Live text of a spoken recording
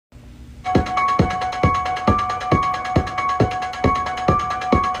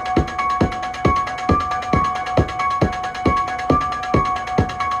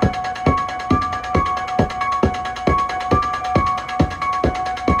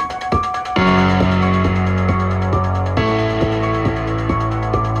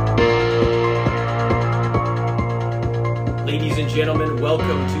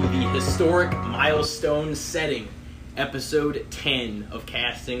historic milestone setting, episode 10 of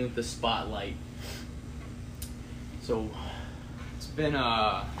Casting the Spotlight. So, it's been,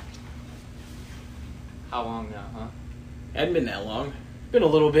 how long now, huh? Hadn't been that long. Been a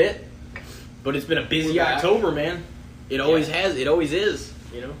little bit. But it's been a busy We're back. October, man. It always has. It always is,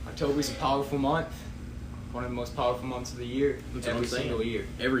 you know? October's a powerful month. One of the most powerful months of the year. That's what every I'm saying. single year.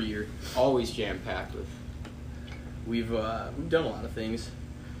 Every year. Always jam-packed with. We've done a lot of things.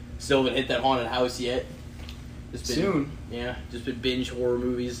 Still haven't hit that haunted house yet. Just been, Soon. Yeah, just been binge horror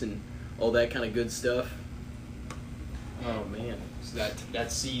movies and all that kind of good stuff. Oh, man. So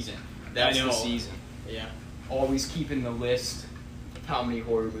that season. That's I know. the season. Yeah. Always keeping the list of how many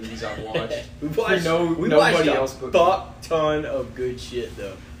horror movies I've watched. we watched nobody a else but fuck ton of good shit,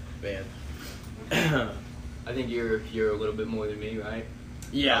 though, man. I think you're a little bit more than me, right?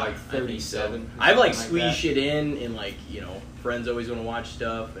 Yeah, Like 37. So. I've like something squeezed that. shit in, and like, you know, friends always want to watch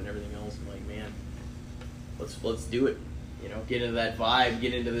stuff and everything else. I'm like, man, let's do it. You know, get into that vibe,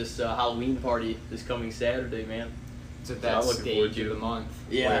 get into this Halloween party this coming Saturday, man. It's at So that I'm looking forward stage to of it. the month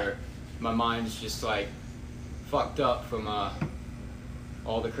Yeah. where my mind's just like fucked up from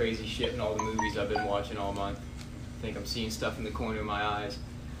all the crazy shit and all the movies I've been watching all month. I think I'm seeing stuff in the corner of my eyes.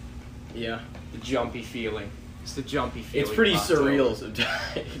 Yeah, The jumpy feeling. It's the jumpy feeling. it's pretty of October. surreal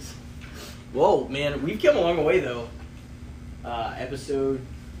sometimes. Whoa, man, we've come a long way though. Episode,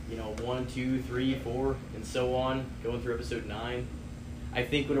 1, 2, 3, 4, and so on, going through episode 9. I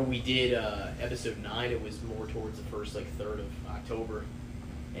think when we did episode 9, it was more towards the first third of October,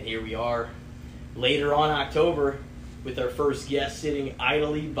 and here we are, later on October, with our first guest sitting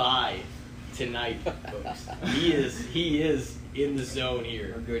idly by tonight, folks. He is in the zone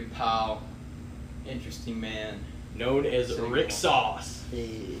here. Our good pal, interesting man. Known as Single. Rick Sauce.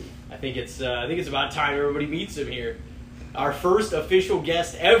 I think it's about time everybody meets him here. Our first official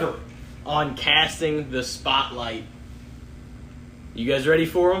guest ever on Casting the Spotlight. You guys ready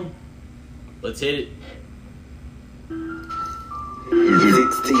for him? Let's hit it.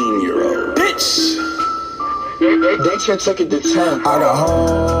 16-year-old. Bitch! They can't take it to 10. I got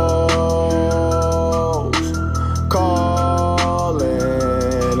hoes calling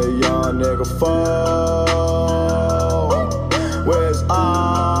a young nigga phone. Where's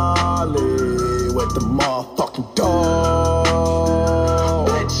Ollie with the motherfucking dog?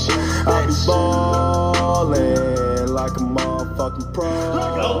 I be ballin' like a motherfucking pro.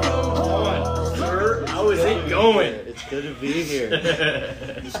 Welcome on, sir. How is it going? It's good to be here.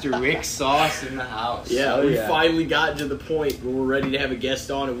 Mr. Rick Sauce in the house. Yeah, Oh, we yeah. finally gotten to the point where we're ready to have a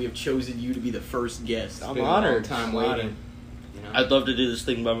guest on, and we have chosen you to be the first guest. I'm Been a honored. long time I'm waiting. honored. You know? I'd love to do this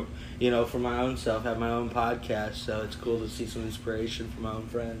thing by, for my own self, have my own podcast. So it's cool to see some inspiration from my own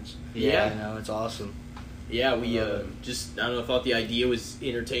friends. Yeah. It's awesome. Yeah, we thought the idea was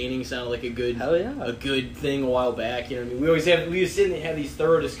entertaining, sounded like a good Hell yeah. a good thing a while back. You know what I mean? We just sit and have these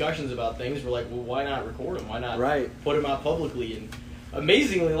thorough discussions about things. We're like, well, why not record them? Why not Right. put them out publicly? And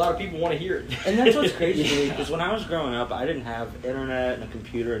amazingly, a lot of people want to hear it. And that's what's crazy to me, Yeah. because when I was growing up, I didn't have internet and a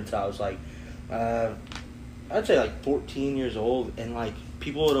computer until I was I'd say 14 years old, and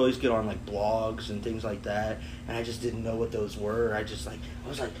people would always get on blogs and things like that, and I just didn't know what those were. I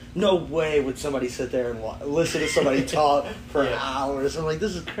was like, no way would somebody sit there and listen to somebody talk for Yeah. hours. I'm like,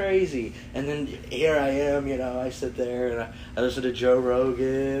 this is crazy. And then here I am, I sit there and I listen to Joe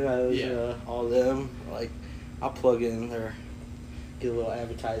Rogan, I listen to all them. I'll plug in or get a little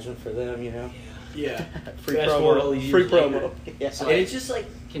advertisement for them, Yeah. Free Fast forward all promo. these Free years later. promo. Yeah. So And it's just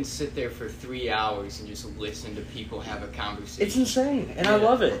can sit there for 3 hours and just listen to people have a conversation. It's insane, and I Yeah.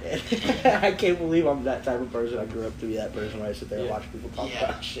 love it. I can't believe I'm that type of person. I grew up to be that person where I sit there and Yeah. watch people talk Yeah.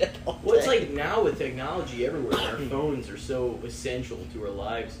 about shit all Well, it's day. now with technology everywhere, our phones are so essential to our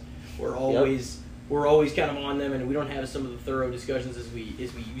lives. We're always kind of on them, and we don't have some of the thorough discussions as we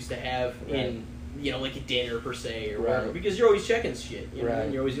used to have in like a dinner per se or whatever, Right. because you're always checking shit, Right.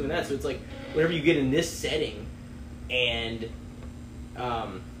 and you're always doing that. So it's whenever you get in this setting and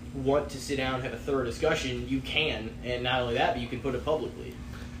want to sit down and have a thorough discussion, you can, and not only that, but you can put it publicly.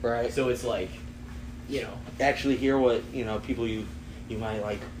 Right. So it's Actually hear what, people you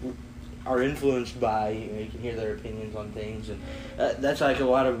might are influenced by. You can hear their opinions on things, and that's a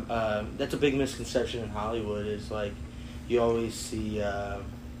lot of that's a big misconception in Hollywood. Is you always see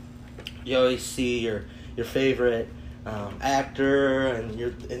your favorite actor and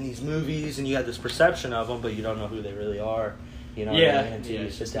you're in these movies, and you have this perception of them, but you don't know who they really are. You know what I mean? Until you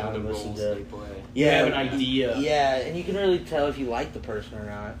sit just know down the and listen roles to. they play. you have an idea. Yeah, and you can really tell if you like the person or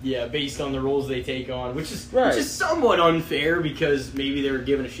not. Yeah, based on the roles they take on, which is Right. somewhat unfair because maybe they were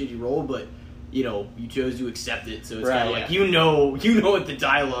given a shitty role, but you chose to accept it, so it's Right, kind of like yeah. you know what the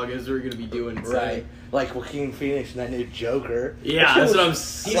dialogue is we're gonna be doing. So. Right. Like Joaquin Phoenix and that new Joker. Yeah, That shit that's what I'm He's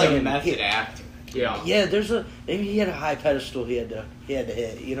saying. like a Like, method actor. Yeah. Yeah, maybe he had a high pedestal he had to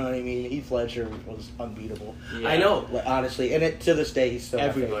hit. You know what I mean? Heath Ledger was unbeatable. Yeah. I know. Like, honestly, and to this day he's still my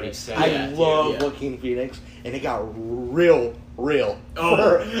Everybody favorite. said I that, love yeah. Joaquin Phoenix, and it got real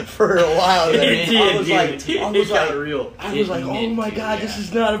Oh. for a while there. It I did, was dude. like, It got real. I was It like, oh meant my to, god, yeah. this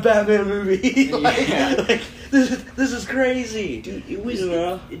is not a Batman movie. like, Yeah. like, this is crazy, Dude, it was. You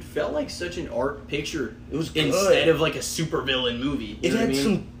know? It felt like such an art picture. It was good. instead of like a supervillain movie. It You know had what I mean?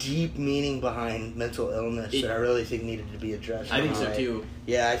 some deep meaning behind mental illness It- that I really think needed to be addressed. I think so Right. too.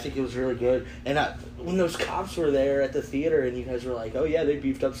 Yeah, I think it was really good. And when those cops were there at the theater, and you guys were like, "Oh yeah, they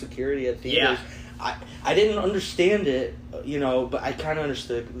beefed up security at theaters." I didn't understand it, but I kind of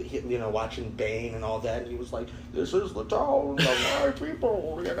understood, watching Bane and all that. And he was like, "This is the town of my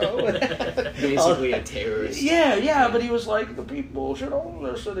people," Basically a terrorist. Yeah, but he was like, the people should own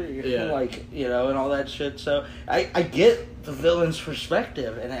their city, Yeah. and all that shit. So I get the villain's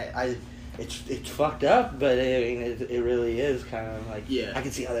perspective, and it's fucked up, but I mean, it really is kind of like, Yeah. I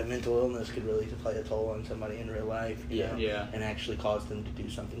can see how that mental illness could really play a toll on somebody in real life, you know, Yeah. and actually cause them to do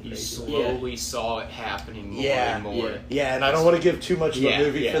something You crazy. slowly saw it happening more Yeah. and more. Yeah. Yeah, and I don't want to give too much of Yeah, a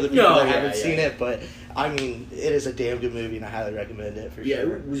movie yeah. for the people No, that yeah, haven't yeah. seen it, but I mean, it is a damn good movie, and I highly recommend it for Yeah,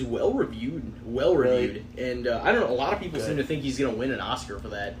 sure. it was well reviewed, and I don't know. A lot of people Good. seem to think he's gonna win an Oscar for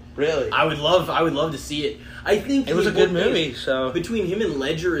that. Really, I would love to see it. I think it was a he- good movie. So Between him and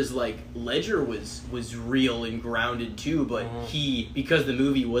Ledger is like Ledger was real and grounded too, but because the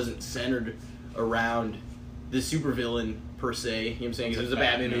movie wasn't centered around the supervillain per se. You know what I'm saying? 'Cause it was a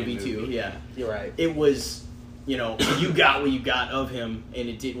Batman movie too. Yeah, you're right. it was. You got what you got of him, and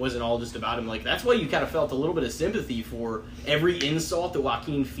it wasn't all just about him. Like that's why you kind of felt a little bit of sympathy for every insult that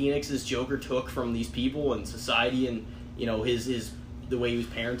Joaquin Phoenix's Joker took from these people and society, and his the way he was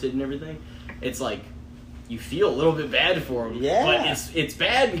parented and everything. It's like you feel a little bit bad for him, Yeah. but it's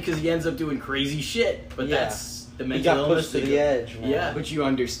bad because he ends up doing crazy shit. But Yeah. that's the He mental got illness pushed to that the edge, man. Yeah. But you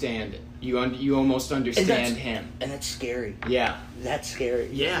understand it. You almost understand him. And that's scary. Yeah. That's scary.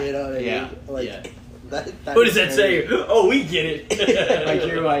 Yeah. You know what I Yeah. mean? Like, Yeah. is What does that scary. say? Oh, we get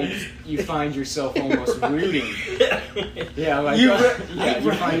it. Like you find yourself almost rooting. Yeah, like You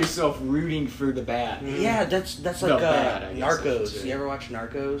you find yourself rooting for the bad. Yeah, that's The like bad, I guess I should Narcos. say. You ever watch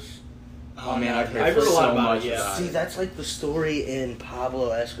Narcos? Oh man, I've heard, I've heard a lot so about much it, yeah. about See, it. that's like the story in Pablo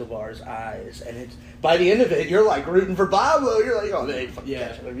Escobar's eyes, and it's by the end of it, you're like rooting for Pablo. You're like, oh, they ain't fucking Yeah.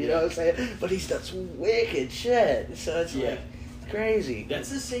 catching him. You know what I'm saying? But he's done some wicked shit. So it's Yeah. like crazy. That's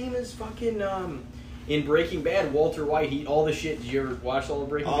the same as fucking in Breaking Bad. Walter White, all the shit. Did you ever watch all of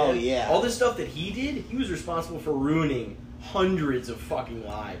Breaking Oh, Bad? yeah. All the stuff that he did, he was responsible for ruining hundreds of fucking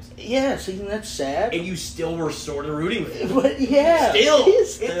lives, Yeah, see, that's sad. and you still were sort of rooting for him. But yeah, Still,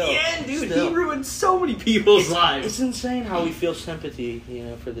 Still. in the end, dude, Still. he ruined so many people's lives. It's insane how we feel sympathy,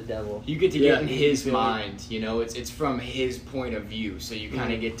 for the devil. You get to Yeah. get in his mind, it's from his point of view, so you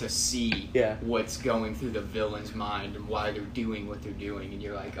kind of get to see Yeah. what's going through the villain's mind and why they're doing what they're doing, and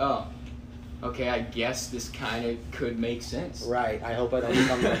you're like, oh, okay, I guess this kind of could make sense. Right. I hope I don't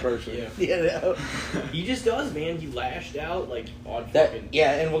become that person. Yeah. You know? He just does, man. He lashed out like on That, fucking.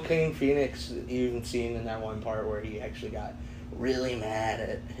 yeah, and Joaquin Phoenix, you even seen in that one part where he actually got really mad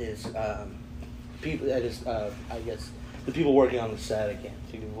at his people, at his, I guess, the people working on the set. I can't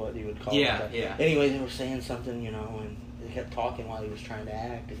think of what he would call Yeah, them. But yeah. Anyway, they were saying something, and they kept talking while he was trying to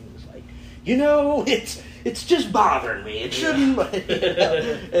act, and he was like, it's just bothering me. It shouldn't.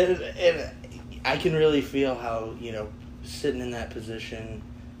 And I can really feel how, sitting in that position,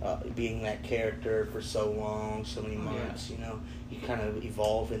 being that character for so long, so many months, you kind of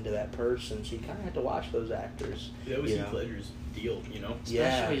evolve into that person. So you kind of have to watch those actors. That was you Heath know. Ledger's deal,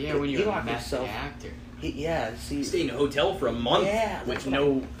 Especially, when He you're a locked method himself- actor. See, Stay in a hotel for a month Yeah, with that's what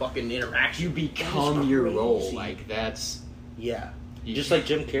no fucking interaction. You become your crazy. role. Like, that's... yeah. You Just can't- like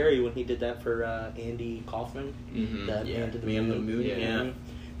Jim Carrey when he did that for Andy Kaufman. Mhm. That Yeah, Man to the Man to the Moon. Moon, yeah.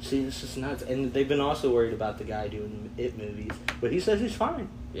 See, this is nuts. And they've been also worried about the guy doing It movies. But he says he's fine.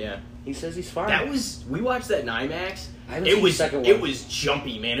 Yeah. He says he's fine. We watched that in IMAX. I haven't seen the second It one. was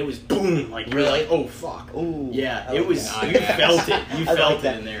jumpy, man. It was boom. Like, you're Really? like, oh, fuck. Ooh, Yeah, I it like was, that. you felt it. You I felt like it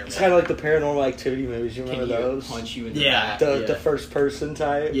that. in there, It's man. kind of like the Paranormal Activity movies. You Can remember you those? punch you in the Yeah. back? The first person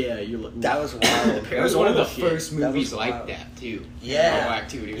type. Yeah, you're like, That was wild. It was one of the Paranormal shit. first That movies was like wild. that, too. Yeah. Paranormal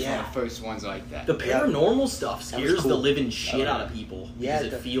Activity was one Yeah. of the first ones like that. The paranormal stuff That was scares the cool. living shit Oh, out of people. yeah,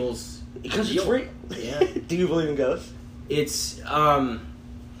 Because it feels Because it's real. real. Yeah. Do you believe in ghosts? It's,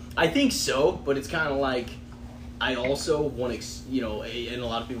 I think so, but it's kind of like, I also want to, and a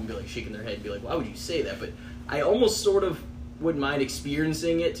lot of people will be like shaking their head and be like, why would you say that? But I almost sort of wouldn't mind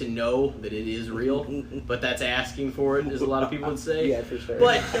experiencing it to know that it is real, but that's asking for it, as a lot of people would say. Yeah, for sure.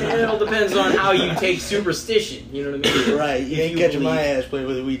 But it all depends on how you take superstition, you know what I mean? Right, you ain't catching my ass playing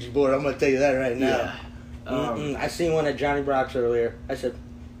with a Ouija board, I'm going to tell you that right now. Yeah. I seen one at Johnny Brock's earlier. I said,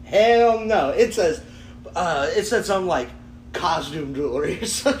 hell no. It said something like costume jewelry or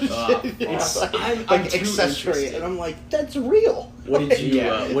something. It's I'm like too accessory. interested. And I'm like, that's real. What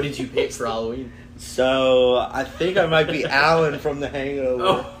did you pick for Halloween? So, I think I might be Alan from The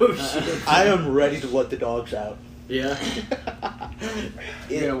Hangover. Oh, shit. I am ready to let the dogs out. Yeah.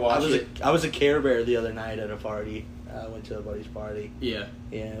 You're gonna watch it? I was a Care Bear the other night at a party. I went to a buddy's party. Yeah.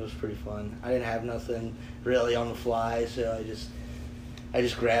 Yeah, it was pretty fun. I didn't have nothing really on the fly, so I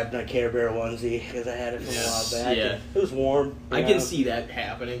just grabbed my Care Bear onesie because I had it from a while back. Yeah. It was warm. I can see that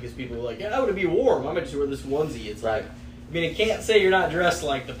happening because people are like, yeah, I would be warm. I'm going to just wear this onesie. It's Right. like, I mean, it can't say you're not dressed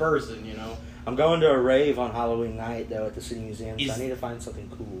like the person, you know? I'm going to a rave on Halloween night, though, at the City Museum, so Is- I need to find something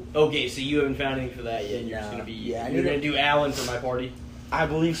cool. Okay, so you haven't found anything for that yet. You're just No. going to be, Yeah, I you're need going to do Alan for my party? I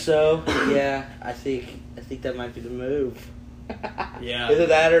believe so. Yeah, I think that might be the move. Yeah. Either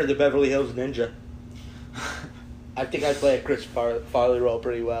that or the Beverly Hills Ninja. I think I play a Chris Farley role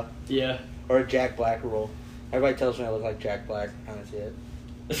pretty well. Yeah. Or a Jack Black role. Everybody tells me I look like Jack Black. I don't see it.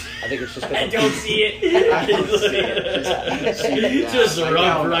 I think it's just 'cause I I'm- don't see it. I don't see it. Just I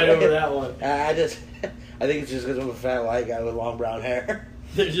rub know. right over that one. I think it's just because I'm a fat white guy with long brown hair.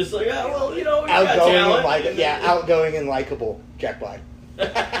 They're just like, oh, well, you know, we got talent. Outgoing and likable Jack Black.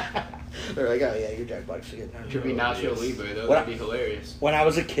 They're like, oh yeah, you're Jack Black. So Could be Nacho Libre, though. What- That'd be hilarious. When I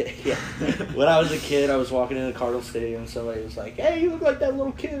was a kid, when I was a kid, I was walking in the Cardinal Stadium and somebody was like, hey, you look like that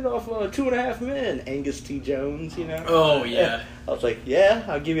little kid off 2.5 Men, Angus T. Jones, you know? Oh, yeah. I was like, yeah,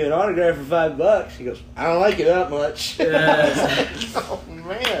 I'll give you an autograph for $5. He goes, I don't like it that much. Yeah. Oh,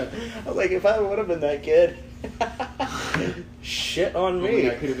 man. I was like, if I would have been that kid, shit on Only me.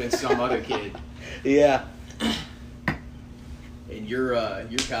 I could have been some other kid. Yeah. And your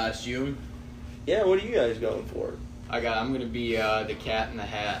costume. Yeah, what are you guys going for? I'm gonna be the Cat in the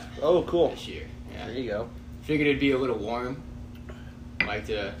Hat Oh, cool. this year. Yeah. There you go. Figured it'd be a little warm.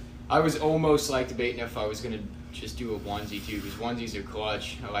 I was almost like debating if I was gonna just do a onesie too, because onesies are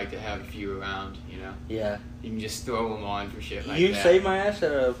clutch. I like to have a few around, you know. Yeah. You can just throw them on for shit like You that. saved my ass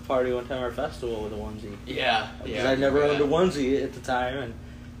at a party one time or a festival with a onesie. Yeah, Because yeah. I never yeah. owned a onesie at the time, and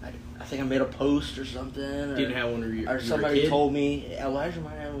I think I made a post or something. Or, Didn't have one when you or were a somebody kid? told me, Elijah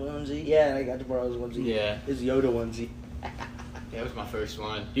might have a onesie. Yeah, and I got to borrow his onesie. Yeah. His Yoda onesie. That was my first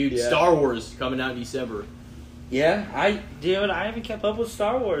one. Dude, Yeah. Star Wars coming out in December. Yeah, I haven't kept up with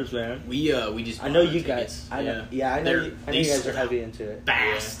Star Wars, man. We just I know bought you tickets. guys. I know you They guys are sold heavy into it.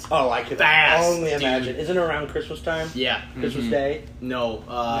 fast. Oh, I could Fast, only imagine. dude. Isn't it around Christmas time? Yeah. Christmas Mhm. Day?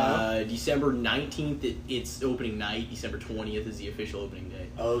 No, December 19th, it's opening night. December 20th is the official opening day.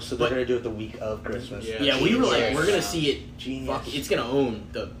 Oh, so they're But- going to do it the week of Christmas. Yeah. Yeah, we were like, Genius. we're going to see it. Genius. Fuck, it's going to own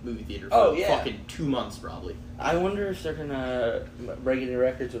the movie theater for Oh, yeah. fucking 2 months, probably. I wonder if they're going to break any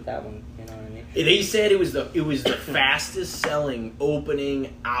records with that one. You know what I mean? They said it was the fastest selling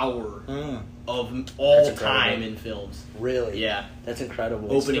opening hour of all That's incredible. time in films. Really? Yeah. That's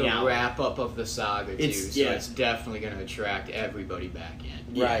incredible. It's Opening the hour. wrap up of the saga too, It's- so yeah. it's definitely going to attract everybody back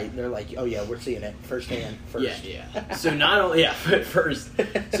in. Yeah. Right. They're like, oh yeah, we're seeing it firsthand. First. Yeah. So not only first,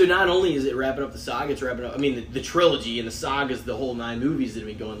 so not only is it wrapping up the saga, it's wrapping up. I mean, the trilogy and the sagas, the whole 9 movies that have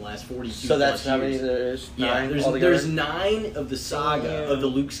been going the last 42. So that's plus how many years. there is? Yeah, 9 there's altogether? 9 of the saga Damn. of the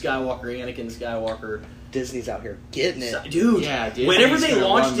Luke Skywalker, Anakin Skywalker. Disney's out here getting it. Dude, Yeah, Disney's whenever they gonna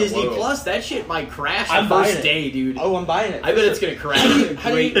launch run the Disney world. Plus, that shit might crash I'm the buying first it. day, dude. Oh, I'm buying it. I bet it's gonna crash.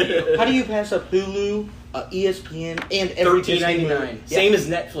 How do you pass up Hulu, ESPN, and every Disney movie? $13.99, same as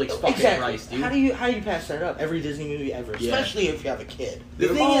Netflix fucking Exactly. price, dude. How do you pass that up? Every Disney movie ever, Yeah. especially if you have a kid. The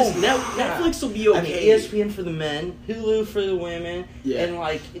thing Oh is, my God. Netflix will be okay. I mean, ESPN for the men, Hulu for the women, Yeah. and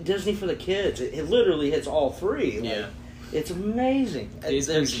like Disney for the kids. It literally hits all three. Like, Yeah. it's amazing. They're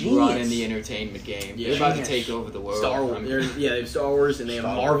Disney's genius. running the entertainment game. Yeah. They're about to Genius. take over the world. Star Wars, they have Star Wars, and they have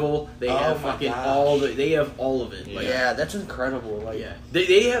Star Wars. Marvel. They Oh have my fucking gosh. they have all of it. Like, Yeah, that's incredible. Like, yeah.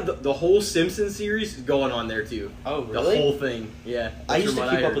 They have the whole Simpsons series going on there too. oh The really? whole thing. Yeah. I That's used to from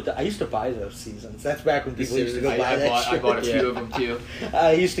what keep up heard. with I used to buy those seasons. That's back when people used to go I, buy I, that bought, I shit. bought a few Yeah. of them too.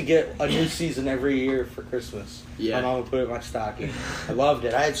 I used to get a new season every year for Christmas. Yeah. My mom would put it in my stocking. I loved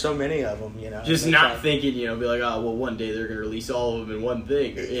it. I had so many of them, you know. Just And not it's thinking, be like, oh, well, one day they're going to release all of them in one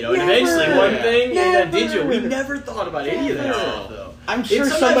thing. You know, and Never. eventually one thing and digital. We Never. never thought about any of that Never. stuff, though. I'm sure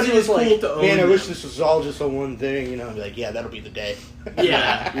Sometimes somebody it is was like, cool to own man, I wish them. this was all just on one thing, you know, and be like, yeah, that'll be the day.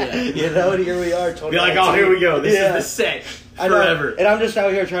 Yeah. You know, and here we are. Be like, oh, here we go. This is the set I know. forever. And I'm just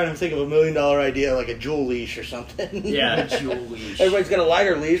out here trying to think of $1 million idea, like a jewel leash or something. Yeah, jewel leash. Everybody's got a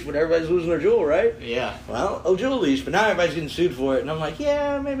lighter leash, but everybody's losing their jewel, right? Yeah. Well, a jewel leash, but now everybody's getting sued for it, and I'm like,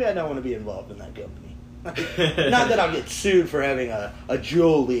 yeah, maybe I don't want to be involved in that company. Not that I'll get sued for having a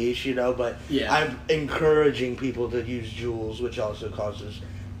jewel leash, you know, but Yeah. I'm encouraging people to use jewels, which also causes,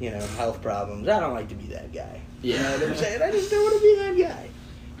 you know, health problems. I don't like to be that guy. You know what I'm saying? I just don't want to be that guy.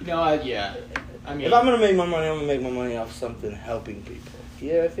 You know, I mean, If I'm going to make my money, I'm going to make my money off something helping people.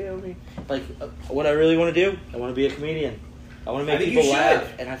 Yeah, feel me? Like, what I really want to do, I want to be a comedian. I want to I make think people you should.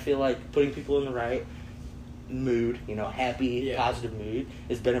 laugh, and I feel like putting people in the right mood, you know, happy, Yeah. positive mood,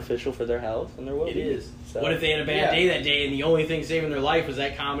 is beneficial for their health and their It well-being. is. So, What if they had a bad Yeah. day that day, and the only thing saving their life was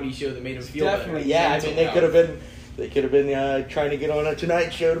that comedy show that made them feel Definitely. better? yeah, I mental mean, they health. could have been. They could have been trying to get on a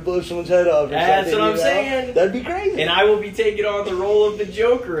Tonight Show to blow someone's head off. Or That's something, what I'm you know? saying. That'd be crazy. And I will be taking on the role of the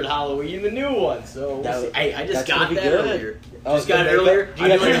Joker at Halloween, the new one. So we'll That see. would- I just that's got gonna be that good. earlier. Oh, Just the got it makeup? earlier. Do you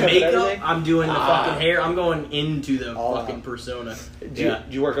I'm have doing the makeup and makeup. everything? I'm doing the Ah. fucking hair. I'm going into the All fucking out. persona. Do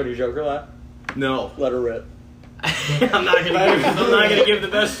you work on your Joker a lot? No. Let her rip. I'm not gonna give the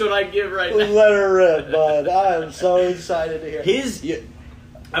best one I give right now. Let her rip, bud. I am so excited to hear. His,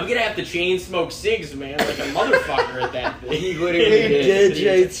 I'm gonna have to chain smoke cigs, man, like a motherfucker at that thing. He He literally did,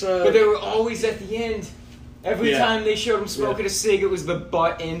 Jade. But they were always at the end. Every Yeah. time they showed him smoking a cig, it was the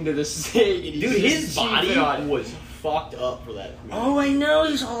butt end of the cig. And he's Dude, just his body cheaping on it. was fucked up for that. movie. Oh, I know.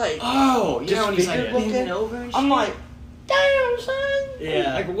 He's all like, Oh, you know, and he's like disfigured looking. bending over and shit. I'm like, damn, son.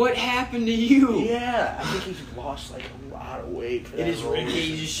 Yeah. Like, what happened to you? Yeah, I think he's lost like a lot of weight for And that his role. rib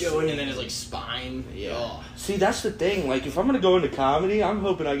cage is showing, and then his like spine. Yeah. Oh. See, that's the thing. Like, if I'm gonna go into comedy, I'm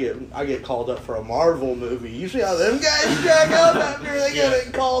hoping I get called up for a Marvel movie. You see how them guys jack up after they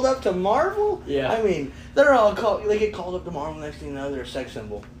get called up to Marvel? Yeah. I mean, they're all called. They get called up to Marvel. Next thing you know, they're a sex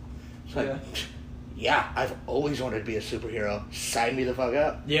symbol. It's like, yeah, I've always wanted to be a superhero. Sign me the fuck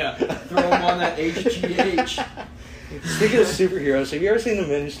up. Yeah. Throw him on that HGH. Speaking of superheroes, have you ever seen The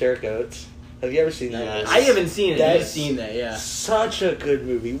Men Who Stare at Goats? Have you ever seen that? Yes. movie? I haven't seen it. That's You've seen that, yeah. Such a good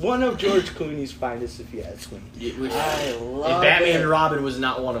movie. One of George Clooney's finest, if you ask me. Which, I and love Batman it. and Robin was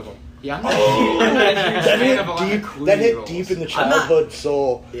not one of them. Yeah, I'm not, Oh, I'm not a huge that fan hit of a lot deep. of Clooney That hit roles. deep in the I'm not- childhood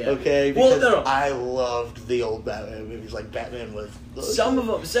soul. Yeah. Okay, Well, because no, no. I loved the old Batman movies. Like Batman was Some of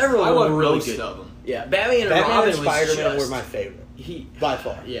them, several I of them love were really most good. of them. Yeah, Batman and Batman Robin and was Spider-Man just, were my favorite He, by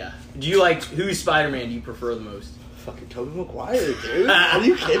far. yeah. Do you like whose Spider-Man do you prefer the most? Fucking Tobey Maguire, dude. Are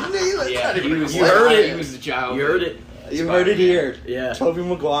you kidding me? That's Yeah, not even he was. You heard it. He was the child. You heard it. You heard it here. Yeah. Tobey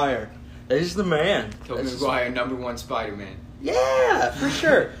Maguire. He's the man. Tobey That's- Maguire, #1 Spider-Man. Yeah, for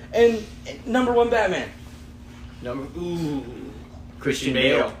sure. And number one Batman. Christian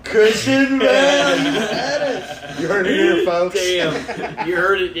Bale. Christian Bale. You said it. You heard it here, folks. Damn. You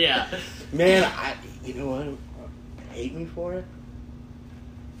heard it, yeah. Man, you know what? Hate me for it?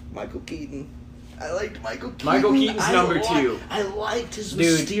 Michael Keaton. I liked Michael Keaton. Michael Keaton's number 2. I liked his Dude.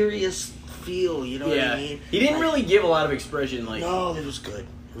 mysterious feel, you know what Yeah. I mean? He didn't really give a lot of expression, like, No, it was good.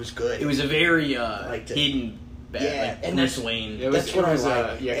 It was good. it was a very liked it. hidden Batman, Yeah, like and Bruce that's- Wayne. That's what I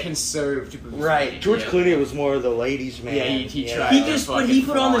like. Conserved. Bruce Right. Wayne. George Yeah. Clooney was more of the ladies' man. Yeah, he you tried. know? He just, but he fucking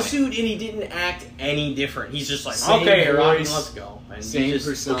put on the fine. suit and he didn't act any different. He's just like, Same okay, Robin, voice, let's go. And Same he just,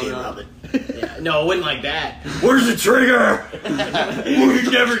 persona. Okay, Robin. Yeah, no, it wasn't like that. Where's the trigger?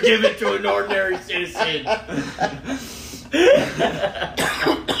 We'd never give it to an ordinary citizen.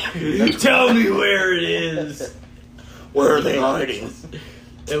 Tell me where it is. Where are they hiding?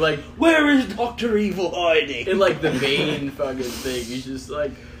 And like, Where is Dr. Evil hiding? in like the Bane fucking thing, he's just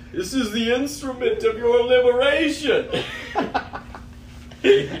like, this is the instrument of your liberation.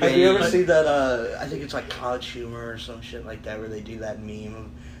 Have you ever seen that, I think it's like College Humor or some shit like that, where they do that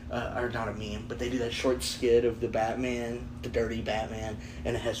meme, or not a meme, but they do that short skit of the Batman, the dirty Batman,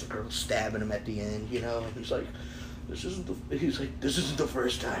 and it has the girl stabbing him at the end, you know, and he's like, this isn't the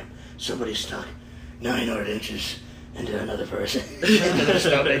first time somebody stuck 900 inches into another person, into their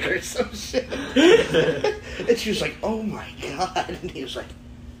stomach or some shit. And she was like, oh my god, and he was like,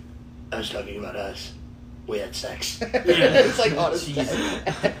 I was talking about us. We had sex. It's like honest.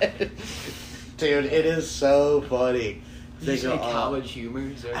 Jesus. Dude, it is so funny. Did you They say go, College Humor?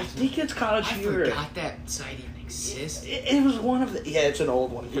 Is that I what think it's College I Humor. forgot that site even existed. It was one of the. Yeah, it's an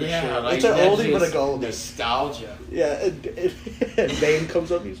old one for sure. like, It's an that's oldie but a just goldie. Nostalgia. Yeah, and Bane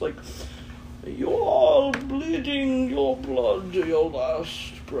comes up. He's like, "You're bleeding your blood to your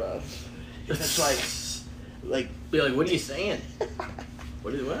last breath." It's like, like, Be like, what are you saying?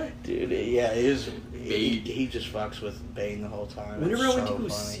 What? dude, yeah, it is. Bane. He just fucks with Bane the whole time. Whenever It's I went to so go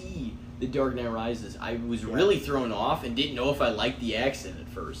funny. see The Dark Knight Rises, I was really thrown off and didn't know if I liked the accent at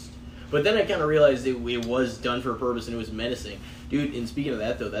first. But then I kind of realized it was done for a purpose and it was menacing. Dude, and speaking of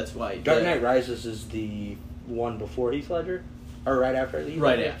that, though, that's why... Dark Knight Rises is the one before Heath Ledger? Or right after Heath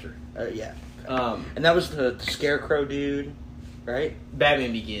Right Ledger? after. Yeah. And And that was the Scarecrow dude, right?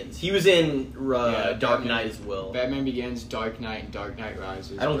 Batman Begins. He was in Dark Batman- Knight as well. Batman Begins, Dark Knight, and Dark Knight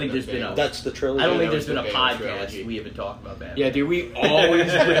Rises. I don't think there's been a... That's the trilogy. I don't think that there's was been a the Bane podcast trilogy. we haven't talked about Batman. Yeah, dude, we always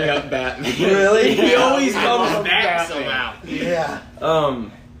bring up Batman. Really? He always I comes love back Batman. somehow. Yeah.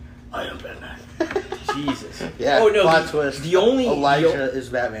 I am Batman. Jesus. Yeah, Oh no. plot The, twist. the only Elijah is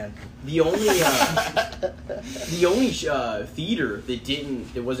Batman. The only theater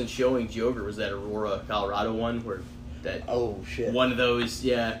that wasn't showing Joker was that Aurora, Colorado one where that Oh, shit. one of those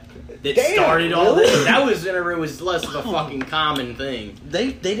that Damn, started all really? this. That was whenever it was less of a fucking common thing.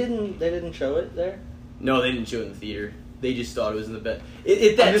 They didn't show it there? No, they didn't show it in the theater. They just thought it was in the bed.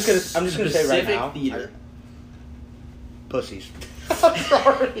 I'm just gonna say right now. Theater. Pussies. I'm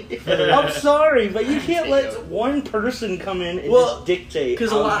sorry. I'm sorry, but you can't let one person come in and just dictate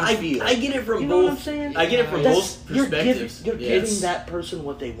because how I you feel. get it from You both. know what I'm saying? I get it from That's- both perspectives. You're Yeah. giving that person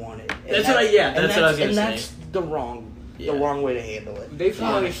what they wanted. And That's what I- yeah, that's what I was gonna and say. that's the wrong way to handle it. They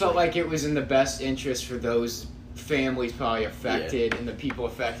probably honestly. felt like it was in the best interest for those families probably affected and the people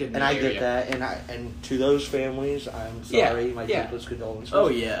affected in And the I area. get that, and to those families, I'm sorry, my deepest condolences. Oh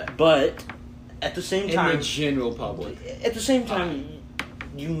yeah. But at the same In time, the general public. at the same time,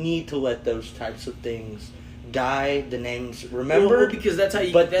 you need to let those types of things die. The names remembered, because that's how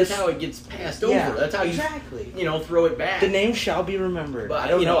you. but That's this- how it gets passed yeah, over. That's how exactly. you throw it back. The name shall be remembered. But, I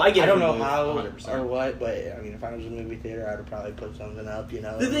don't know. I get I it don't from know both, how 100%. or what, but I mean, if I was in a movie theater, I'd have probably put something up.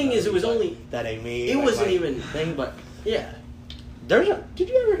 The thing is, it was only. that ain't me. It like wasn't my even- thing, but Yeah. did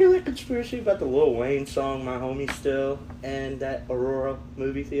you ever hear that conspiracy about the Lil Wayne song "My Homie Still" and that Aurora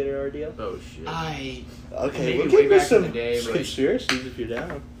movie theater ordeal? Oh shit. Okay, Maybe we'll way give you back in some the day, but- conspiracies if you're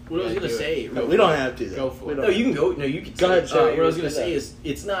down. What I was Yeah, gonna do it. say. No, real we don't quick. have to. Though. Go for We it. don't No, you can go. No, you can. Go say ahead, it. sorry, What I was you gonna say say that. is,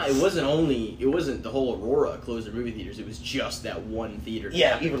 it's not. It wasn't only. It wasn't the whole Aurora closed their movie theaters. It was just that one theater.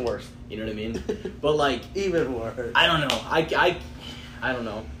 Yeah, even worse. You know what I mean? But like, Even worse. I don't know. I don't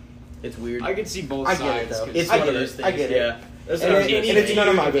know. It's weird. I could see both I get it, sides. though. 'cause It's I one of get those it. things. I get it. Yeah. That's And what I was it- gonna and it's say. none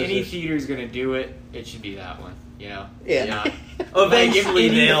of my If any business. theater's gonna do it, it should be that one. You know? Yeah. Like, Eventually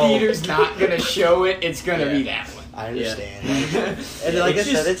if any they'll. theater's not gonna show it, it's gonna Yeah. be that one. I understand. Yeah. And like It's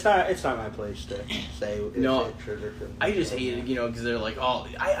I just- said, it's not my place to say. if No. it should or shouldn't. I just hated, because they're like, oh,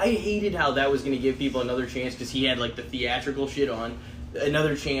 I hated how that was going to give people another chance because he had like the theatrical shit on,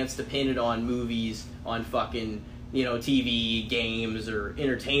 another chance to pin it on movies, on fucking, TV, games, or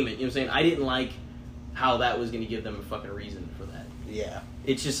entertainment. You know what I'm saying? I didn't like how that was going to give them a fucking reason for that. Yeah,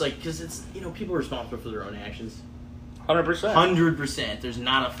 It's just like, because it's, people are responsible for their own actions. 100%. 100%. There's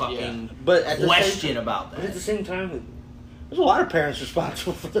not a fucking But at the question same, about But at the that. same time, there's a lot of parents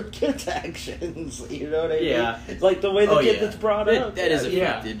responsible for their kids' actions. You know what I mean? Yeah. Like the way the Oh, kid yeah. that's brought That- up. that is Yeah.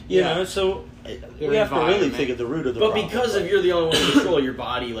 affected. You Yeah. know, so Their we have to really environment. think of the root of the But problem. because of you're the only one who control your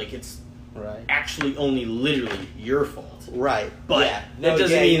body, like, it's right. actually only literally your fault. Right, But yeah. that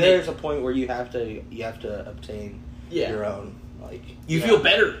doesn't mean that- there's a point where you have to obtain Yeah. your own, like, You Yeah. feel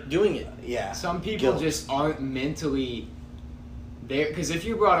better doing it. yeah. Some people Guilt. just aren't mentally there, because if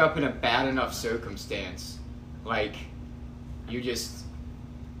you're brought up in a bad enough circumstance, like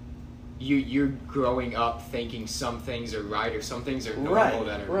you're growing up thinking some things are right or some things are normal Right,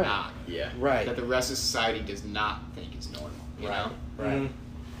 that are right. not, Yeah. right, that the rest of society does not think is normal. You right, know, right.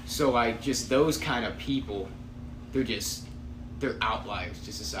 so like just those kind of people, they're outliers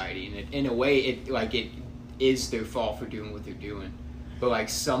to society, and in a way, it is their fault for doing what they're doing. But like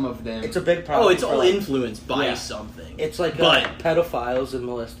some of them, It's a big problem. Oh, it's for, all like, influenced by Yeah. something. It's like But- pedophiles and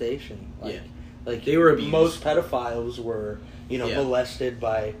molestation. Like, Yeah. like They were abused. Most pedophiles were, Yeah. molested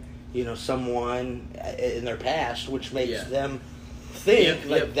by, someone in their past, which makes Yeah. them think Yep,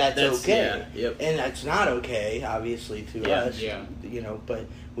 like yep, that's okay, yeah, yep. and that's not okay, obviously to Yeah, us. yeah. But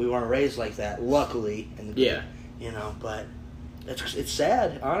we weren't raised like that, luckily. Yeah. But it's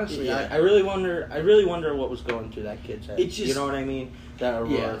sad, honestly. Yeah. I really wonder what was going through that kid's head. It just- you know what I mean? That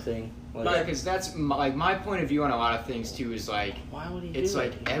Aurora Yeah. thing. because that's my point of view on a lot of things too. Is like Why would he it's do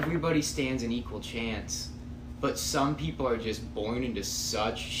like it? everybody stands an equal chance, but some people are just born into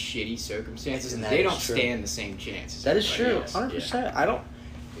such shitty circumstances And and that they is don't true. stand the same chance. as That is everybody true, else. 100%. I don't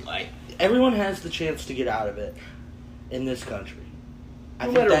like. Everyone has the chance to get out of it in this country. I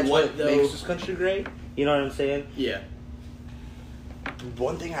No think matter that's what, what though. makes this country great. You know what I'm saying? Yeah.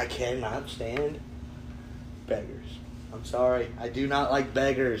 One thing I cannot stand beggars. I'm sorry. I do not like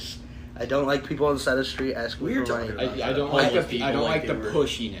beggars. I don't like people on the side of the street asking We were for money. talking about I don't Homeless like people I don't like like they the were-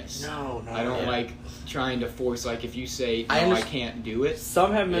 pushiness. No. I don't Yeah. like trying to force. Like if you say I no, I understand. can't do it.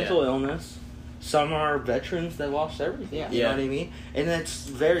 Some have mental Yeah. illness. Some are veterans that lost everything. Yeah. You know Yeah. what I mean? And that's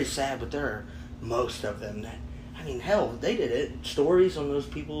very sad, but there are most of them that, I mean, hell, they did it. Stories on those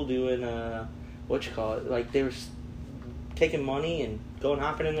people doing, like they were taking money and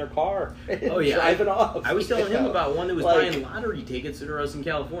hopping in their car. Oh yeah, driving off. I was telling you him know? about one that was Like- buying lottery tickets in us in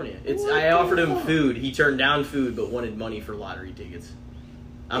California. What I the offered him fuck? food. He turned down food, but wanted money for lottery tickets.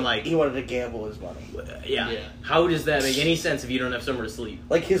 I'm like, he wanted to gamble his money. yeah. Yeah. How does that make any sense if you don't have somewhere to sleep?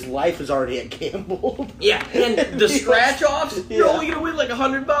 Like his life is already a gamble. Yeah, and the scratch offs, you're Yeah. only gonna win like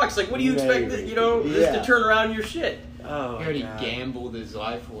 $100. Like, what do you expect? Maybe. This Yeah. to turn around your shit? Oh, He already God. gambled his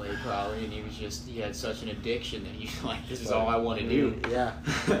life away probably, and he had such an addiction that he's like, this is all I want to do. Yeah.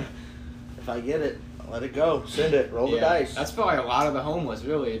 If I get it, let it go. Send it. Roll the Yeah. dice. That's probably a lot of the homeless.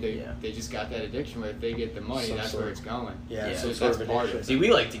 Really, Yeah. they just got that addiction where if they get the money, Some that's sort. where it's going. Yeah, Yeah, some so sort that's of part of addiction. it. See,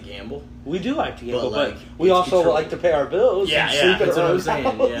 we like to gamble. We do like to gamble, But, but like, we it's also controlled. like to pay our bills Yeah, and yeah, sleep that's at our what own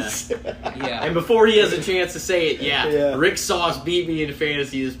I'm house. Yeah. And before he has a chance to say it, Yeah. Rick Sauce beat me in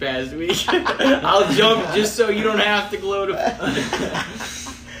fantasy this past week. I'll jump just so you don't have to gloat.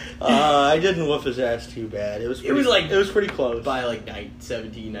 I didn't whoop his ass too bad. It was pretty close. By like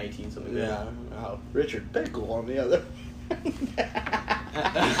 17, 19, something like Yeah. Oh, Richard Pickle on the other.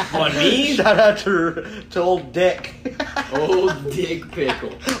 On me? Shout out to old Dick. Old Dick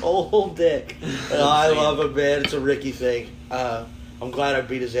Pickle. Old Dick. I love him, man. It's a Ricky thing. I'm glad I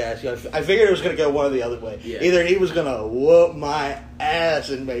beat his ass. I figured it was going to go one or the other way. Yeah. Either he was going to whoop my ass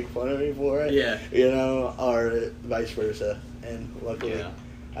and make fun of me for it, Yeah. or vice versa. And luckily, Yeah.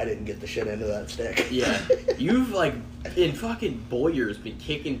 I didn't get the shit into that stick. Yeah. You've, like, in fucking Boyer's been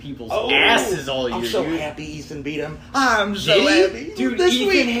kicking people's Oh, asses all year. I'm so dude. happy Ethan beat him. I'm so Did he? happy. Dude, this Ethan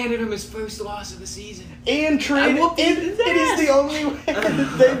week. handed him his first loss of the season. And trade. I whooped It his is ass. the only way.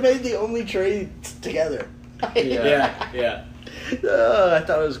 They made the only trade together. Yeah. I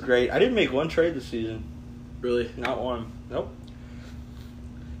thought it was great. I didn't make one trade this season. Really? Not one. Nope.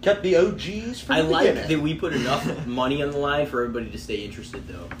 Kept the OGs from I the like beginning. that we put enough money on the line for everybody to stay interested,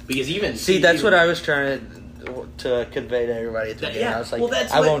 though. Because even... See, that's what I was trying to convey to everybody at the beginning. I was like,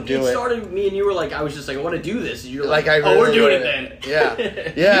 that's I what won't do it it. started. Me and you were like, I was just like, I want to do this, and you're like, Like, I oh, we're really doing it would. then.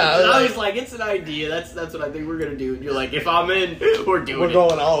 Yeah. Yeah, And I like- was like, it's an idea. That's what I think we're gonna do. And you're like, if I'm in, we're doing We're it.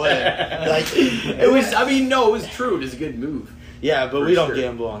 going all in. Like, it was. I mean, no, it was true. It was a good move. Yeah, but For we don't sure.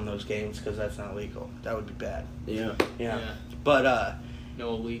 gamble on those games because that's not legal. That would be bad. Yeah. Yeah. Yeah. But, No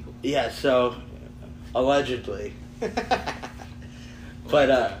illegal. yeah, so, allegedly.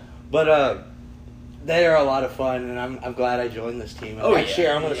 But, they are a lot of fun, and I'm glad I joined this team. Oh, Next yeah.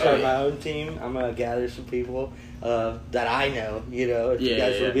 year, I'm going to Oh, start yeah. my own team. I'm going to gather some people that I know. If you Yeah,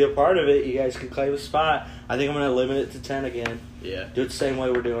 guys yeah. want to be a part of it, you guys can claim a spot. I think I'm going to limit it to 10 again. Yeah. Do it the same way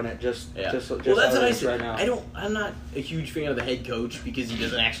we're doing it. Just Yeah. just well, how that's what it I is said. right now. I'm not a huge fan of the head coach because he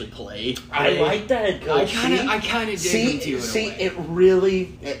doesn't actually play. I like the head coach. I kind of dig him too. See, in a way. it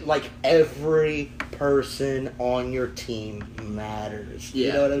really, like, every person on your team matters. Yeah.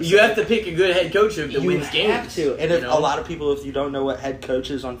 You know what I'm You saying? have to pick a good head coach that You wins games. have to. And you if know? a lot of people, if you don't know what head coach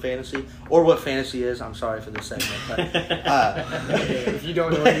is on fantasy, or what fantasy is, I'm sorry for this segment, but If you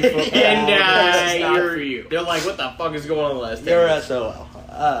don't know any football, And this is not you're, for you. they're like, what the fuck is going on the last 10 you're minutes? SOL.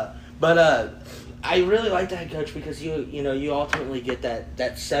 But I really like the head coach because you ultimately get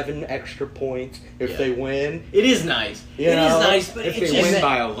that 7 extra points if Yeah. they win. It is nice. You It is know, nice, but If it's they just win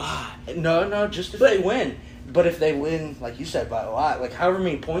by a lot. No, just if But- they win. But if they win, like you said, by a lot, like however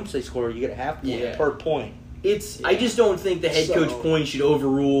many points they score, you get a half point Yeah. per point. I just don't think the head So- coach point should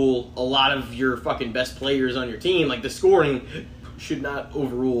overrule a lot of your fucking best players on your team. Like the scoring should not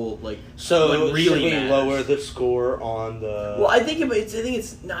overrule like So what really should we matters. lower the score on the? Well, I think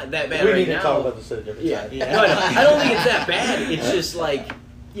it's not that bad we right need to now. talk about this at a different Yeah, time. No, I don't think it's that bad. It's just like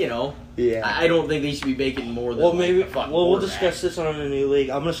Yeah. I don't think they should be making more than. Well, like, maybe. a fucking Well, we'll quarterback. discuss this on a new league.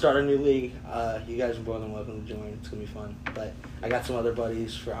 I'm gonna start a new league. You guys are more than welcome to join. It's gonna be fun. But I got some other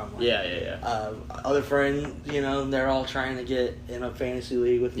buddies from. Yeah. Other friends, they're all trying to get in a fantasy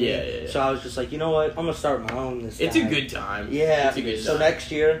league with me. Yeah. So I was just like, you know what? I'm gonna start my own this It's time. a good time. Yeah. It's a good So time.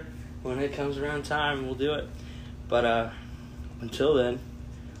 next year, when it comes around time, we'll do it. But until then,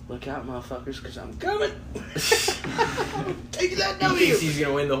 look out, motherfuckers, because I'm coming. Take that He W. thinks he's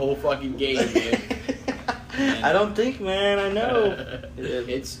gonna win the whole fucking game, man. I don't think, man. I know.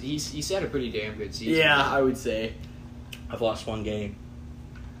 He had a pretty damn good season. Yeah, I would say. I've lost one game.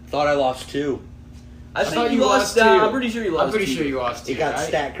 Thought I lost 2. I thought think you you lost. lost two. I'm pretty sure you lost. I'm pretty two. sure you lost. It got right?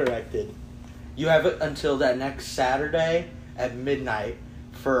 stat corrected. You have it until that next Saturday at midnight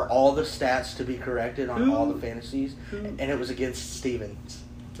for all the stats to be corrected on all the fantasies, and it was against Stevens,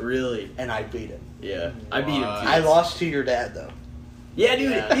 Really? and I beat him. Yeah. I beat him too. I lost to your dad though. Yeah,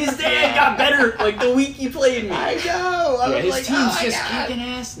 dude. His dad got better like the week he played me. I know. I was his like, team's oh my just God. kicking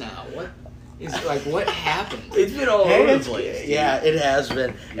ass now. What is what happened? It's been all over the place. Dude. Yeah, it has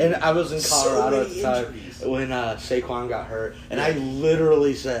been. And I was in So Colorado at many the time injuries. when Saquon got hurt, and I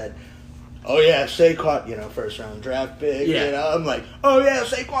literally said, "Oh yeah, Saquon, first round draft pick." Yeah. I'm like, "Oh yeah,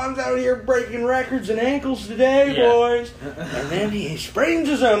 Saquon's out here breaking records and ankles today, Yeah. boys." And then he sprains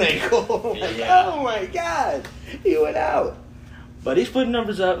his own ankle. Like, Yeah. oh my God, he went out. But he's putting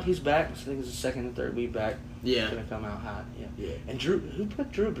numbers up. He's back. I think it's the second and third week back. Yeah. He's gonna come out hot. Yeah. Yeah. And who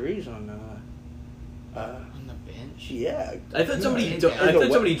put Drew Brees on? On the bench? Yeah. I thought somebody. Yeah. I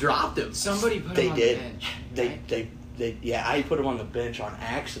thought somebody dropped him. Somebody put They him on did. the bench. I put him on the bench on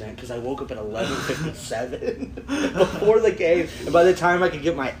accident because I woke up at 11:57 before the game, and by the time I could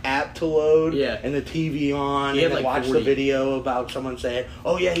get my app to load Yeah. and the TV on He had and then like watch 40. the video about someone saying,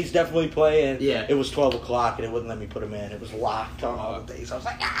 "Oh yeah, he's definitely playing," Yeah. it was 12 o'clock and it wouldn't let me put him in. It was locked on all the things. I was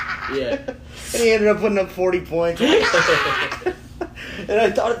like, "Ah!" Yeah. And he ended up putting up 40 points. I'm like, "Ah!" And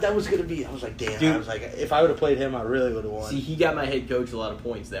I thought that was gonna be. I was like, damn. Dude. I was like, if I would have played him, I really would have won. See, he got my head coach a lot of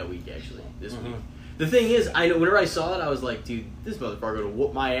points that week. Actually, this Mhm. week. The thing is, I know whenever I saw it, I was like, dude, this motherfucker would have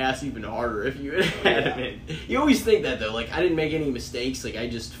whooped my ass even harder if you had him in. You always think that though. Like, I didn't make any mistakes. Like, I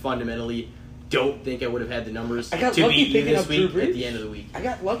just fundamentally don't think I would have had the numbers I got to lucky beat you picking this up Drew week at Brees. the end of the week. I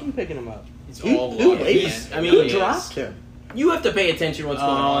got lucky picking him up. It's Who all luck. waived? I mean, Who yes. dropped him? You have to pay attention to what's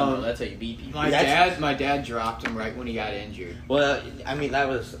going on, though. That's how you beat people. My That's- dad dropped him right when he got injured. Well, I mean, that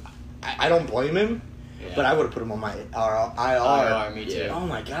was. I don't blame him, Yeah. but I would have put him on my IR. IR, me too. Yeah. Oh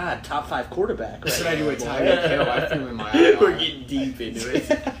my God, top 5 quarterback. That's right what I do now, with boy. Tyreek Hill. I threw him in my IR. We're getting deep into it.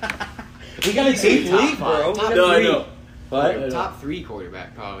 We got a Easy, deep top league, bro. five. We got No, I three. know. What? Top 3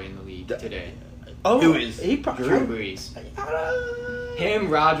 quarterback probably in the league today. Oh, Who is? he? Probably. Drew Brees. Him,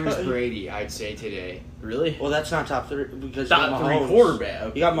 Rodgers, Brady, I'd say today. Really? Well, that's not top 3 because you got Top 3 Mahomes.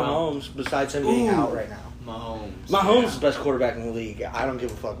 quarterback. You got Wow. Mahomes. Besides him being Ooh. out right now, Mahomes. Mahomes yeah. is the best quarterback in the league. I don't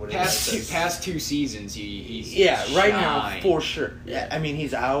give a fuck what it is. Past two seasons, he's Yeah, right now shined. for sure. Yeah, I mean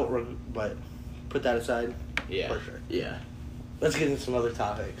he's out, but put that aside. Yeah. For sure. Yeah. Let's get into some other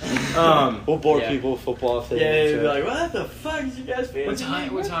topics. Um. We'll bore yeah. people with football things. Yeah, you'd be like, what the fuck is you guys fantasy?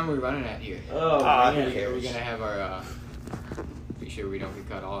 What time are we running at here? Oh, Ah, man. who cares? Are we gonna have our? Be sure we don't get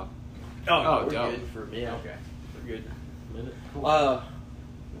cut off. Oh, we're dope. good for me. Okay. We're good. Minute.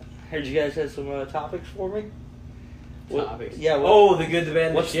 Heard you guys had some topics for me. What- Topics. Yeah. Oh, the good, the bad,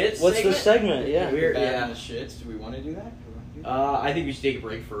 and what's the shits. What's the segment? Yeah. We're, Bad yeah. and the shits. Do we want to do that? I think we should take a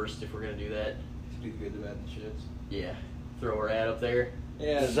break first if we're gonna do that. Do the good, the bad, and the shits. Yeah. Throw our ad up there.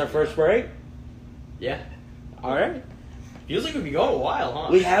 Yeah. This is our first break. Yeah. All right. Feels like we've been going a while, huh?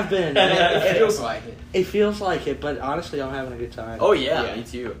 We have been. It feels like it. It feels like it, but honestly, I'm having a good time. Oh yeah, Yeah. me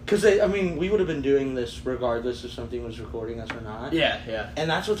too. Because I mean, we would have been doing this regardless if something was recording us or not. Yeah, yeah. And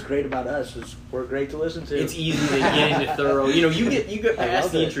that's what's great about us is we're great to listen to. It's easy to get into thorough. You know, you get I past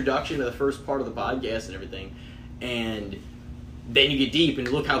love the it. introduction to the first part of the podcast and everything, and then you get deep. And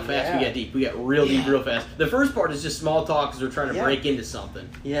look how fast we Yeah. got deep. We got real deep, Yeah. real fast. The first part is just small talk because we're trying to Yeah. break into something.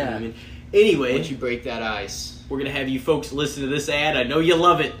 You know Yeah. what I mean, anyway, Once you break that ice, we're gonna have you folks listen to this ad. I know you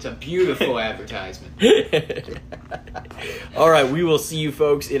love it. it's a beautiful advertisement. All right, we will see you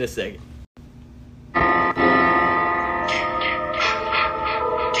folks in a second.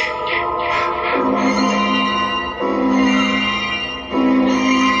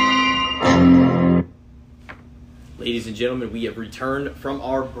 Ladies and gentlemen, we have returned from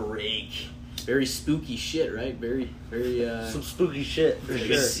our break. Very spooky shit, right? Very. some spooky shit for It's a sure.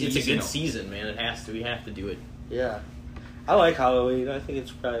 good- it's a good Seasonal. season, man. It has to. We have to do it. Yeah. I like Halloween. I think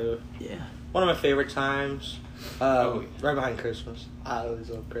it's probably Yeah. one of my favorite times. Oh, yeah. Right behind Christmas. I always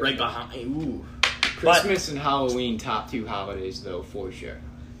love Christmas. Right behind. Ooh. Christmas and Halloween, top 2 holidays though, for sure.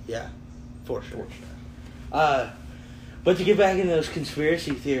 Yeah, for sure. But to get back into those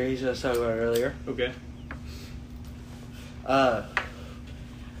conspiracy theories I was talking about earlier. Okay.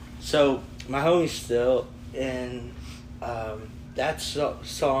 So my homie's still in that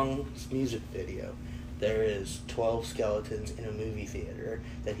song's music video. There is 12 skeletons in a movie theater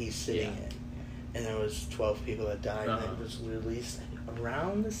that he's sitting in, and there was 12 people that died. And it was released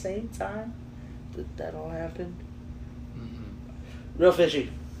around the same time that all happened. Mm-hmm. Real fishy.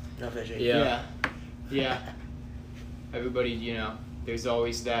 Real fishy. Yeah. Yeah. Everybody, there's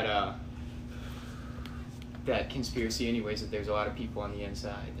always that that conspiracy anyways, that there's a lot of people on the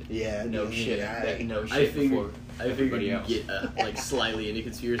inside that Yeah, know dude, shit, yeah, that know I shit before figured everybody you else. get like slightly into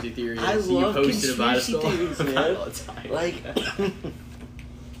conspiracy theories. I so love you posted about it conspiracy theories, about man. it all the time. Like,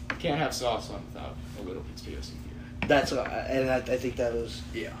 Can't have sauce on without a little conspiracy theory. that's what, and I think that was.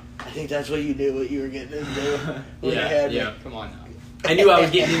 yeah, I think that's what you knew what you were getting into. when you had me. yeah. Come on now. I knew I was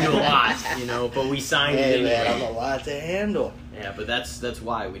getting into a lot, but we signed it Hey anyway. man, I'm a lot to handle. Yeah, but that's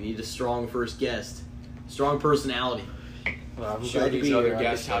why we need a strong first guest, strong personality. Well, I'm Show glad to these be other here. like I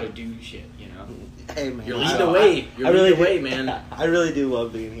guests how to said. do shit, Hey man, You're I- leading the way. You're I really leading the way, do- man. I really do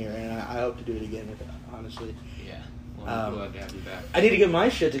love being here, and I hope to do it again. Honestly, Yeah. Well, Um, we'd love to have you back. I need to get my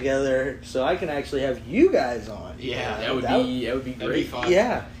shit together so I can actually have you guys on. Yeah, That would be That'd be great. fun.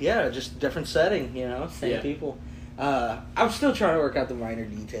 Yeah, just different setting, same Yeah. people. I'm still trying to work out the minor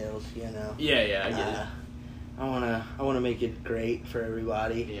details, Yeah, I get it. I wanna make it great for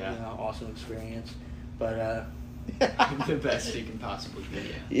everybody. Yeah. Awesome experience. But The best it can possibly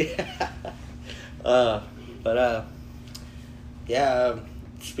be. yeah.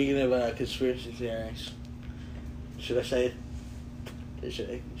 Speaking of conspiracy theories, should I say it? Should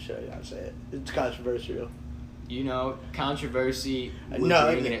I not say it? It's controversial. Controversy. We're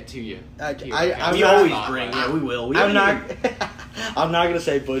No, bringing it to you. I'm We not- always bring. Yeah, we will. We I'm don't not. even- I'm not gonna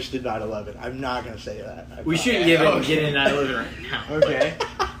say Bush did 9/11. I'm not gonna say that. I We promise. shouldn't get in 9/11 right now. Okay.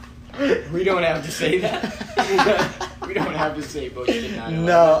 We don't have to say that. We don't have to say Bush did 9/11.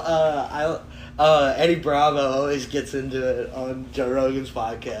 No, Eddie Bravo always gets into it on Joe Rogan's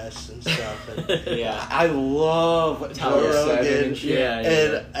podcasts and stuff. And Yeah. I love Tower Joe 7 Rogan and shit. Yeah,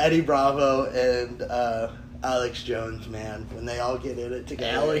 and Eddie Bravo and Alex Jones, man, when they all get in it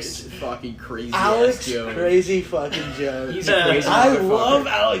together. Alex fucking crazy. Alex ass Jones. crazy fucking Jones. He's a crazy I motherfucker. love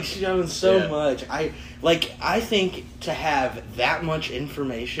Alex Jones so Yeah. much. I think to have that much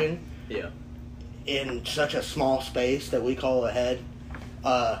information Yeah. in such a small space that we call a head,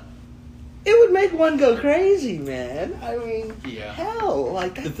 it would make one go crazy, man. I mean, Yeah. hell,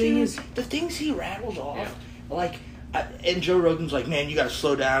 like that The thing dude, is- the things he rattles off, Yeah. like, and Joe Rogan's like, man, you got to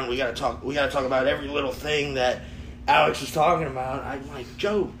slow down. We got to talk about every little thing that Alex is talking about. I'm like,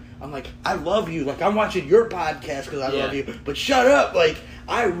 Joe, I love you. Like, I'm watching your podcast because I Yeah. love you. But shut up. Like,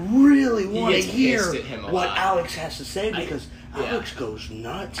 I really want to gets hear pissed at him a what lot. Alex has to say I- because yeah. Alex goes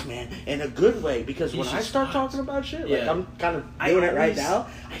nuts, man, in a good way. Because He's when I just start nuts. talking about shit, like Yeah. I'm kind of I doing it right always- now,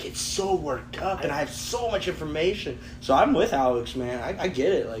 I get so worked up and I have so much information. So I'm with Alex, man. I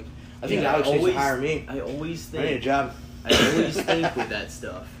get it. Like, I think Yeah, Alex needs to hire me. I always I need a think. job. I always think with that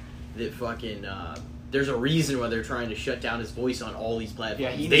stuff that fucking. There's a reason why they're trying to shut down his voice on all these platforms.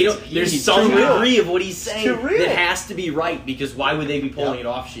 Yeah, he they needs- don't. he There's needs some to real. degree of what he's saying too real. that has to be right because why would they be pulling Yep. it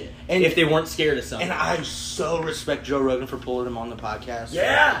off shit And- if they weren't scared of something? And I so respect Joe Rogan for pulling him on the podcast.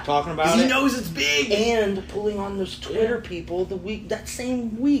 Yeah. Talking about 'Cause he it. knows it's big. And pulling on those Twitter people that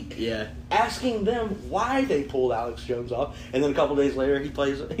same week. Yeah. Asking them why they pulled Alex Jones off, and then a couple days later he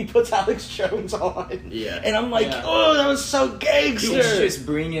puts Alex Jones on. Yeah. And I'm like, Yeah. oh, that was so gangster. It's just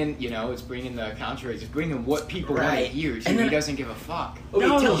bringing, it's bringing the controversy. It's bringing what people want to Right. hear. So And he then- doesn't give a fuck. Okay,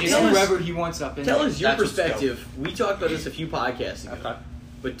 No, tell Just us- whoever he wants up in Tell there. us your That's what's dope. perspective. We talked about this a few podcasts ago. Okay.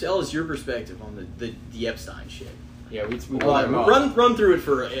 But tell us your perspective on the Epstein shit. Yeah, we Well, brought him up. run through it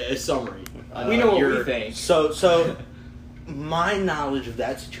for a summary. We know what Your- we think. So my knowledge of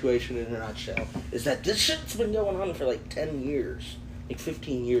that situation in a nutshell is that this shit's been going on for like 10 years, like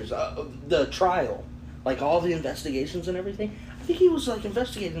 15 years. The trial, like all the investigations and everything. I think he was like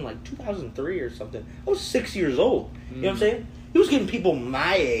investigated in like 2003 or something. I was 6 years old. You know what I'm saying? He was getting people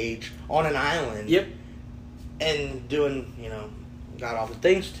my age on an island. Yep. And doing, got all the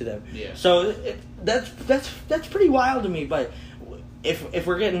things to them. Yeah. So that's pretty wild to me. But if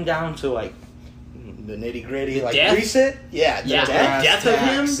we're getting down to like the nitty gritty, like death? recent, yeah, the Yeah, death, the death of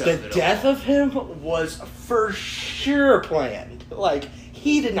him? the death of him was for sure planned. Like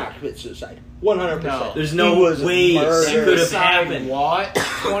he did not commit suicide, 100%. No. There's no He was way murdered. it could have Suicide happened. What?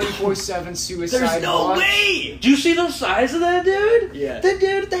 24/7 suicide. There's no watch? way. Do you see the size of that dude? Yeah. The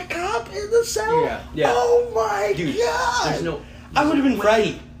dude, that cop in the cell. Yeah. Yeah. Oh my Dude, god. there's no. I would have been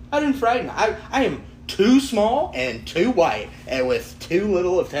frightened. I'd have been frightened. I am too small and too white and with too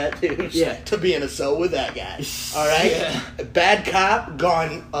little of tattoos Yeah. to be in a cell with that guy. All right? Yeah. Bad cop,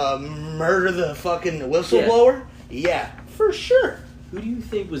 gone murder the fucking whistleblower? Yeah, for sure. Who do you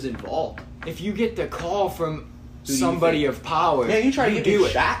think was involved? If you get the call from do you somebody think? of power, Man, you try to you get do me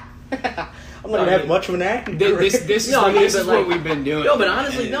it. shot? I'm not I gonna have mean, much of an acting This, career. this is, No, I what, mean, this but is like- what we've been doing. No, but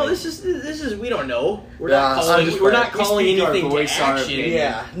honestly, no. This is we don't know. We're not Yeah, calling. I'm just We're not playing. calling We speak our anything to voice, our action. opinion.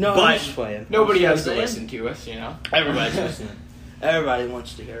 Yeah, no, But- I'm just playing. Nobody You know has to what I'm listen to us, Everybody's listening. Everybody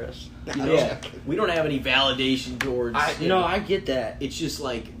wants to hear us. You know, we don't have any validation towards. I get that. It's just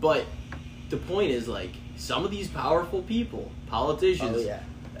like, but the point is like some of these powerful people, politicians,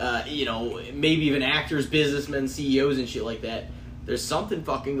 you know, maybe even actors, businessmen, CEOs, and shit like that. There's something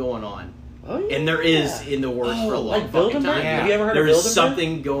fucking going on. Oh, yeah. And there is in the works for a long fucking time. Have you ever heard of There is Bilderberg?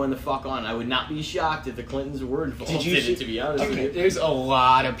 something going the fuck on. I would not be shocked if the Clintons were involved in it, to be honest with you. There's a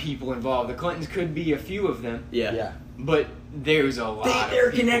lot of people involved. The Clintons could be a few of them, Yeah. but there's a lot. They're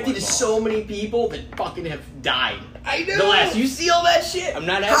of people connected to involved. so many people that fucking have died. I know. The last, you see all that shit? I'm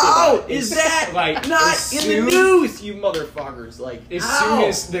not happy How about it. is that Like, not as in soon- the news, you motherfuckers? Like, As how? soon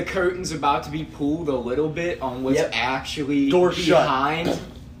as the curtain's about to be pulled a little bit on what's Yep. actually Door shut. behind,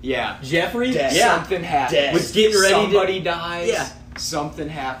 yeah, Jeffrey, Dead. yeah, something happens. Dead. was getting ready Somebody to. dies. Yeah. Something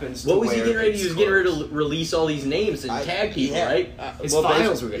happens. What to was he where getting ready? it's He was getting ready closed. to release all these names and tag people, right? His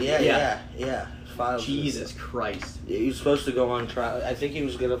files were gonna Yeah, be- yeah. Files. Jesus Christ. He was supposed to go on trial. I think he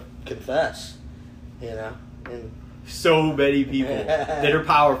was going to confess. You know, and So many people that are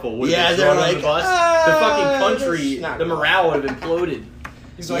powerful. Would Yeah, have they're thrown on like, the bus. The fucking country, that's not the good. morale would have imploded.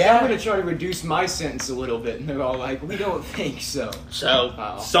 He's like, Yeah. I'm going to try to reduce my sentence a little bit. And they're all like, we don't think so. so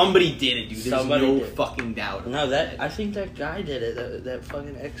Wow. Somebody did it, dude. There's Somebody no did. fucking doubt. no, I think that guy did it. That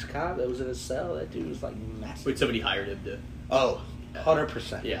fucking ex-cop that was in his cell. That dude was like massive. But somebody hired him to. Oh,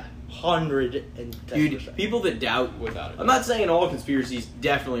 100%. Yeah. 110%. Dude, people that doubt. Without it. I'm not saying all conspiracies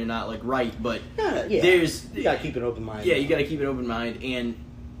definitely are not like right, but Yeah. there's. You gotta keep an open mind. Yeah, you gotta keep an open mind, and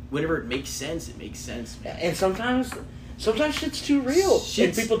whenever it makes sense, it makes sense. Man. And sometimes shit's too real, and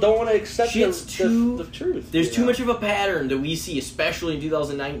Shit's- people don't want to accept shit's too- the truth. There's you too know? much of a pattern that we see, especially in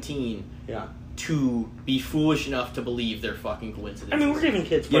 2019, Yeah. to be foolish enough to believe they're fucking coincidences. I mean, we're giving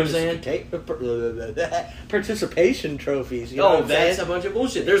kids You know what I'm saying? participation trophies. You know Oh, what I'm that's saying? a bunch of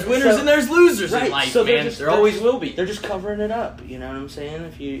bullshit. There's winners So- and there's losers Right, in life, so they're man. just- there they're always just- will be. They're just covering it up. You know what I'm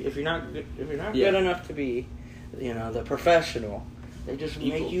saying? If you're not Yeah. good enough to be, you know, the professional, they just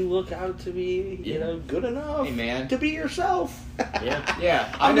People. make you look out to be, you Yeah. know, good enough. Hey, man. To be yourself. Yeah. Yeah,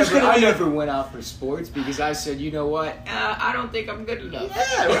 I'm just gonna I be- never went out for sports because I said, you know what? I don't think I'm good enough.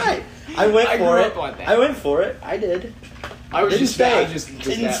 Yeah, right. I went I for grew it. up on that. I went for it. I did. I was Didn't just stay. I was just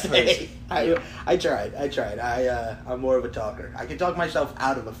Didn't that stay. person. I tried. I'm more of a talker. I can talk myself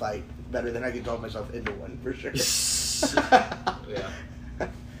out of a fight better than I can talk myself into one for sure. Yeah.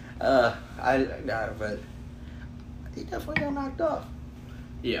 But he definitely got knocked off.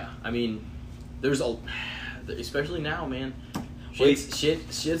 Yeah, I mean, there's a, especially now, man. Wait.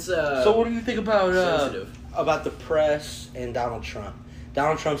 Shit's So what do you think about sensitive. about the press and Donald Trump?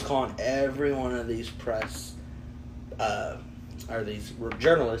 Donald Trump's calling every one of these press or these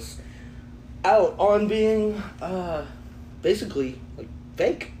journalists out on being basically like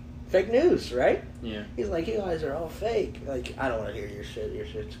fake news, right? Yeah. He's like, you guys are all fake. Like, I don't want to hear your shit. Your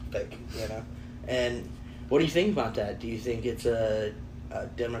shit's fake, you know? And what do you think about that? Do you think it's a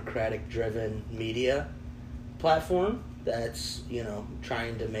Democratic-driven media platform that's, you know,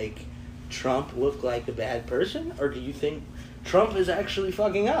 trying to make Trump look like a bad person? Or do you think Trump is actually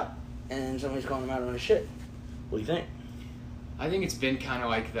fucking up and somebody's calling him out on his shit? What do you think? I think it's been kind of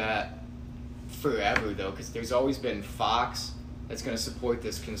like that forever, though, because there's always been Fox that's going to support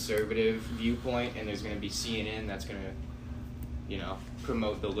this conservative viewpoint, and there's going to be CNN that's going to, you know,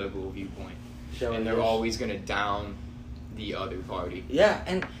 promote the liberal viewpoint. Showing And they're this- always going to down the other party. Yeah,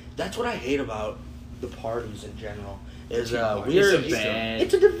 and that's what I hate about the parties in general. Is It's we're a bad-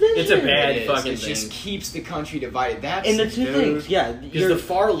 it's a division. it's a bad It is. fucking It just thing. keeps the country divided. That's And the two their- things, yeah, Because the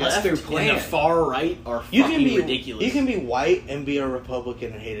far that's left their and plan. the far right are you fucking can be ridiculous. You can be white and be a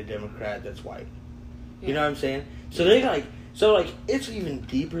Republican and hate a Democrat that's white. You know what I'm saying? So they it's even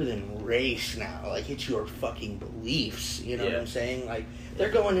deeper than race now. Like it's your fucking beliefs. You know what Yeah. I'm saying? Like they're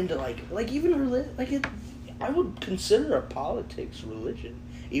going into like even I would consider a politics religion,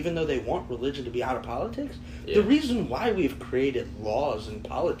 even though they want religion to be out of politics. Yeah. The reason why we've created laws in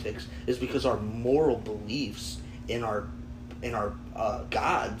politics is because our moral beliefs in our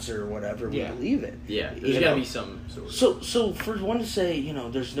gods or whatever we Yeah. believe in. Yeah, You there's got know? to be some sort of... So for one to say, you know,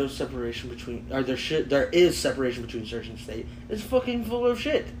 there's no separation between, or there is separation between church and state, it's fucking full of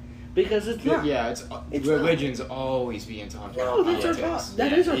shit. Because it's not. Yeah, It's religion's always being talked about. No, that's our politics. politics.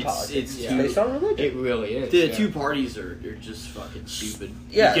 That Yeah, is our it's- politics. it's It's too- based on religion. It really is. The yeah. two parties are just fucking stupid.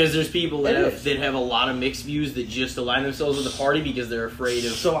 Yeah. Because there's people that It is. have a lot of mixed views that just align themselves with the party because they're afraid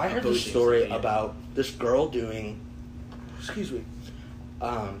of. So I heard this opposing story something. about this girl doing,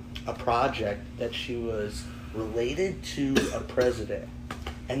 a project that she was related to a president,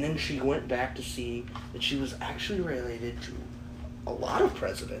 and then she went back to see that she was actually related to a lot of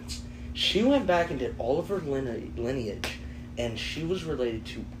presidents. She went back and did all of her lineage and she was related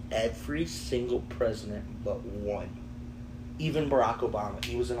to every single president but one. Even Barack Obama.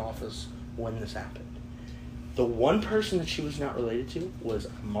 He was in office when this happened. The one person that she was not related to was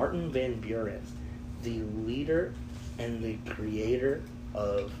Martin Van Buren, the leader and the creator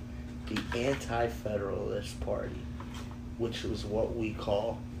of the Anti-Federalist Party, which was what we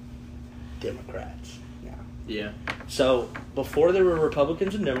call Democrats now. Yeah. So before there were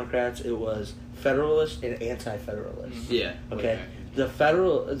Republicans and Democrats, it was Federalists and Anti-Federalists. Yeah. Okay. The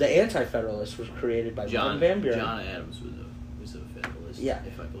Anti-Federalist was created by Martin Van Buren. John Adams was a Federalist. Yeah.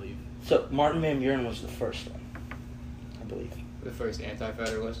 If I believe. So Martin Van Buren was the first one, I believe. The first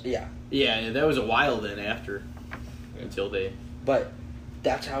anti-federalist. Yeah. Yeah, that was a while then after, until they. But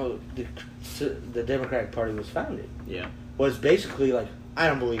that's how the Democratic Party was founded. Yeah. Was basically like, I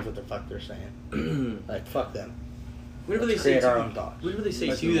don't believe what the fuck they're saying. Like, fuck them. Whenever they Let's say create our too- own thoughts. Whenever they say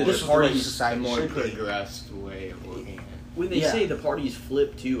That's too the that worst the way parties, society A more should be. progressed way of looking at it. when they Yeah. say the parties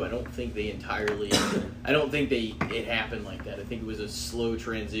flip too, I don't think they entirely. I don't think it happened like that. I think it was a slow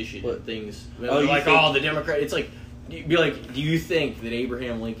transition. What? And things Oh, you like think- the Democrat. It's like you'd be like, do you think that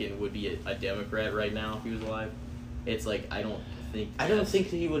Abraham Lincoln would be a Democrat right now if he was alive? It's like I don't think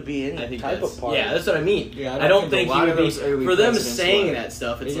that he would be I any think type that's, of party. Yeah, that's what I mean. Yeah, I don't think a he lot would of be those early for them presidents saying were. that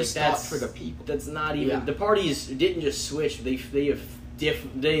stuff. It's They like just that's fought for the people. That's not even Yeah. the parties didn't just switch. They have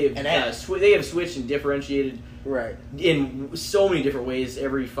And they have switched and differentiated Right. in so many different ways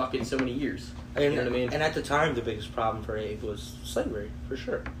every fucking so many years. And, You know what I mean? and at the time, the biggest problem for Abe was slavery, for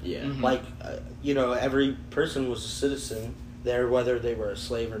sure. Yeah. Mhm. Like, every person was a citizen there, whether they were a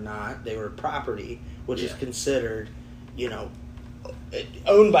slave or not. They were property, which is Yeah. considered,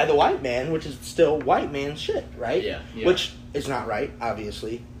 owned by the white man, which is still white man shit, right? Yeah. Yeah. Which is not right,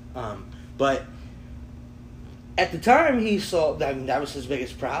 obviously. But at the time, he saw that was his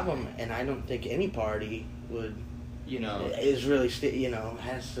biggest problem, and I don't think any party would is really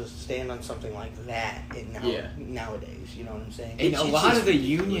has to stand on something like that nowadays. You know what I'm saying? And It's a lot just of the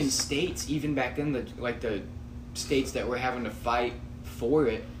ridiculous. Union states, even back then, the states that were having to fight for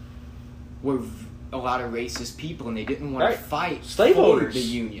it, were a lot of racist people, and they didn't want Right. to fight Slave for owners. the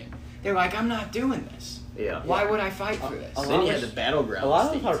Union. They're like, I'm not doing this. Yeah. Why would I fight for this? A Then lot you of had the battleground. A lot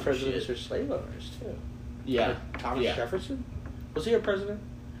of states our and presidents shit. are slave owners too. Yeah. Like Thomas Yeah. Jefferson, was he a president?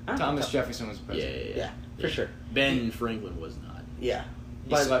 I don't know. Thomas Jefferson was Yeah, president. Yeah, for sure. Ben Franklin was not. Yeah, He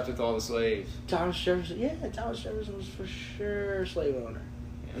but slept with all the slaves. Thomas Jefferson was for sure a slave owner.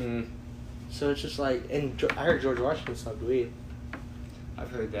 Mm. So it's just like, and I heard George Washington smoked weed. I've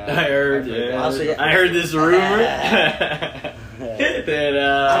heard that. I heard. I've heard that. Also, yeah. I heard this rumor Yeah. that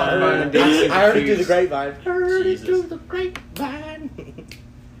I heard it through the grapevine. Heard it Jesus. through the grapevine.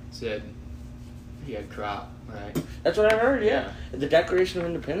 Said he had crop, right? That's what I heard. Yeah, the Declaration of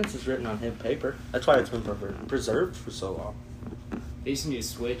Independence is written on him paper. That's why it's been preserved for so long. They just need to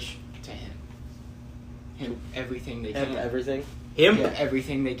switch to him. Everything they can. Everything. him. Yeah,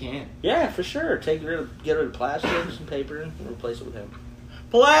 everything they can. Yeah, for sure. Get rid of plastics and paper and replace it with him.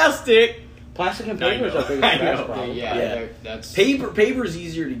 Plastic. Plastic and I paper is know. our biggest I trash know. problem. Yeah, that's Paper's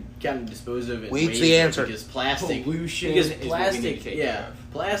easier to kind of dispose of. In Weed's ways the answer. because plastic. Pollution Because is what we plastic, need to take care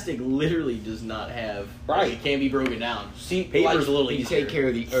of. plastic literally does not have. Right. It can't be broken down. See, Paper's a little we easier. take care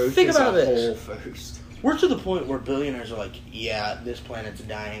of the earth Think as about a this. whole first. We're to the point where billionaires are like, yeah, this planet's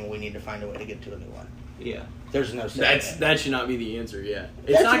dying. We need to find a way to get to a new one. Yeah. There's no saying That should not be the answer. Yeah,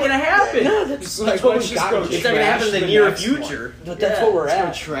 it's That's not what- going to happen. No, that's It's what like, we've let's just gotten go to. It's not going to happen in the Trash near the next future. But that's Yeah. what we're Let's go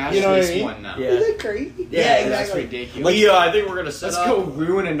at. trash You know what this I mean? one now. Yeah. Isn't that crazy? Yeah, That's ridiculous. We, I think we're going to set Let's up. go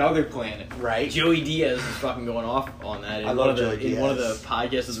ruin another planet. Right? Joey Diaz is fucking going off on that in, I one, love of the, Joey in one of the Diaz.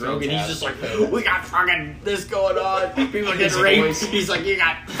 podcasts with Rogan. He's just like, Fantastic. we got fucking this going on. People are His getting raped. voice. He's like, you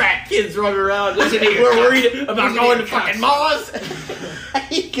got fat kids running around. We're worried about going to fucking Mars.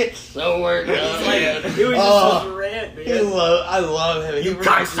 He gets so worked up. It's like, it was just Oh. this rant, man. I love him. You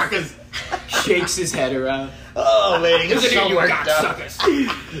cocksuckers. Shakes his head around. Oh man, he gets so You worked up.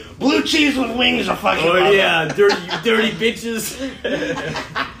 cocksuckers. Blue cheese with wings are fucking. Oh love yeah, dirty bitches.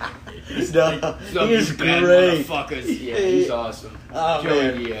 it. No, Love he is you bad great. motherfuckers. Yeah, he's awesome. Oh Joey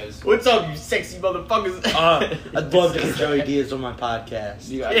man, Diaz. What's up, you sexy motherfuckers? I'd love to get Joey Diaz on my podcast.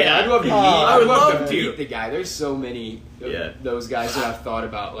 Yeah, Yeah, I'd love to meet. Oh, I would love love to to. meet the guy. There's so many of Yeah. those guys that I've thought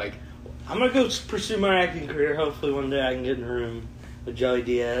about. Like, I'm gonna go pursue my acting career. Hopefully one day I can get in a room with Joey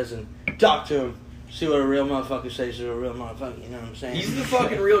Diaz and talk to him. See what a real motherfucker says to a real motherfucker. You know what I'm saying? He's the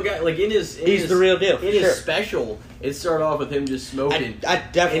fucking real guy. Like He's the real deal. For In his sure. special, it started off with him just smoking. I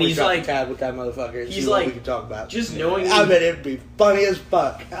And definitely he's drop like- a tab with that motherfucker. And he's see what like- we can talk about. just knowing I who- bet it'd be funny as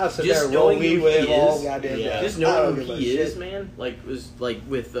fuck. I'll sit Just there and roll knowing me who with he all is, goddamn yeah. day. Just I knowing don't who give a he is, shit. man. Like was like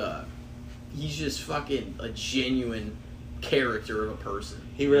with he's just fucking a genuine character of a person.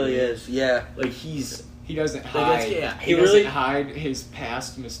 He really is. Yeah. Like he's He doesn't Like, hide. that's- yeah. He He doesn't really- hide his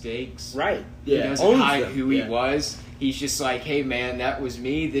past mistakes. Right. He yeah. doesn't Owns hide them. who he Yeah. was. He's just like, hey man, that was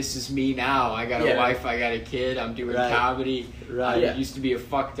me. This is me now. I got a Yeah. wife. I got a kid. I'm doing Right. comedy. Right. I Yeah. used to be a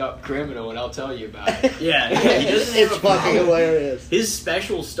fucked up criminal, and I'll tell you about it. Yeah, he doesn't have It's a fucking problem. hilarious. His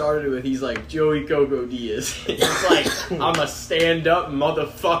special started with he's like Joey Coco Diaz. It's like I'm a stand-up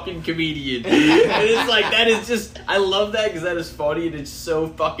motherfucking comedian, and it's like that is just I love that because that is funny and it's so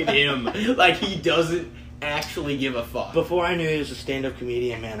fucking him. Like he doesn't actually give a fuck. Before I knew he was a stand-up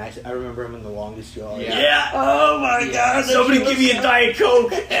comedian, man, I remember him in The Longest Yard. Yeah. Oh my god! Somebody give me a Diet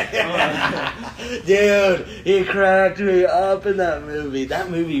Coke. Dude, he cracked me up in that movie. That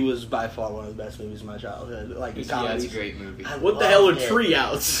movie was by far one of the best movies of my childhood. Like Yeah, it's comedies. a great movie. I What the hell are loved it.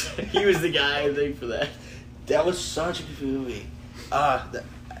 Treeouts? He was the guy I think for that. That was such a good movie.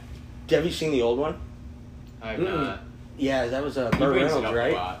 Have you seen the old one? I'm not. Yeah, that was He Burt brings Reynolds, it up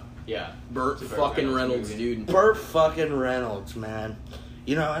right? a lot. Yeah. Burt It's a Burt fucking Reynolds Reynolds, movie. dude. Burt fucking Reynolds, man.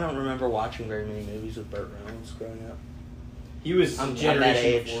 You know, I don't remember watching very many movies with Burt Reynolds growing up. He was I'm that generation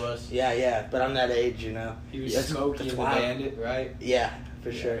age. before us. Yeah, but I'm that age, you know. He was That's- Smokey that's and the wild. Bandit, right? Yeah, for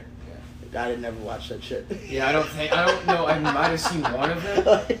Yeah, sure. I didn't never watch that shit. Yeah, I don't know. I might have seen one of them.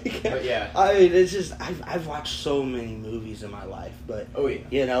 But yeah. I mean, it's just I've watched so many movies in my life, but Oh yeah.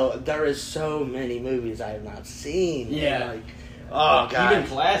 you know, there is so many movies I have not seen. Yeah. Like, oh god. Even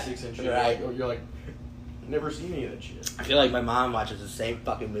classics and shit. Right. You're like, never seen any of that shit. I feel like my mom watches the same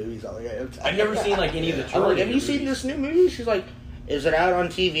fucking movies all the time. I've never seen like any of the. I'm like, have you Terminator seen movies. this new movie? She's like, is it out on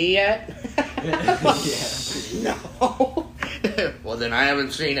TV yet? Yeah. No. Well, then I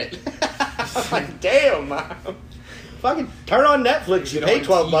haven't seen it. I'm like, damn, Mom. Fucking turn on Netflix. You Get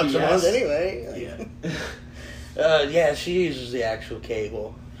pay on $12 a TBS. month anyway. Yeah. Yeah, she uses the actual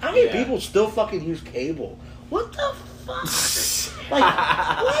cable. How many Yeah. people still fucking use cable? What the fuck? Like,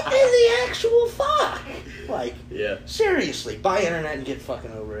 what in the actual fuck? Like, Yeah. seriously, buy internet and get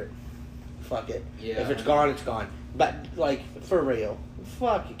fucking over it. Fuck it. Yeah. If it's gone, it's gone. But, like, for real,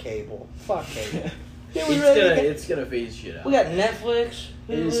 fuck cable. Fuck cable. Yeah, we really It's gonna phase shit out. we got Netflix.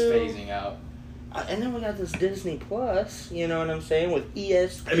 It is Hulu, phasing out. and then we got this Disney Plus. You know what I'm saying? With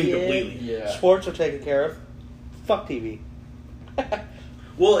ESPN. I mean, completely. Yeah. Sports are taken care of. Fuck TV.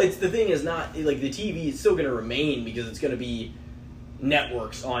 Well, it's the thing is not like the TV is still gonna remain because it's gonna be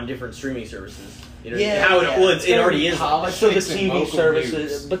networks on different streaming services. You know Yeah, how it, yeah. well It's it gonna already be is politics So the and TV local services,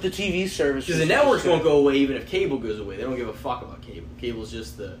 news. but the TV services, because the networks won't go away even if cable goes away. They don't give a fuck about cable. Cable's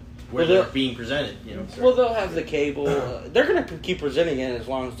just the where Well, they're they're- being presented. You know. Well, they'll have the cable. They're gonna keep presenting it as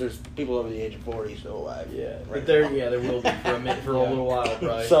long as there's people over the age of 40 still alive. yeah, Right but there now. there will be for a minute for a Yeah. little while,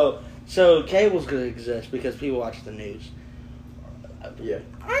 probably. So cable's gonna exist because people watch the news. yeah.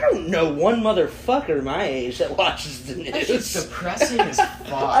 I don't know one motherfucker my age that watches the That's just news. depressing as I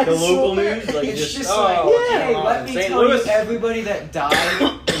fuck. The local swear. news, like It's just, just oh, like, what's hey, going on let in me St. tell Louis? you everybody that died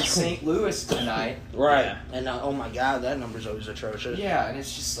in St. Louis tonight. Right. Yeah. And oh my god, that number's always atrocious. Yeah, and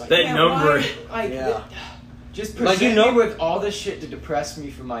it's just like That yeah, number- why- like, Yeah. just Like, present you know- me with all this shit to depress me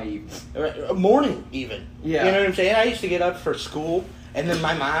for my evening. Morning even. Yeah. You know what I'm saying? I used to get up for school, and then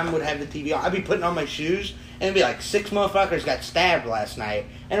my mom would have the TV on. I'd be putting on my shoes, and it'd be like 6 motherfuckers got stabbed last night,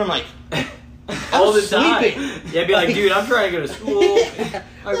 and I'm like, all the I'm time. sleeping. Yeah, be like, dude, I'm trying to go to school.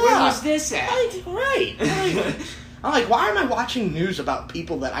 Like, where Yeah. was this at? Right. I'm like, why am I watching news about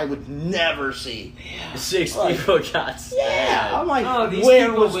people that I would never see? 6 Like, people got stabbed. Yeah. I'm like, Oh, these where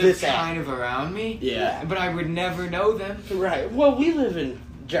people was live this at? kind of around me. Yeah. But I would never know them. Right. Well, we live in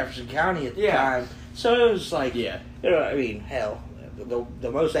Jefferson County at the Yeah. time, so it was like, Yeah. you know, I mean, hell,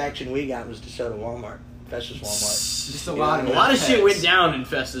 the most action we got was DeSoto Walmart, Festus Walmart. Just a lot of A lot of shit pets. went down in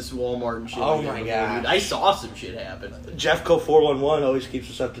Festus Walmart and shit. Oh like that my before, God. dude. I saw some shit happen. Jeffco 411 always keeps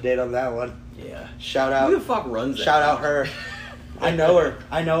us up to date on that one. Yeah. Shout Who the out, fuck runs that? shout out her. I know her.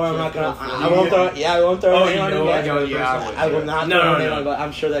 I'm not gonna. Jeffco I won't throw. Yeah, I won't throw Oh, her name you on know it I yet. know the person. I will not No, throw no, her name no. on it, but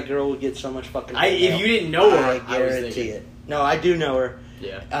I'm sure that girl will get so much fucking. If you didn't know her, I I was guarantee thinking. it. No, I do know her.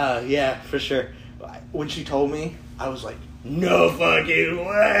 Yeah. Yeah, for sure. When she told me, I was like, no fucking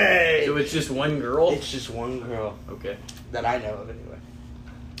way. So it's just one girl? It's just one girl Okay. that I know of, anyway.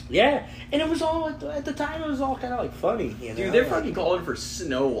 Yeah, and it was all at the time. It was all kind of like funny, you know. Dude, they're like, fucking calling for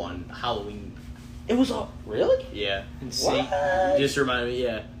snow on Halloween. It was all really. Yeah. Insane. What? Just remind me,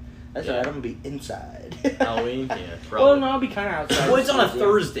 yeah. That's Yeah. alright. I'm gonna be inside. Halloween? Yeah, Well, probably. no, I'll be kind of outside. Well, it's on a Museum.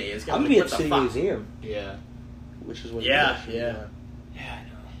 Thursday. It's I'm gonna gonna be what at the City fuck? Museum, Yeah. which is what. Yeah, it is. yeah. Yeah, I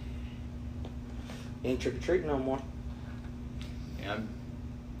know. Ain't trick or treating no more. Yeah, I'm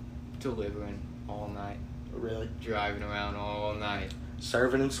delivering all night, Really. driving around all night.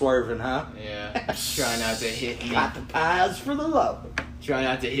 Serving and swerving, huh? Yeah. Try not to hit any. Got the pies for the love. Try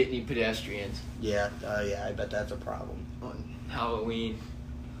not to hit any pedestrians Yeah, I bet that's a problem. on Halloween.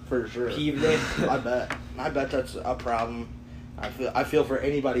 For sure. Peeved. I bet that's a problem. I feel for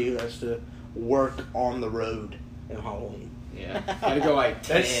anybody who has to work on the road in Halloween. Yeah. Gotta go like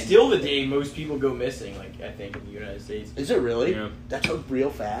 10. That's still the day most people go missing, like, I think, in the United States. Is it really? Yeah. That's a real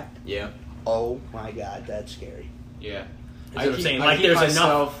fact. Yeah. Oh my god, that's scary. Yeah. That's what I'm saying. Like, there's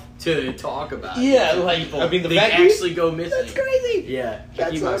enough to talk about. Yeah, You know, like, people, I mean, the they fact actually go missing. That's crazy. Yeah. I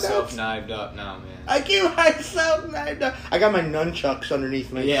That's keep so myself nuts. knived up now, man. I keep myself knifed up. I got my nunchucks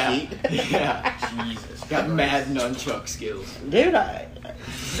underneath my Yeah. seat. Yeah. Jesus. Got Christ. mad nunchuck skills. Dude,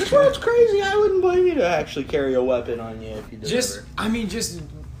 this world's crazy. I wouldn't blame you to actually carry a weapon on you if you did Just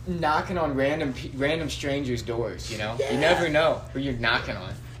knocking on random strangers' doors, you know? Yeah. You never know who you're knocking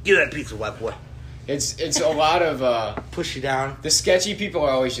on. Give that piece of web boy. It's a lot of, Push you down. the sketchy people are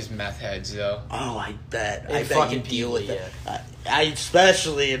always just meth heads, though. Oh, I bet. And I bet fucking you deal with people, it. I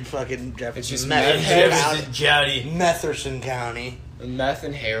especially in fucking Jefferson. It's just Metherson meth heads County. Jowdy. Metherson County. Meth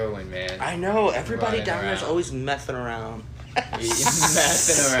and heroin, man. I know. Everybody Running down there's around. always messing around.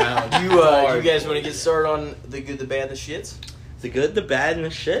 Messing around. You guys want to get started on the good, the bad, the shits? The good, the bad, and the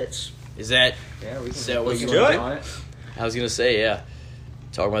shits. Is that? Yeah, we can, Is that what we you can do work it? on it. I was gonna say, yeah.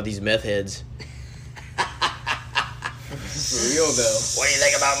 Talking about these meth heads. For real, though. What do you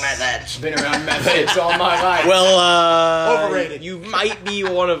think about meth heads? Been around meth heads all my life. Well, Overrated. You might be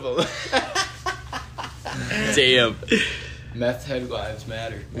one of them. Damn. Meth head lives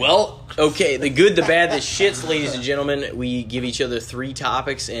matter. Well, okay, the good, the bad, the shits, ladies and gentlemen. We give each other 3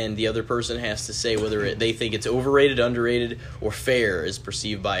 topics, and the other person has to say whether they think it's overrated, underrated, or fair as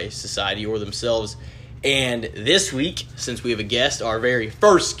perceived by society or themselves. And this week, since we have a guest, our very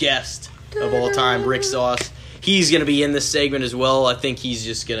first guest of all time, Rick Sauce, he's going to be in this segment as well. I think he's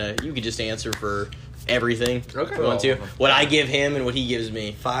just going to, you could just answer for everything if you want to. What I give him and what he gives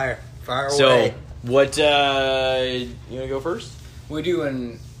me. Fire away. So, what, you want to go first? We're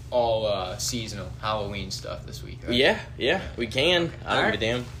doing all seasonal Halloween stuff this week, right? Yeah, we can. I don't Alright. give a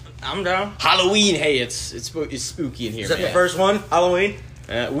damn. I'm down. Halloween, hey, it's spooky in here, Is that man. the first one? Halloween?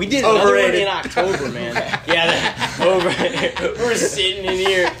 We did another one Overrated. in October, man. We're sitting in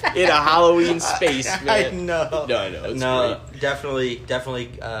here in a Halloween space, man. I know. No, I know. It's No, definitely.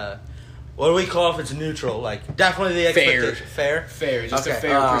 What do we call if it's neutral? Like, definitely the Fair. expectation. Fair? Fair, just a Okay,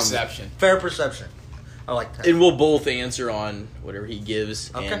 fair um, perception. Fair perception. I like that. great. And we'll both answer on whatever he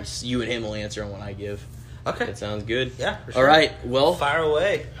gives, Okay. and you and him will answer on what I give. Okay. That sounds good. Yeah, for All sure. right, well, Fire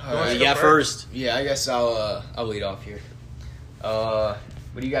away. All Who wants right. to you go got first. Yeah, I guess I'll lead off here.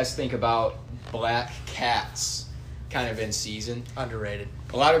 What do you guys think about Black Cats? Kind of in season. Underrated.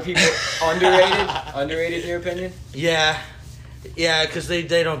 A lot of people underrated in your opinion. Yeah, because they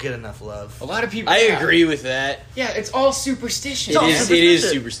don't get enough love. A lot of people. I yeah. agree with that. Yeah, it's all superstition. all It is superstition.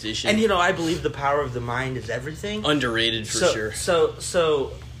 superstition. And I believe the power of the mind is everything. Underrated for sure.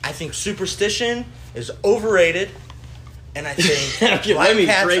 So I think superstition is overrated, and I think Okay, black let me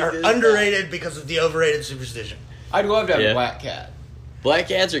cats break are this down. underrated because of the overrated superstition. I'd love to have Yeah. a black cat. Black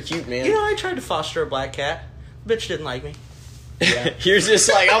cats are cute, man. I tried to foster a black cat. Bitch didn't like me. Yeah. You're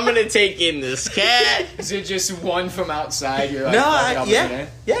just like, I'm gonna take in this cat. Is it just one from outside? You're like, No, fuck it, I'll bring it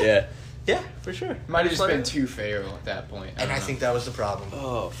in? Yeah. For sure. Might have just been Just too feral at that point. and I think that was the problem.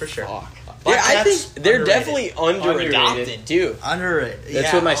 Oh, For sure. fuck. Black Yeah, I cats, think they're underrated. definitely under-adopted too. Underrated.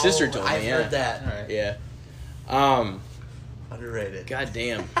 That's what my sister told me, I've yeah. heard that. All right. Yeah. Underrated. God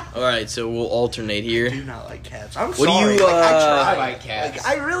damn. All right, so we'll alternate I here. do not like cats. I'm What do sorry. you, Like, I tried. I like cats.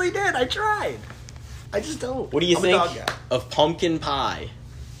 Like, I really did. I tried. I just don't. What do you I'm think a dog guy. of pumpkin pie?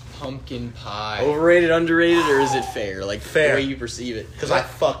 Pumpkin pie. Overrated, underrated, or is it fair? Like Fair. the way you perceve it. Because I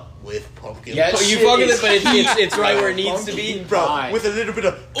fuck with pumpkin. Yeah, pie. Oh, you shit fuck with is it, but it's right where it Pumpkin needs to be. Bro, pie. with a little bit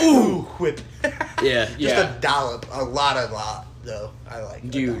of ooh whip. Yeah. Just Yeah. a dollop. A lot, though. I like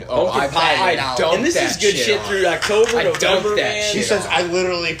it. Dude, Pumpkin pie, I dumped And this that is good shit on. through October, I November, dumped that man. She shit. says, I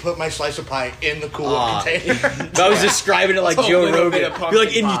literally put my slice of pie in the Cool Whip container. If I was describing it like It's a Joe little bit Rogan, of be like, pumpkin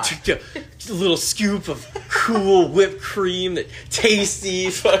and you pie. took a little scoop of cool whipped cream that tasty,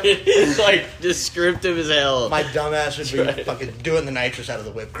 fucking, it's like descriptive as hell. My dumbass would be right. fucking doing the nitrous out of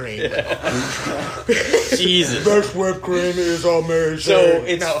the whipped cream. Jesus. Best whipped cream is amazing. So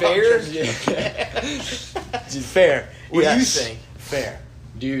it's No, I'm fair. just- fair. What do you Yes. think? Fair.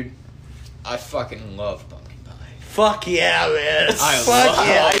 Dude, I fucking love pumpkin pie. Fuck yeah, man. I Fuck love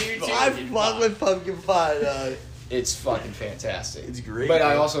yeah. pumpkin I pie. fuck with pumpkin pie, dog. It's fucking fantastic. It's great, But I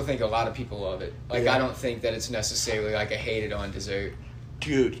man. also think a lot of people love it. Like, Yeah. I don't think that it's necessarily like a hated on dessert.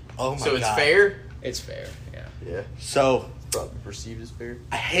 Dude, oh my god. So it's fair. It's fair, yeah. Yeah. So, Probably perceived as fair.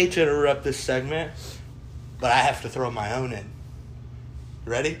 I hate to interrupt this segment, but I have to throw my own in.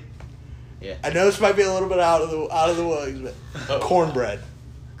 Ready? Yeah. I know this might be a little bit out of the woods, but cornbread.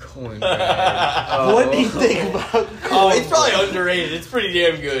 Cornbread. What do you think about cornbread? Oh, it's probably underrated. It's pretty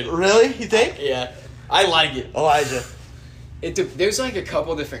damn good. Really? You think? Yeah, I like it. Elijah. There's like a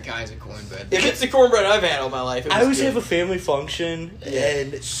couple different kinds of cornbread. If it's the cornbread I've had all my life, it I was always good. have a family function, Yeah.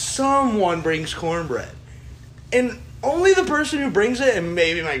 and someone brings cornbread. And only the person who brings it, and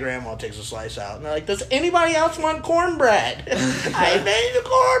maybe my grandma takes a slice out. And they're like, does anybody else want cornbread? I made the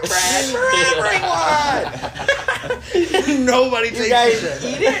cornbread for everyone! And nobody takes guys it.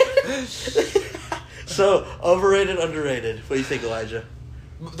 eat it? So, overrated, underrated. What do you think, Elijah?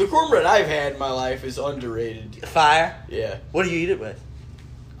 The cornbread I've had in my life is underrated. Fire? Yeah. What do you eat it with?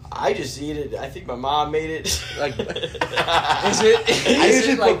 I just eat it. I think my mom made it. Like, Is it? I is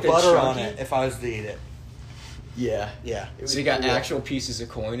usually it like put the butter on chunky? it if I was to eat it. Yeah. Yeah. So you got actual pieces of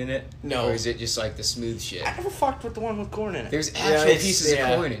corn in it? No. Or is it just like the smooth shit? I never fucked with the one with corn in it. There's Yeah, actual it's- pieces yeah.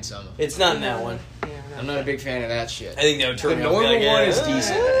 of corn in some of it. It's not in that one. I'm not a big fan of that shit. I think that would turn The me off. normal Like, one yeah, is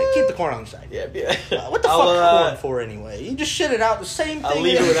decent. Keep the corn on the side. Yeah. Yeah. What the I'll, fuck corn for anyway? You just shit it out the same thing. I'll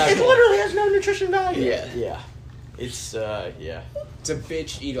leave it without It corn. literally has no nutrition value. Yeah. Yeah. It's yeah. It's a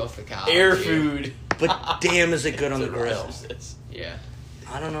bitch eat off the cob. Air dude. food. But damn, is it good on the grill? Yeah.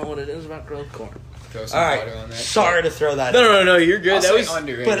 I don't know what it is about grilled corn. Throw some All butter on right, that. sorry to throw that. No. You're good. I'll that say was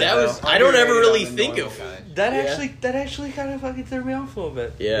underrated, but that though. was. I don't ever Underrated really on the think normal of. kind. That actually kind of fucking threw me off a little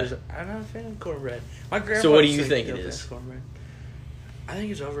bit. Yeah. Because I'm not a fan of cornbread. My grandpa. So what do used you to think be it a fan is? of Cornbread. I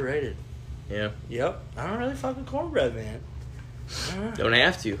think it's overrated. Yeah. Yep. I don't really fuck with cornbread, man. I don't know. Don't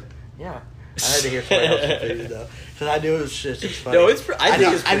have to. Yeah. I had to hear somebody else's opinion though, because I knew it was just it's funny. No, it's. I think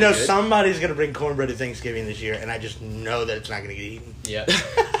know, it's. I know pretty good. somebody's gonna bring cornbread to Thanksgiving this year, and I just know that it's not gonna get eaten. Yeah.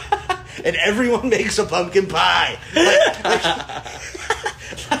 And everyone makes a pumpkin pie.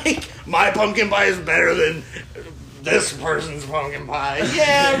 Like my pumpkin pie is better than this person's pumpkin pie.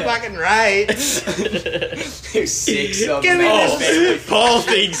 Yeah, I'm fucking right. There's 6 of Give me them. this. Paul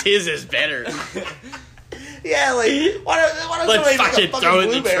thinks his is better. Yeah, like why don't Let's somebody make a fucking throw it in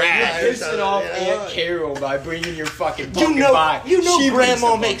the blueberry trash. pie or Piss it something, off you know? Aunt Carol by bringing your fucking You pumpkin know, pie. you know, She brings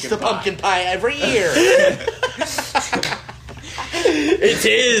Grandma makes the pie. pumpkin pie every year. It's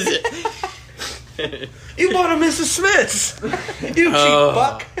his. You bought a Mrs. Smith's. You cheap Oh.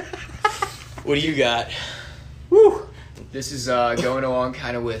 fuck. What do you got? Woo. This is going along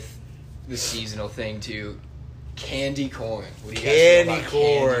kind of with the seasonal thing too. Candy corn. What do you guys feel Candy about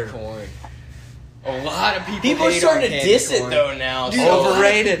corn. Candy corn. A lot of people. People are hate starting on to candy diss it corn. though now. Dude, so a lot of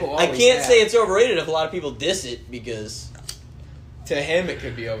Overrated. people I always can't have. say it's overrated if a lot of people diss it because To him, it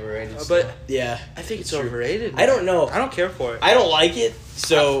could be overrated. But still. yeah, I think it's True. overrated. I don't know. I don't care for it. I don't like it.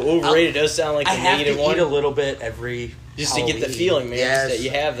 So overrated does sound like I a have negative to one. eat a little bit every Just to get the Halloween. feeling, man, Yes. that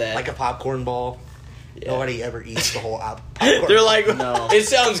you have that. Like a popcorn ball. Yeah. Nobody ever eats the whole popcorn. They're like, No. it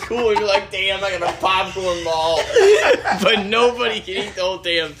sounds cool, and you're like, damn, I got a popcorn ball. But nobody can eat the whole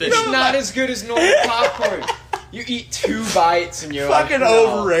damn thing. It's not as good as normal popcorn. You eat 2 bites and you're fucking like,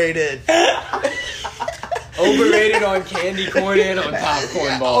 no. overrated. Overrated on candy corn and on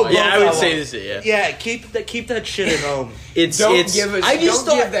popcorn ball. Oh, Yeah, I both would of say them. this. Yeah, Yeah, keep that shit at home. it's Don't it's. give us. I just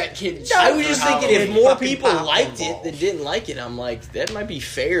don't thought give that kid. I shit was for just thinking if Halloween. more Fucking people popcorn liked it balls. than didn't like it, I'm like, that might be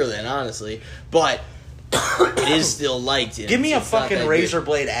fair then, honestly. But it is still liked. And Give me a it's not fucking that razor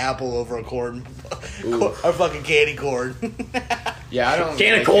blade apple over a corn, Ooh. or fucking candy corn. Yeah, I don't.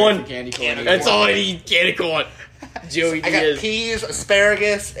 Can of really care corn. for Candy corn. good. That's all I need. Can of corn. Joey I got Diaz. peas,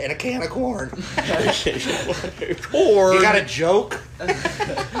 asparagus, and a can of corn. Corn. You got a joke?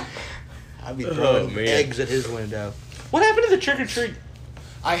 I'd be throwing man. eggs at his window. What happened to the trick or treat?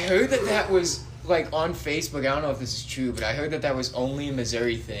 I heard that was like on Facebook. I don't know if this is true, but I heard that was only a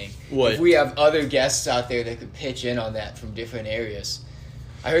Missouri thing. What? If we have other guests out there that could pitch in on that from different areas.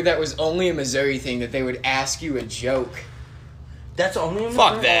 I heard that was only a Missouri thing, that they would ask you a joke That's only in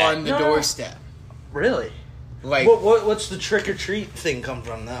Fuck Missouri? that. on the No. doorstep. Really? Like, What's the trick or treat thing come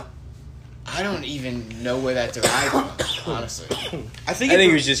from though? I don't even know where that derived from, honestly. I think I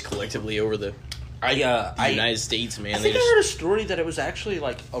think it was just collectively over the I United States, man. I They think I just, heard a story that it was actually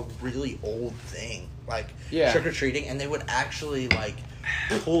like a really old thing, like Yeah. trick or treating, and they would actually like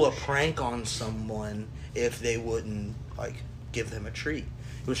pull a prank on someone if they wouldn't like give them a treat.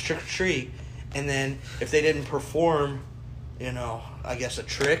 It was trick or treat, and then if they didn't perform, I guess a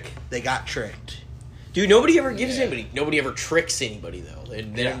trick, they got tricked. Dude, nobody ever gives anybody. Nobody ever tricks anybody though.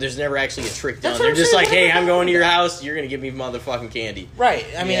 There's never actually a trick done. That's They're what I'm just saying. like, hey, I'm going to your house. You're gonna give me motherfucking candy. Right.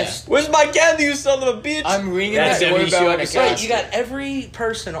 I mean, Yeah. it's Where's my candy, you son of a bitch? I'm ringing That's that gonna be doorbell so in a episode. right. casket. You got every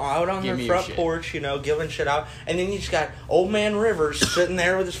person out on Give their me your front shit. porch, giving shit out, and then you just got old man Rivers sitting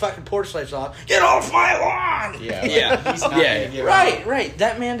there with his fucking porch lights on. Get off my lawn! Yeah, Yeah. He's not Yeah. gonna give Right, out. right.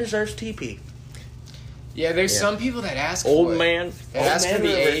 That man deserves TP. Yeah, there's Yeah. some people that ask Old for it. man. They Old ask man for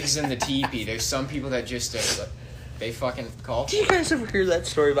the Rivers. eggs and the teepee. There's some people that just they fucking call Do you guys ever hear that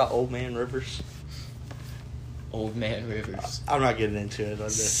story about old man Rivers? Old Man Rivers. I'm not getting into it on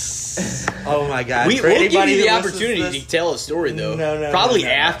this. Oh my god! We'll For give anybody you the who listens opportunity to to this- tell a story though. No, Probably no,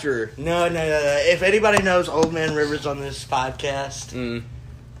 no. after. No. If anybody knows Old Man Rivers on this podcast, Mm.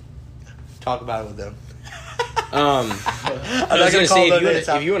 talk about it with them. I I'm was not gonna gonna say call if their you names want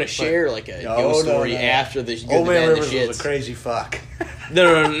out, to but- share like a No, ghost no, story no. after the good, Old the Man bad, and the Rivers was shits. a crazy fuck.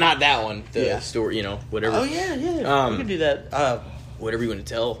 No, not that one. The Yeah. story, whatever. Oh yeah. We can do that. Whatever you want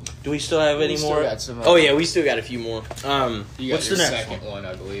to tell. Do we still have any We still more? got some, Oh yeah, we still got a few more. you got what's your the next second one,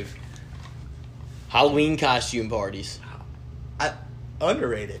 I believe. Halloween costume parties.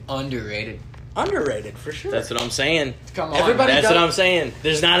 Underrated. Underrated. For sure. That's what I'm saying. Come on. Everybody That's does- what I'm saying.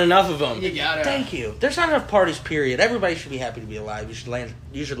 There's not enough of them. You gotta. Thank you. There's not enough parties. Period. Everybody should be happy to be alive.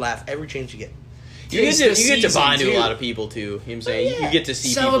 You should laugh every chance you get. You get Tis to the bond to season, a lot too. of people too. You know what I'm saying? Yeah. You get to see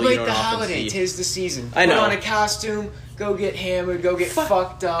Celebrate people you don't the often holiday. see. Tis the season. I know. Put on a costume. Go get hammered. Go get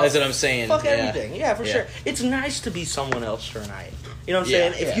fucked up. That's what I'm saying. Fuck yeah. everything. Yeah, for Yeah. sure. It's nice to be someone else for a night. You know what I'm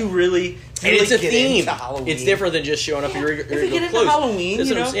Yeah, saying? If yeah. you really, And it's a get theme. into Halloween, It's different than just showing up in your If you regular get into clothes. Halloween, That's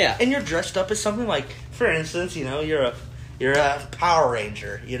you what know, I'm saying. and you're dressed up as something like, for instance, you're a Power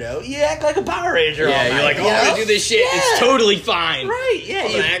Ranger. You act like a Power Ranger. all Yeah, you're night, like, you oh, I know? do this shit. Yeah. It's totally fine. Right. Yeah.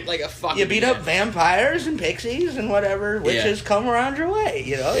 I'm gonna act like a fucking. You beat up vampires and pixies and whatever witches come around your way.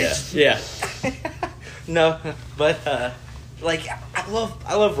 Yeah. It's- Yeah. No, but like I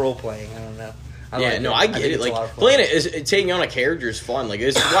love role playing. I don't know. I like get think it. it's a Like lot of fun. playing it is taking on a character is fun. Like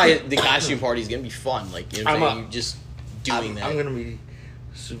this is why the costume party is gonna be fun. Like you know what I'm saying? Just doing that. I'm gonna be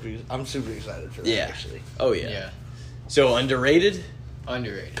I'm super excited for that. Yeah. Actually, Oh yeah. Yeah. So underrated?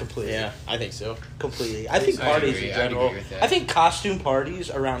 Underrated. completely. Yeah, I think so. Completely. I think I parties agree. in I'd general. agree with that. I think costume parties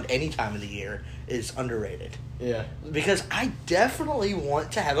around any time of the year is underrated Yeah. because I definitely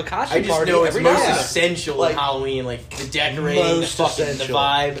want to have a I costume just party know it's every most year. essential Like, in Halloween, like the decorating, the most fucking the essential.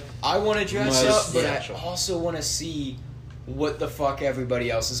 vibe. I want to dress Most up, but essential. I also want to see what the fuck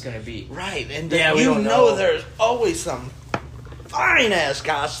everybody else is gonna be. Right, and Yeah, we you don't know know. there's always some fine ass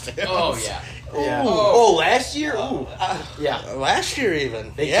costumes. Oh yeah. Yeah. Ooh. Oh, last year? Ooh. Yeah. Last year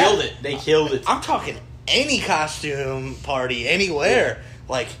even. They Yeah. killed it. They killed it. I'm talking any costume party anywhere.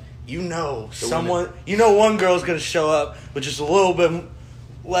 Like someone, one girl's gonna show up with just a little bit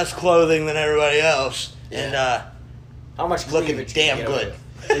less clothing than everybody else, and How much looking cleavage damn can you get good. away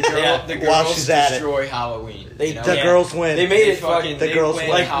The Yeah, while girls she's at it. destroy Halloween. They- you know? The Yeah. girls win. They made it fucking- fucking. the they girls win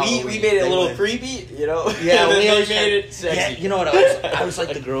win. Like Halloween. we made it a They little win. creepy, you know. Yeah, And then we they always made had- it sexy. Yeah, you know what? I was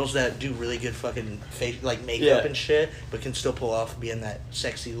like the girls that do really good fucking face, like makeup Yeah. and shit, but can still pull off being that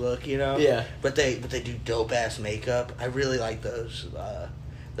sexy look, you know? Yeah. But they do dope ass makeup. I really like those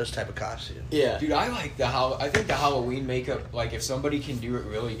type of costumes. Yeah. Dude, I like I think the Halloween makeup, like if somebody can do it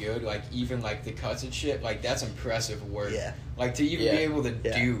really good, like even like the cuts and shit, like that's impressive work. Yeah. Like to even Yeah. be able to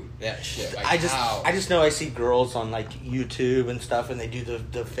Yeah. do that shit. Like I just how? know I see girls on like YouTube and stuff, and they do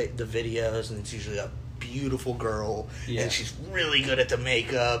the videos, and it's usually a beautiful girl, Yeah. and she's really good at the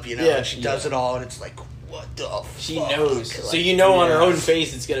makeup, you know, Yeah, and she does yeah. it all, and it's like, what the She fuck? knows. Like, So you know on her yeah. own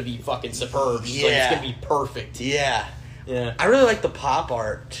face it's gonna be fucking superb. She's like, Yeah. it's gonna be perfect. Yeah. Yeah. I really like the pop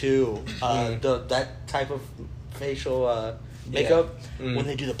art too. Mm. That type of facial makeup Mm. when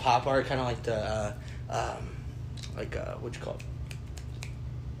they do the pop art, kind of like the what you call it?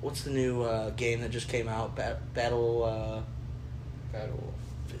 What's the new game that just came out? Battle.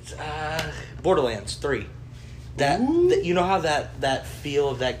 It's, Borderlands 3. That you know how that feel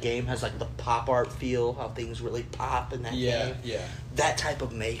of that game has like the pop art feel, how things really pop in that Yeah, game. yeah. That type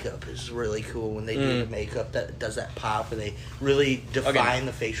of makeup is really cool when they do the makeup that does that pop and they really define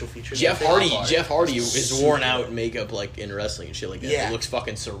the facial features. Jeff of Hardy. it. art. Jeff Hardy is Super worn out good. in makeup like in wrestling and shit like that. Yeah. It looks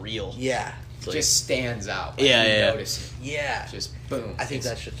fucking surreal. Yeah, It's like, Just stands out. Yeah, you yeah. Notice yeah. it. Just boom. I think It's-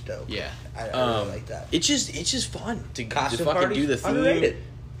 that shit's dope. Yeah. I really like that. It's just fun to Costume fucking parties? do the theme. Underrated.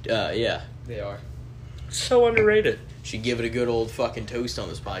 Yeah. They are. So underrated. Should give it a good old fucking toast on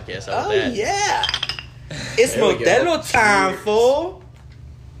this podcast. How about Oh that? yeah, it's There we go. Modelo time, fool.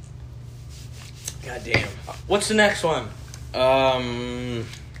 God damn. What's the next one? I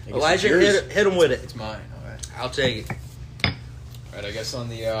guess Elijah, it's yours. hit him with it. It's mine. All right. I'll take it. All right. I guess on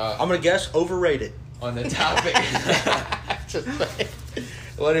the I'm gonna guess overrated. on the topic. Just like,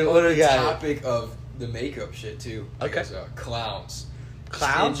 what do we got? Topic of the makeup shit too. Okay. Because, clowns.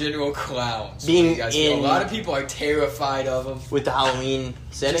 Clowns? In general, clowns. Being a lot of people are terrified of them. With the Halloween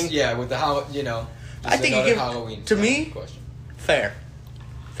setting? With the I think you another give Halloween to me question. fair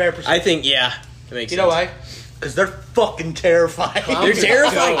perception. I think, yeah. It makes You sense. know why? Because they're fucking terrifying. They're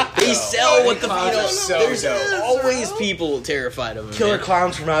terrifying. dope, They though. sell what the Clowns are so there's dope. always people terrified of them. Killer man.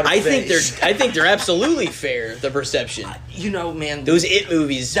 clowns from outer I think space. I think they're absolutely fair. The perception. You know, man. Those It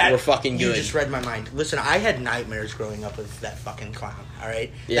movies that were fucking You good. just read my mind. Listen, I had nightmares growing up with that fucking clown. All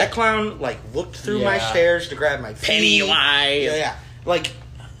right, Yeah. that clown like looked through my Yeah. stairs to grab my feet. Pennywise. Yeah. Like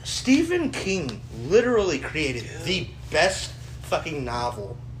Stephen King literally created the best fucking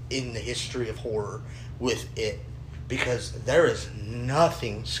novel in the history of horror with it, because there is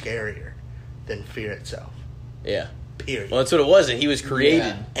nothing scarier than fear itself. Yeah. Period. Well, that's what it was, and he was created.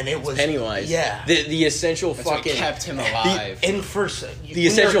 Yeah. And it was Pennywise. Yeah. The essential That's what fucking kept him alive. And for The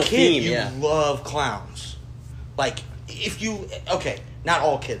essential theme, you yeah. love clowns. Like if you not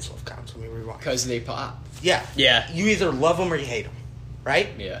all kids love clowns. Let me rewind. Because they pop. Yeah, Yeah. You either love them or you hate them, right?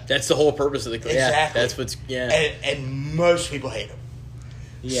 Yeah. That's the whole purpose of the Yeah, Exactly. that's what's And most people hate them.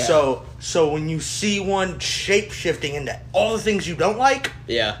 Yeah. So when you see one shape shifting into all the things you don't like,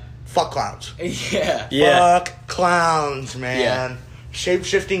 yeah. fuck clowns. Yeah. Yeah. Fuck clowns, man. Yeah. Shape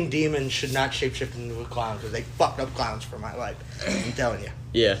shifting demons should not shape shift into a clown because they fucked up clowns for my life. I'm telling you.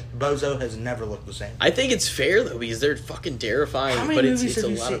 Yeah. Bozo has never looked the same. I think it's fair though because they're fucking terrifying. How many but movies it's have a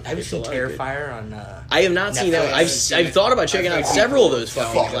you lot seen? of Have you it's a seen lot of good- Terrifier on? I have not seen that. Netflix? One. I've thought about checking out several of those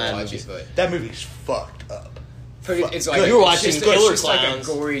fucking Fuck clown watch it, movies. but That movie's fucked up. It's like Good. You were it's watching just- Killer it's just like Clowns.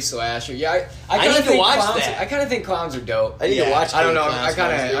 a gory slasher. Yeah, I kinda need to think watch clowns, that. I kind of think clowns are dope. I need to watch. I don't know. Killer I'm Clowns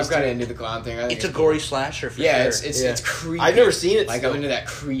kind days, of too. into the clown thing. I think It's a gory slasher for Yeah, sure. it's creepy. I've never seen it. Like still. I'm into that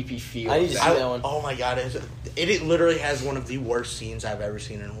creepy feel. I need to of see that. that one. Oh my god, it literally has one of the worst scenes I've ever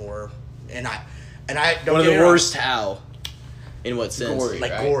seen in horror, and I don't One of get the me wrong, worst. How? In what sense? Gory.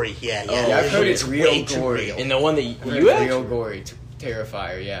 like right? gory. Yeah, Oh, yeah. yeah, I've heard it's real way too gory. real. In the one that you Real actually- gory,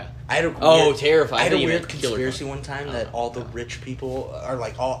 Terrifier. Yeah. I had a Oh, weird, Terrifier. I had I a thought you weird meant Killer conspiracy one time that all the rich people are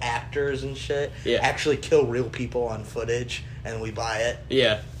like all actors and shit. Yeah. Actually, kill real people on footage, and we buy it,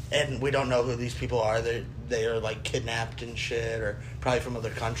 Yeah. and we don't know who these people are. They are like kidnapped and shit, or probably from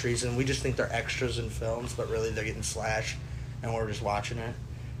other countries, and we just think they're extras in films, but really they're getting slashed, and we're just watching it.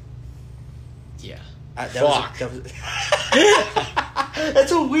 Yeah. Fuck.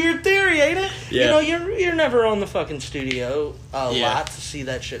 That's a weird theory, ain't it? Yeah. You know, you're never on the fucking studio a Yeah. lot to see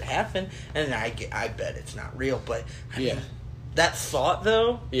that shit happen, and I bet it's not real. But I Yeah. mean, that thought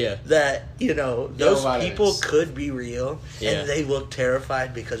though, Yeah. that you know Yeah, a those lot of people it's- could be real, Yeah. and they look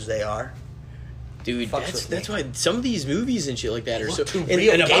terrified because they are. Dude, Fucks that's with me. why some of these movies and shit like that are Look so. too And,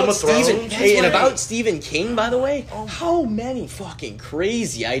 real. and Game about of Stephen, Thrones. hey, and That's why- about Stephen King, by the way, how many fucking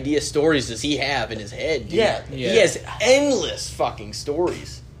crazy idea stories does he have in his head? Dude? Yeah. He Yeah. has endless fucking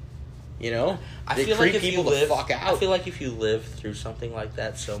stories. You know, I That feel creep like if you people live, the fuck out. I feel like if you live through something like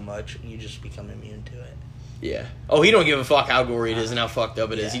that so much, you just become immune to it. Yeah. Oh, he don't give a fuck how gory it is and how fucked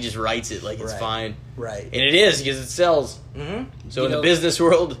up it is. Yeah. He just writes it like it's Right. fine, Right. and it is because it sells. Mm-hmm. So You in the know- business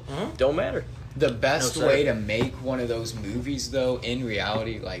world, Mhm. don't matter. The best No, sir. way to make one of those movies, though, in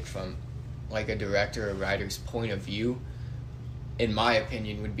reality, like from like a director or writer's point of view, in my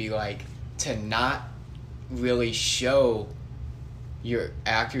opinion, would be like to not really show your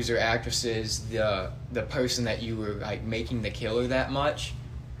actors or actresses the person that you were like making the killer that much,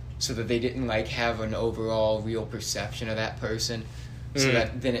 so that they didn't like have an overall real perception of that person, so Mm.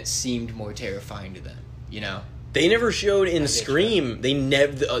 that then it seemed more terrifying to them. You know. They never showed in get Scream. They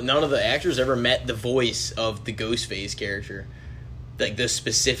never. None of the actors ever met the voice of the Ghostface character, like the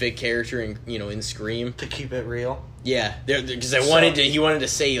specific character in in Scream. To keep it real. Yeah, because So- he wanted to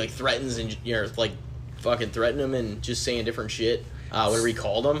say like threatens and like fucking threaten him and just saying different shit. Whatever he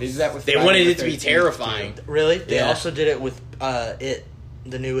called them. Is that with They Friday wanted the it to be 13th terrifying. too? Really? They Yeah. also did it with It,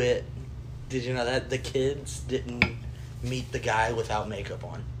 the new It. Did you know that the kids didn't meet the guy without makeup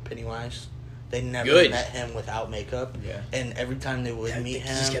on? Pennywise. They never Good. met him without makeup. Yeah. And every time they would Yeah, meet they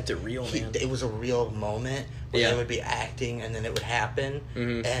him, just kept it real, man. It was a real moment where Yeah. they would be acting, and then it would happen.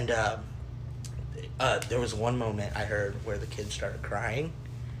 Mhm. And there was one moment I heard where the kids started crying,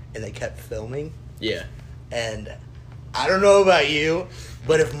 and they kept filming. Yeah. And I don't know about you,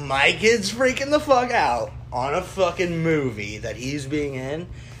 but if my kid's freaking the fuck out on a fucking movie that he's being in,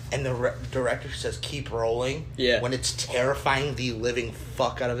 and the director says keep rolling, Yeah. when it's terrifying the living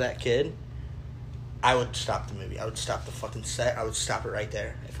fuck out of that kid, I would stop the movie. I would stop the fucking set. I would stop it right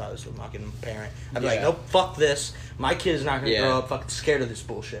there if I was a fucking parent. I'd be like, Yeah. nope, fuck this. My kid is not going to Yeah. grow up fucking scared of this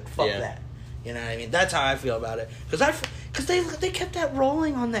bullshit. Fuck Yeah. that. You know what I mean? That's how I feel about it. Because they kept that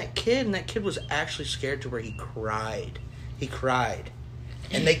rolling on that kid, and that kid was actually scared to where he cried. He cried.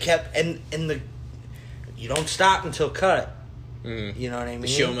 And they kept... And you don't stop until cut. Mm. You know what I mean? The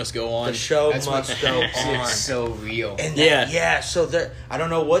show must go on. The show That's must go on. It's so real. And Yeah. yeah. So there, I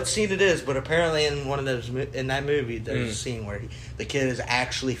don't know what scene it is, but apparently in one of those in that movie, there's a scene where the kid is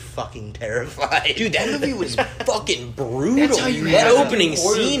actually fucking terrified. Dude, that movie was fucking brutal. That's how you that have to opening do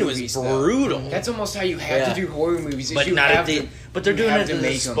horror scene was movies, though. brutal. That's almost how you have Yeah. to do horror movies. Is but you not have at the. to, But they're you doing have it to at the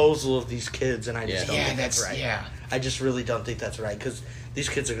make 'em. disposal of these kids, and I just Yeah. don't Yeah, think that's that's right. yeah. I just really don't think that's right because these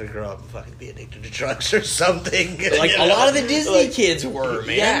kids are gonna grow up and fucking be addicted to drugs or something. Like, you a know? lot of the Disney Like, kids were,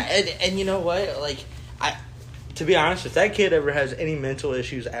 man. Yeah, and you know what? Like, to be honest, if that kid ever has any mental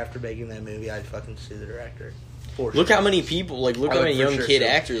issues after making that movie, I'd fucking sue the director. For Look sure. how many people, like, look I how would many for young sure kid sue.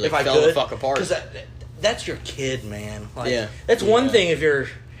 actors, like, If I fell the could, fuck apart. Because that's your kid, man. Like, Yeah. That's one Yeah. thing if you're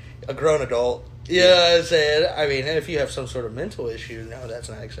a grown adult. You know what I'm saying? I mean, if you have some sort of mental issue, no, that's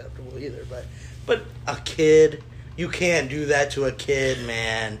not acceptable either. But a kid, you can't do that to a kid,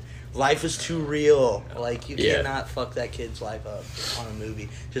 man. Life is too real. Like, you Yeah. cannot fuck that kid's life up on a movie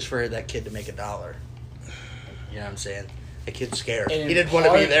just for that kid to make $1. You know what I'm saying? That kid's scared. And He in didn't want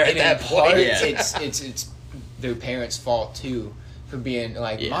to be part- there at and that in point. part, Yeah. It's their parents' fault too for being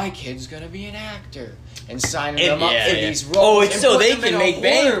like, Yeah. my kid's gonna be an actor and signing And- them up yeah, for yeah. these roles. Oh, it's and so put they them can in a make horror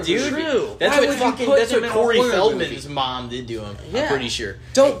bank, movie. dude. True. That's Why would what you fucking. put That's them what in a Corey horror Feldman's movie? mom did to him. Yeah. I'm pretty sure.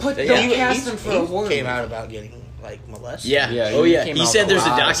 Don't put They- don't he- cast them for a horror came movie. out about getting like molested. Yeah. Yeah, Oh he yeah. came He out said with there's a a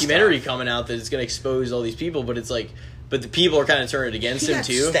lot of documentary stuff. coming out that is going to expose all these people, but it's like, but the people are kind of turning against He him got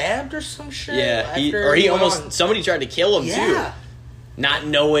too. stabbed or some shit. Yeah. He after he went almost on- somebody tried to kill him Yeah. too, not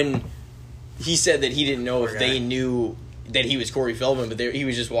knowing. He said that he didn't know Poor if they guy. knew that he was Corey Feldman, but he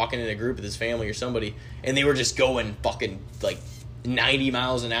was just walking in a group with his family or somebody, and they were just going fucking like 90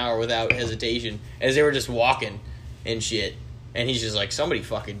 miles an hour without hesitation as they were just walking and shit. And he's just like, somebody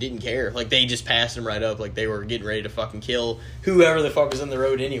fucking didn't care. Like, they just passed him right up, like they were getting ready to fucking kill whoever the fuck was in the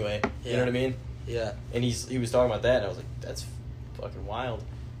road anyway. You Yeah. know what I mean? Yeah. And he was talking about that, and I was like, that's fucking wild.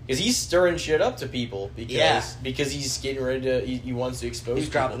 Because he's stirring shit up to people because he's getting ready to he wants to expose He's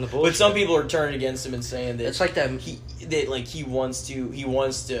people. dropping the But bullshit. some people are turning against him and saying that It's like that. he wants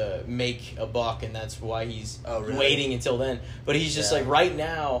to make a buck, and that's why he's really? waiting until then. But he's just Yeah. like, right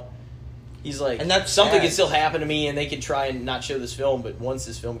now, he's like, And that's something sad. can still happen to me, and they could try and not show this film. But once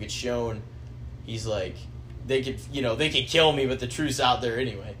this film gets shown, he's like, they could kill me, but the truth's out there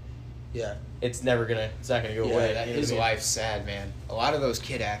anyway. Yeah. It's not gonna go Yeah, away. That, You know his what I mean? life's sad, man. A lot of those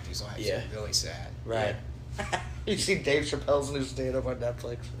kid actors' lives Yeah. are really sad. Right. You see Dave Chappelle's new stand-up on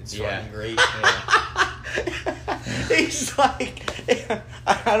Netflix? It's Yeah. fucking great. He's like,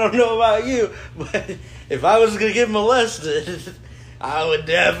 I don't know about you, but if I was gonna get molested, I would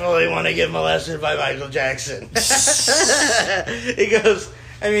definitely want to get molested by Michael Jackson. He goes,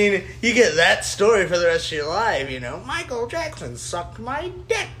 I mean, you get that story for the rest of your life, you know. Michael Jackson sucked my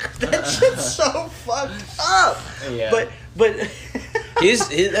dick. That shit's so fucked up. Yeah. But His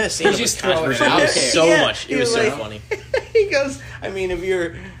that stand-up just was throwing it controversial. out It was there. so Yeah, much. It he was was so like- funny. He goes, I mean, if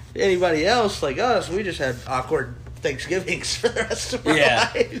you're anybody else like us, we just had awkward Thanksgivings for the rest of our Yeah.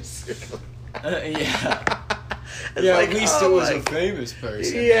 lives. Yeah. It's Yeah, like, at least oh it was my- a famous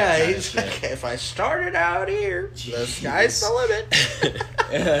person. Yeah, that kind he's of like, shit. if I started out here, the sky's the limit.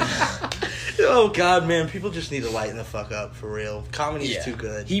 Oh God, man, people just need to lighten the fuck up for real. Comedy's Yeah. too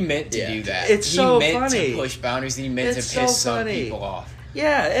good. He meant to Yeah. do that. It's he so meant funny. to push boundaries. And he meant It's to piss so some funny. people off.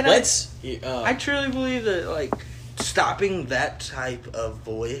 Yeah, and I I truly believe that like stopping that type of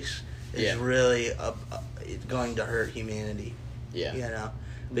voice is Yeah. really going to hurt humanity. yeah. You know,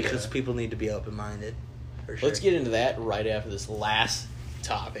 because Yeah. people need to be open minded. For sure. Let's get into that right after this last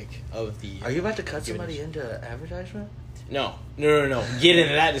topic of the. Are you about to cut Giving somebody us- into advertisement? No. Get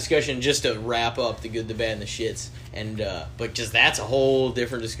into that discussion just to wrap up the good, the bad, and the shits, and but just that's a whole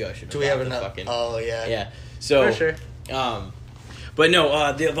different discussion. Do we have about the enough? Fucking, Oh yeah. yeah. So For sure. But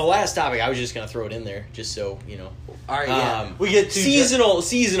no, the last topic I was just gonna throw it in there just so you know. All right. Yeah. Um, We get to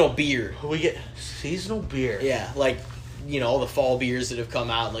seasonal beer. We get seasonal beer. Yeah, like all the fall beers that have come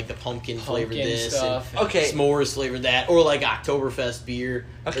out, like the pumpkin flavored Pumpkin this, stuff. and Okay. s'mores flavored that, or like Oktoberfest beer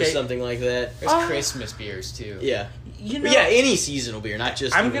or Okay. something like that. There's Oh. Christmas beers too. Yeah, You know. but yeah, any seasonal beer, not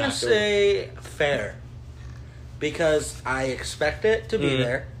just. I'm even gonna October. say fair because I expect it to be Mhm.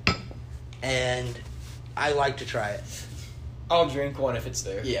 there, and I like to try it. I'll drink one if it's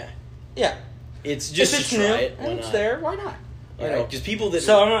there. Yeah, Yeah. it's just if it's to try new it. Why and it's not? there, why not? You know, because people that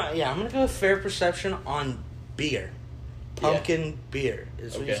So I'm gonna go with fair perception on beer. pumpkin beer.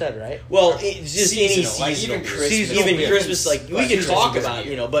 Is what you Okay. said, right? Well, it's just any Seasonal, like seasonal even beer. Christmas even beer. Christmas, like we Like could Christmas talk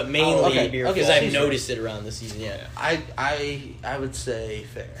beer. about, but mainly Oh, okay. beer Okay, because I've seasonal. noticed it around the season. Yeah, I would say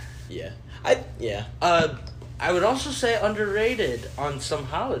fair. yeah, I would also say underrated on some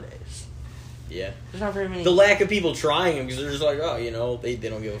holidays. yeah. There's not very many. The lack of people trying them because they're just like, oh, they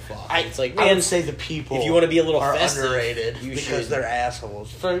don't give a fuck. It's like, I man, would say the people if you want to be a little are festive, underrated you because should. they're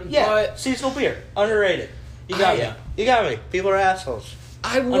assholes. But seasonal beer underrated. You got me. Yeah. You got me. People are assholes.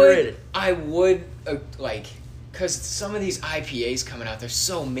 I Underrated. would like, because some of these IPAs coming out, there's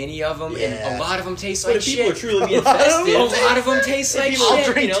so many of them, Yeah. and a lot of them taste But like if people are shit. truly being A lot of festive, them A lot of them taste like people shit.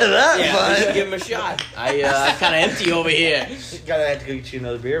 I'll drink you know, to that, yeah, bud. we should give them a shot. I'm kind of empty over here. Gotta have to go get you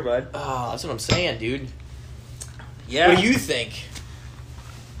another beer, bud. Oh, that's what I'm saying, dude. Yeah. What do you think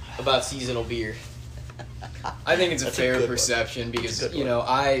about seasonal beer? I think it's a That's a fair good one. perception because Good you one. know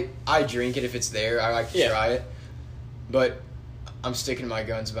I drink it if it's there. I like to Yeah. try it, but I'm sticking to my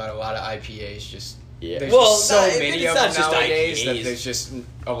guns about a lot of IPAs. Just Yeah. there's Well, just so it's many not of them just nowadays that IPAs. there's just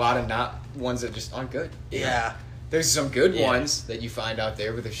a lot of not ones that just aren't good. Yeah. There's some good Yeah. ones that you find out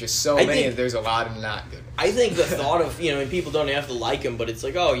there, but there's just so I many. think- There's a lot of not good. I think the thought of, and people don't have to like them, but it's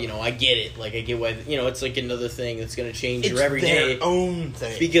like, oh, I get it. Like, I get why, it's like another thing that's going to change It's your everyday. their own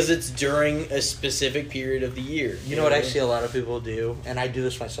thing. Because it's during a specific period of the year. You know what I see a lot of people do, and I do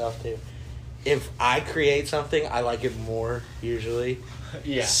this myself too. If I create something, I like it more usually.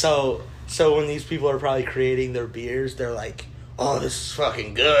 Yeah. So when these people are probably creating their beers, they're like, "Oh, this is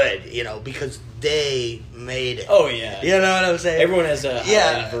fucking good," because they made it. Oh, yeah. You know what I'm saying? Everyone has a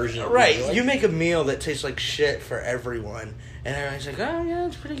highlighted version of it. right. You're like, You make a meal that tastes like shit for everyone, and everyone's like, "Oh yeah,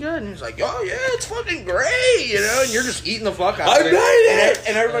 it's pretty good," and he's like, "Oh yeah, it's fucking great," and you're just eating the fuck out I of it. made it!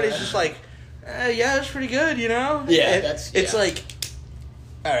 And everybody's just like, "Yeah, it's pretty good," Yeah, And it's yeah. like,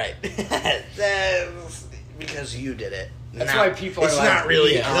 all right, that's because you did it. That's Now, why people it's are like, not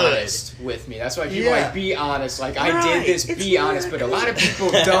really be good. honest with me. That's why people Yeah. like, be honest. Like, I Right, did this, it's be not honest. But a good. lot of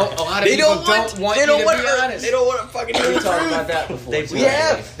people don't. A lot of They people don't want, want they you don't to want be to, honest. they don't want to fucking hear We the talked truth. about that before. They so We Yeah.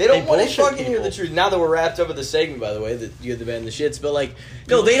 have. They don't They want to bullshit fucking hear the people. truth. Now that we're wrapped up with the segment, by the way, that you had the band the shits, but like,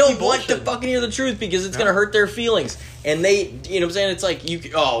 no, they don't want to bullshit. fucking hear the truth because it's gonna hurt their feelings. And they, you know what I'm saying? It's like,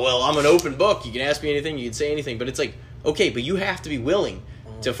 I'm an open book. You can ask me anything, you can say anything, but it's like, okay, but you have to be willing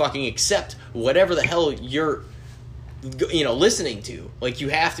to fucking accept whatever the hell you're, listening to. Like, you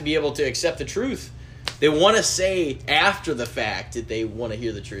have to be able to accept the truth. They want to say after the fact that they want to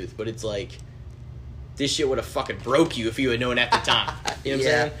hear the truth, but it's like, this shit would have fucking broke you if you had known at the time. You know what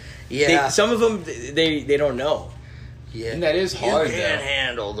I'm saying? Yeah. Some of them, they don't know. Yeah. And that is hard, You can't though.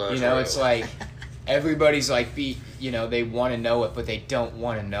 handle those. It's like everybody's like, they want to know it, but they don't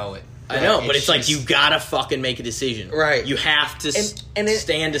want to know it. I know, Like, but it's like just- you gotta fucking make a decision. Right. You have to And it-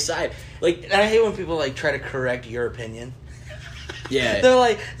 stand aside. Like, And I hate when people like try to correct your opinion. yeah. They're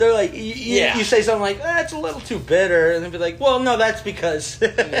like, Yeah. you say something like, "That's a little too bitter," and they'll be like, "Well, no, that's because."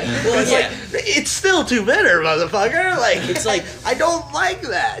 Well, it's Yeah. like, it's still too bitter, motherfucker. Like, It's like- I don't like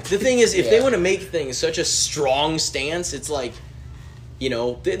that. The thing is, if they Yeah. want to make things such a strong stance, it's like,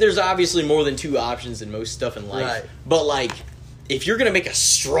 there's obviously more than two options in most stuff in life. Right. But like, if you're gonna make a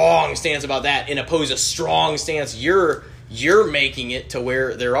strong stance about that and oppose a strong stance, you're making it to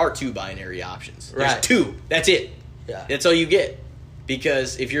where there are two binary options. There's Right. two. That's it. Yeah. That's all you get.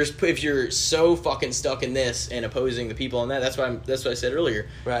 Because if you're so fucking stuck in this and opposing the people on that, that's what I said earlier.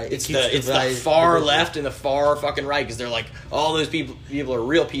 Right. It It's keeps the dividing- far left and the far fucking right because they're like, all those people are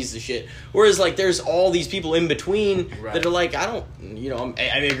real pieces of shit. Whereas like there's all these people in between Right. that are like, I don't,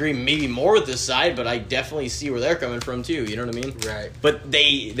 I agree maybe more with this side, but I definitely see where they're coming from too. You know what I mean? Right. But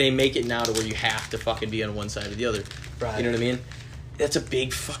they make it now to where you have to fucking be on one side or the other. Right. You know what I mean? That's a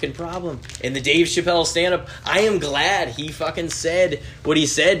big fucking problem. And the Dave Chappelle stand-up, I am glad he fucking said what he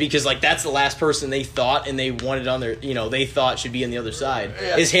said because, like, that's the last person they thought and they wanted on their, they thought should be on the other side.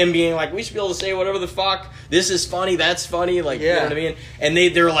 Yeah. Is him being like, we should be able to say whatever the fuck. This is funny, that's funny. Like, you know Yeah. what I mean? And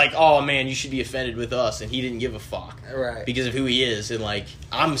they're like, oh, man, you should be offended with us. And he didn't give a fuck. Right. Because of who he is. And, like,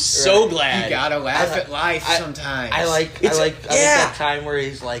 I'm so glad. You gotta laugh at life I- sometimes. I like It's- like yeah. that time where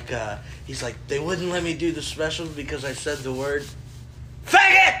he's like, they wouldn't let me do the special because I said the word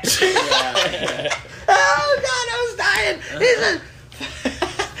faggot. Oh God, I was dying. He said-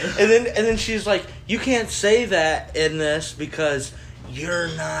 and then she's like, you can't say that in this because you're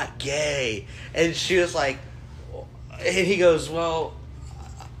not gay. And she was like, and he goes, well,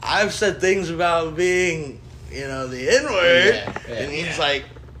 I've said things about being, the N-word. Yeah, And he's like,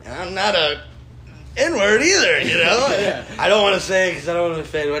 I'm not a N-word either, Yeah. I don't want to say it because I don't want to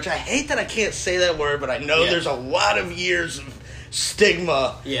offend, which I hate that I can't say that word, but I know Yeah. there's a lot of years of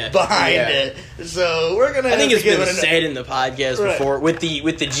stigma Yeah. behind Yeah. it. So we're gonna. I think have it's to give been it said in the podcast Right. before with the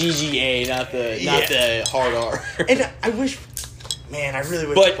GGA, not the hard R. And I wish, man, I really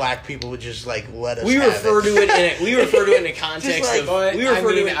wish But- black people would just like let us. We have refer to it in a context like- of But we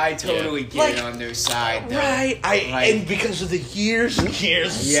refer to it. I totally get Like- it on their side, though. Right, Like- and because of the years and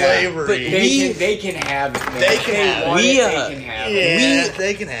years of Yeah, slavery, but they can have it. Man. They If can have it. want We, they can have it. yeah,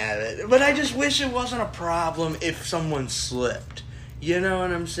 they can have it. But I just wish it wasn't a problem if someone slipped. You know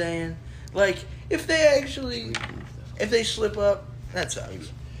what I'm saying? Like if they slip up, that sucks.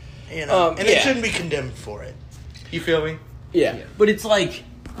 You know, and they yeah. shouldn't be condemned for it. You feel me? Yeah. Yeah. But it's like,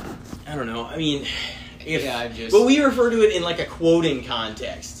 I don't know. I mean, but we refer to it in like a quoting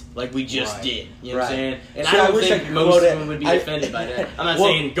context, like we just Right. did. You know what I'm Right. saying? And See, I I don't wish I think could most quote of it. them would be I- offended by that. I'm not Well,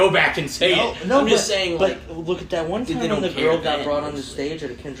 saying go back and say it. I'm just saying like. But look at that one They time don't when the care girl got then, brought on the mostly. stage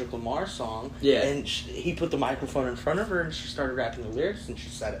at a Kendrick Lamar song. Yeah. And he put the microphone in front of her and she started rapping the lyrics and she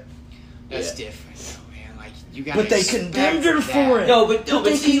said it. That's Yeah. different, though, man. Like you got. But they condemned her for it. No, but But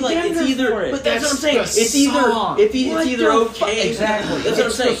they see, like condemned it's her either. for it. But that's what I'm saying. That's the It's either song. it's What either the okay. Exactly. That's what I'm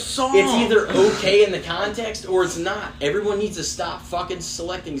It's the saying. song. It's either okay in the context or it's not. Everyone needs to stop fucking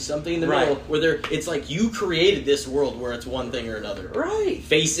selecting something in the Right. middle where it's like you created this world where it's one thing or another. Right.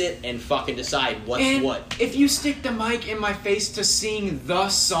 Face it and fucking decide what's And what. if you stick the mic in my face to sing the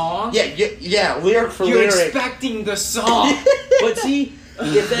song, Yeah, lyric for you're lyric. expecting the song. But see,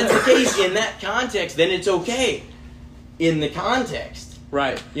 if that's the case in that context, then it's okay. In the context.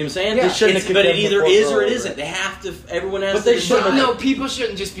 Right. You know what I'm saying? Yeah. They shouldn't It's- have but it condemned either the is poor or it girl, isn't. right. They have to. Everyone has But to they decide. shouldn't No, people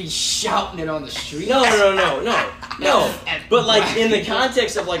shouldn't just be shouting it on the street. No. No. But like in the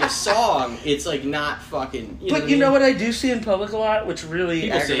context of like a song, it's like not fucking. But you know what I do see in public a lot, which really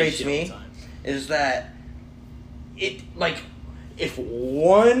People say aggravates shit all the me, time. is that it like if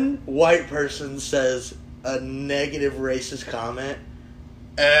one white person says a negative racist comment,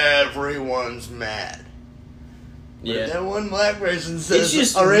 everyone's mad. But if that one black person says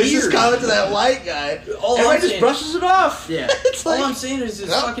just a racist weird. comment to that white guy, All everybody I'm just saying- brushes it off. Yeah. It's like, All I'm saying is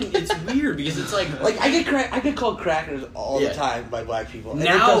it's Huh? fucking. It's weird because it's like. I get called crackers all Yeah. the time by black people, and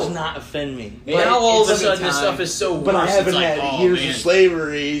Now- it does not offend me. But now all of a it's sudden this time. stuff is so. But I worse, haven't it's like, had oh, years man. of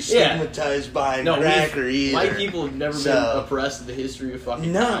slavery Yeah. stigmatized by No, cracker either. white people have never been So- oppressed in the history of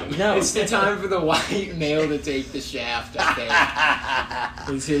fucking No, time. no. It's the time for the white male to take the shaft. I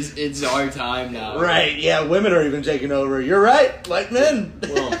think it's our time now. Right, yeah, women are even taking over. You're right, white men.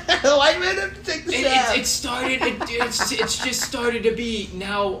 Well- white men have to take the shaft. It started. It's just started to be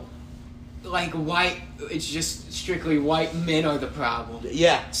now, like white. It's just strictly white men are the problem.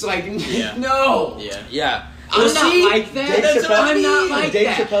 Yeah. It's like Yeah. no. Yeah. Yeah. I'm Well, not see, like that. Dave That's what I I'm not mean. like Dave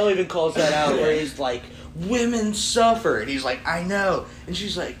that. Chappelle even calls that out where he's like, women suffer. And he's like, I know. And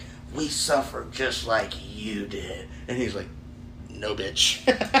she's like, we suffer just like you did. And he's like, no, bitch.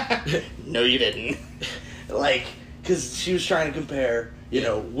 No, you didn't. Like, because she was trying to compare, you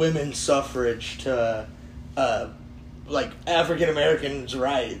know, women's suffrage to, like, African Americans'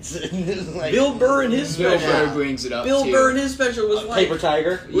 rights. Like, Bill Burr and his Bill special. Burr brings it up. Bill too. Burr and his special was like Paper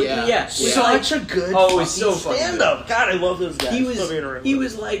Tiger. Yeah. Such a good Oh, it's so fucking fucking stand-up. God, I love those guys. he Love being around he them.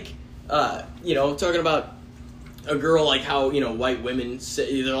 was like you know, talking about a girl, like how, you know, white women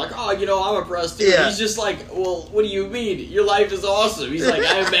say, they're like, oh, you know, I'm oppressed too. Yeah. He's just like, well, what do you mean? Your life is awesome. He's like,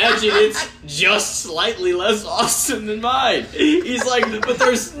 I imagine it's just slightly less awesome than mine. He's like, but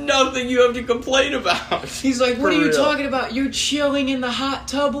there's nothing you have to complain about. He's like, what For are you real. talking about? You're chilling in the hot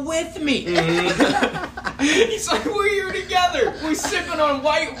tub with me. He's like, we're here together. We're sipping on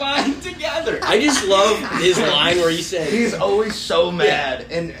white wine together. I just love his line where he said, He's always so mad.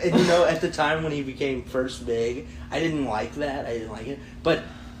 And you know, at the time when he became first big, I didn't like that. I didn't like it. But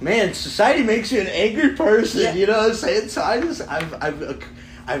man, society makes you an angry person. Yeah. You know what I'm saying? So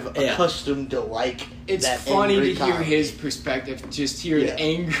I've Yeah. accustomed to like It's that funny to angry hear comedy. his perspective. Just hear Yeah. an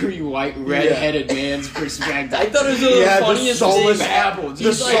angry white redheaded man's perspective. I thought it was one of the Yeah, the funniest soulless, things. babbled. the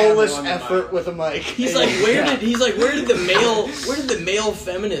He's like- soulless on the effort mic. with a mic. He's like, where did the male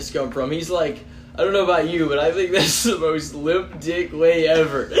feminist come from? He's like, I don't know about you, but I think that's the most limp dick way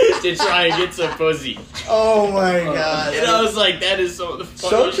ever to try and get some pussy. Oh my god! And I was like, that is some of the So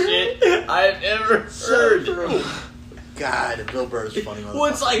funniest true. shit I've ever So heard. true. God, Bill Burr's funny. Well,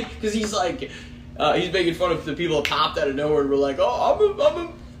 it's like, because he's like, he's making fun of the people that popped out of nowhere and were like, oh, I'm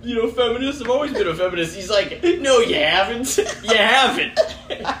a you know, feminist. I've always been a feminist. He's like, no, you haven't. You haven't.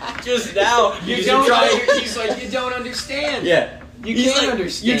 Just now. You because don't. you're trying. He's like, you don't understand. Yeah. You He's can't like,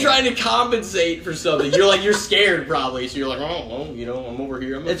 understand. you're trying to compensate for something. You're scared probably, so you're like, oh, well, I'm over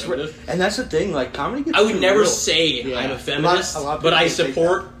here. I'm a feminist. And that's the thing, like, comedy gets I would too never real. say Yeah. I'm a feminist, A lot of but I people take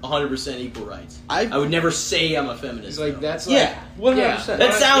support 100% equal rights. I would never say I'm a feminist. It's like though. that's like Yeah, 100%. yeah.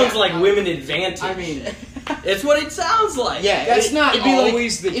 That sounds Yeah. like women advantage. I mean, it's what it sounds like. Yeah. that's not it'd be like-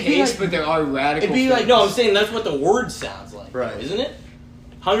 always the it'd be case, like- but there are radical. it'd be like- No, I'm saying that's what the word sounds like, Right. isn't it?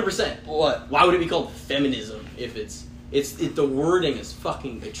 100%. What? Why would it be called feminism if the wording is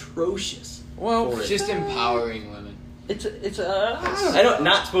fucking atrocious? Well, for it's it. just empowering women. it's I don't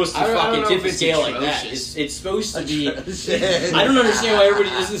not supposed to I don't fucking know tip if the it's scale like that. atrocious. It's supposed to be. Atrocious. I don't understand why everybody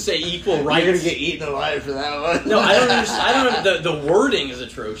doesn't say equal rights. You're gonna get eaten alive for that one. No, I don't understand. I don't. The wording is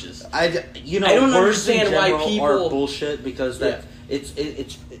atrocious. I don't words in understand why general people are are bullshit because that it's.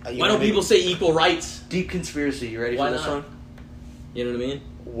 Why don't people say equal rights? deep conspiracy? You ready Why for this not? one? You know what I mean?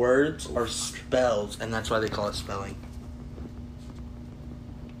 Words are spells, and that's why they call it spelling.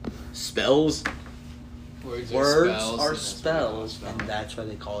 Spells. Words Words spells, are and that's what they call spells, and spelling. that's why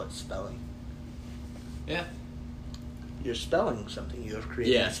they call it spelling. Yeah. You're spelling something. You have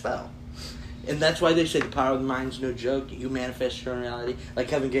created Yeah. a spell. And that's why they say the power of the mind's no joke. You manifest your own reality. Like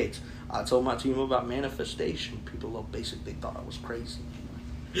Kevin Gates. I told my team about manifestation. People low basic, they thought I was crazy.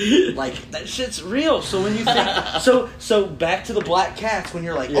 Like, that shit's real. So when you think... So back to the black cats, when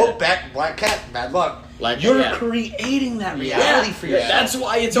you're like, Yeah. black cat, bad luck. Black You're cat. creating that Yeah. reality for yourself. That's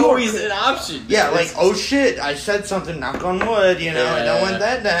why it's You're always cre- an option. Yeah, It's- like, oh shit, I said something, knock on wood, I don't want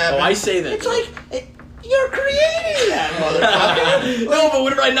that to happen. Oh, I say that. It's like, you're creating that, motherfucker. No, but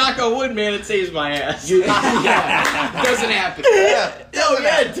whenever I knock on wood, man, it saves my ass. Yeah. It doesn't happen. Yeah. Oh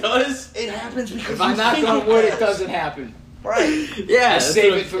yeah, it does. It happens because If I you knock think on it wood, does. it doesn't happen. Right. Yeah, I that's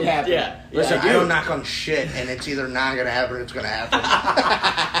save what it from happening. Yeah. Listen, Yeah, I do. don't knock on shit, and it's either not gonna happen or it's gonna happen.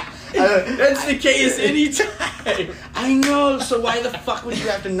 That's the case anytime. I know. So why the fuck would you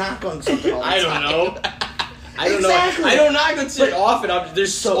have to knock on something all the I time? don't know. I don't Exactly. know. I don't knock on shit But- often.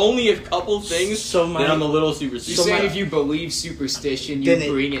 There's only a couple things so my- that I'm a little You superstitious. say if you believe superstition, you Then it-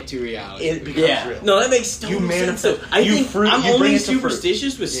 bring it to reality. It becomes Yeah. real. No, that makes total You sense. manifest- though. I you think fruit- I'm you bring only it to fruit.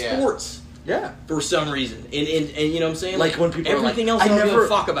 superstitious with Yeah. sports Yeah. for some reason, and you know what I'm saying? Like when people everything are else like, I don't give a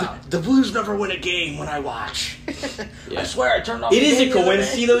fuck about. The Blues never win a game when I watch. Yeah. I swear, I turned off. It the is a game the other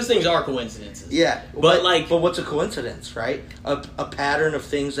coincidence. day. See, those things are coincidences. Yeah, But what's a coincidence, right? A pattern of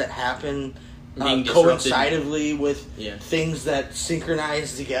things that happen Being disrupted. coincidentally with Yeah. things that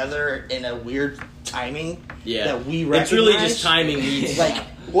synchronize together in a weird timing Yeah. that we It's recognize. really just timing needs. Like,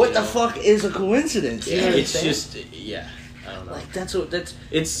 what You the know? fuck is a coincidence? You Yeah, know what I'm it's saying? just I don't know. like that's what that's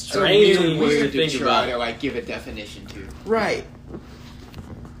It's It's a strange when weird you word to think try about to it. like give a definition to. right.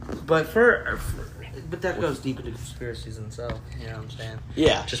 But but that goes deep into conspiracies themselves. You know what I'm saying?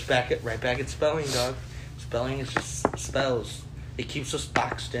 Yeah. Just right back at spelling, dog. Spelling is just spells. It keeps us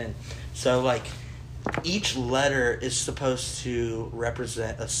boxed in. So, like, each letter is supposed to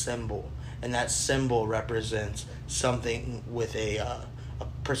represent a symbol, and that symbol represents something with a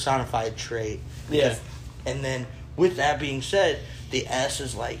personified trait. Yeah. And then, with that being said, the S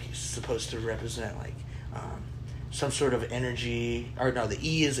is like supposed to represent like some sort of energy, or no, the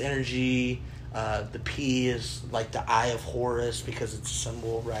E is energy. The P is like the Eye of Horus because it's a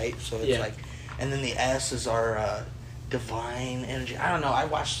symbol, right? So it's Yeah. like, and then the S is our divine energy. I don't know. I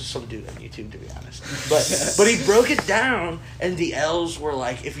watched some dude on YouTube, to be honest, but he broke it down, and the L's were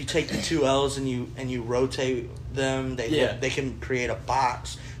like, if you take the two L's and you rotate them, they can create a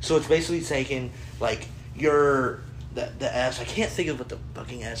box. So it's basically taking like the S. I can't think of what the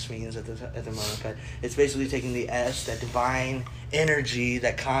fucking S means at the moment, but it's basically taking the S, that divine energy,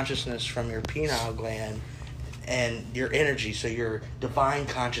 that consciousness from your pineal gland, and your energy, so your divine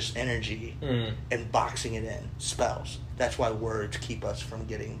conscious energy, and boxing it in spells. That's why words keep us from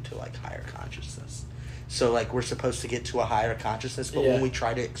getting to like higher consciousness. So like we're supposed to get to a higher consciousness, but when we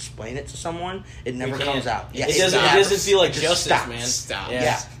try to explain it to someone, it never comes out. Yeah, It doesn't feel like it just justice, stops. man. Stop.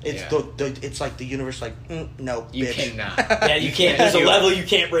 Yeah, it's Yeah. it's like the universe, like no, You bitch. cannot. Yeah, you can't. There's a level you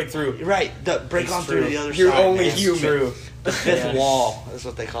can't break through. Right, break It's on true. through the other You're side. only man. human. True. The fifth Yeah. wall is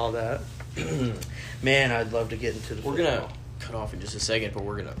what they call that. Man, I'd love to get into the. We're fifth gonna wall. cut off in just a second, but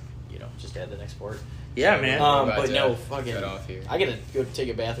we're gonna just add the next part. Yeah, man. We're about But to no, fucking. cut off here. I gotta go take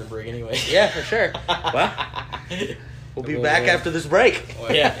a bathroom break anyway. Yeah, for sure. Well, we'll be back after this break.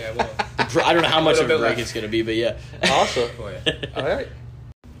 Well, Yeah. well, I don't know how much A of a little bit break left. it's gonna be, but yeah. Awesome. go ahead. All right.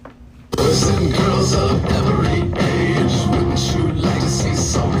 Boys and girls of every age, wouldn't you like to see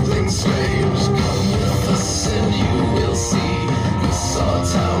something strange? Come with us and you will see this our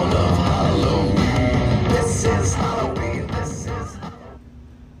town of Halloween. This is Halloween. This is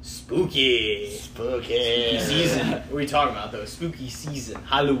Spooky. Spooky season. What are we talking about though? Spooky season,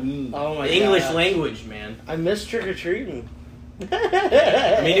 Halloween. Oh my the English God. language, man. I miss trick or treating.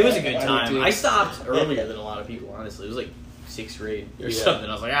 I mean, it was a good I did time. too. I stopped earlier than a lot of people. Honestly, it was like 6th grade or Yeah. something.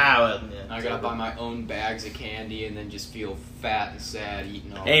 I was like, well, yeah, I gotta buy my own bags of candy and then just feel fat and sad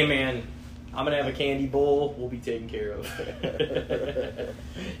eating all. Hey, man, I'm gonna have a candy bowl. We'll be taken care of.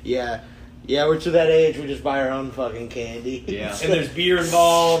 Yeah, we're to that age. We just buy our own fucking candy. Yeah. And there's beer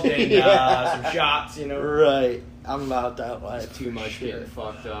involved and Yeah. some shots, you know. Right. I'm about that life. It's too much Shit. getting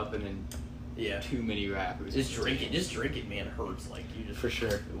fucked up and then Yeah. too many rappers. Just drink it. Just drink it, man. It hurts. Like you just For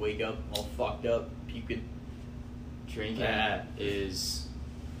sure. wake up all fucked up, puking. Drinking Yeah. is.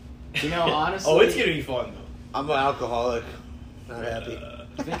 You know, honestly. Oh, it's gonna be fun though. I'm an alcoholic. Not happy.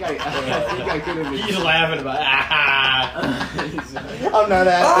 I think I could have He's been. just laughing about. I'm not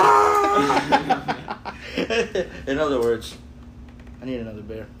happy. In other words, I need another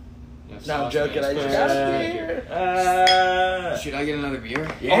beer. No, I'm joking. I just got a beer. Should I get another beer?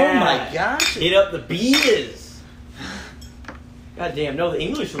 Oh my gosh. Hit up the beers. God damn, no, the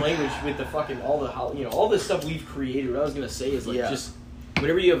English language with the fucking all the stuff we've created. What I was gonna say is like Yeah. just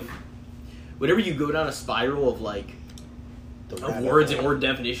whenever you go down a spiral of like of rabbit words and hole. word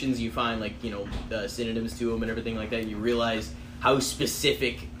definitions, you find like synonyms to them and everything like that. You realize how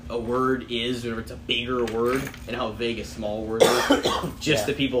specific a word is whenever it's a bigger word and how vague a small word is. Just Yeah.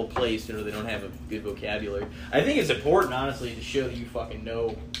 the people placed whenever they don't have a good vocabulary. I think it's important, honestly, to show that you fucking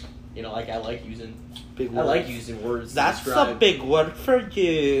know. Like I like using Big I like words. using words. That's to describe. a big word for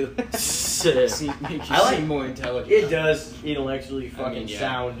you. See, make you I like- seem more intelligent. It does intellectually I fucking mean, yeah.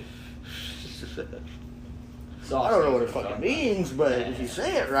 sound. I don't know what it fucking means, but if you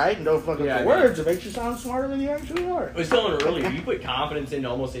say it right and don't fuck up Yeah, the I words, it makes you sound smarter than you actually are. I was telling her earlier, you put confidence into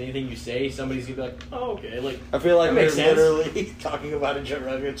almost anything you say, somebody's gonna be like, "Oh, okay." Like, I feel like That we're makes sense. literally talking about a Joe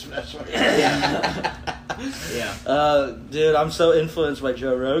Rogan special. yeah. Dude, I'm so influenced by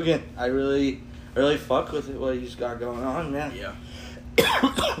Joe Rogan. I really fuck with it, what he's got going on, man. Yeah.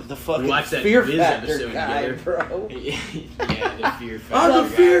 The fucking We watched that Fear Wiz Factor episode guy, together. bro. Yeah, the fear factor. I'm the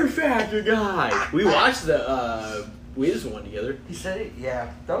guy. Fear Factor guy. We watched the Wiz one together. He said it?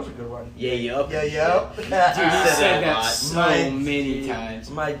 Yeah, that was a good one. Yeah, yup. Yeah, yup. Dude, he said said that a that lot. so My many dude. times.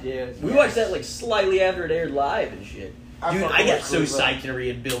 My dude. We watched that like slightly after it aired live and shit. Dude, fucking I got with so Cleveland. psyched whenever we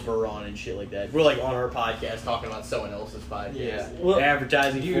had Bill Burr on and shit like that. We're like on our podcast talking about someone else's podcast. Yeah. Well,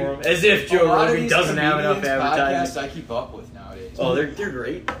 advertising dude, for him. As if A Joe lot of Rogan these doesn't have enough comedians' advertising. podcasts I keep up with nowadays. Oh, they're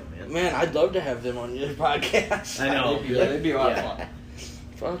great, man. Man, I'd love to have them on your podcast. I know. They'd be a lot Yeah. of fun.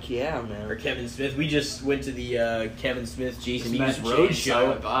 Fuck yeah, Or man. Kevin Smith. We just went to the Kevin Smith, Jason Just Mewes met Road Jay, Show.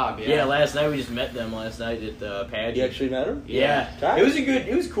 Silent Bob, Yeah, last night we just met them last night at the pageant. You actually met him? Yeah, Tight.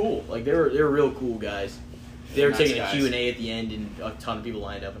 it was cool. Like they were real cool guys. They were Nice taking guys. a Q&A at the end, and a ton of people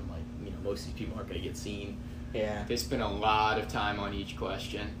lined up. And I'm like, most of these people aren't gonna get seen. Yeah. They spent a lot of time on each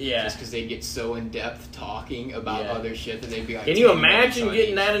question. Yeah. Just because they get so in depth talking about Yeah. other shit that they'd be like. Can you 10 minutes imagine on getting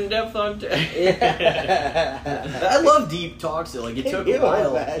each. that in depth on? Yeah. I love deep talks. Though. Like it took Can a you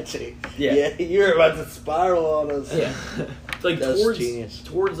while. imagine? Yeah. You were about to spiral on us. Yeah. It's like That's towards genius.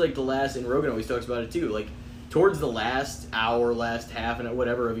 like the last, and Rogan always talks about it too. Like towards the last hour, last half, and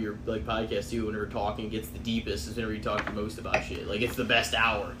whatever of your like podcast too, when we're talking gets the deepest is whenever you talk the most about shit. Like it's the best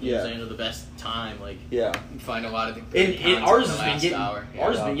hour. You know what I'm saying? Or the best time. Like Yeah. You find a lot of the and content ours in has the been last getting hour.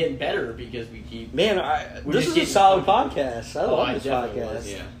 ours has Yeah. been getting better because we keep. Man, We're this just is a getting solid comfortable. podcast. I Oh, love I this definitely podcast.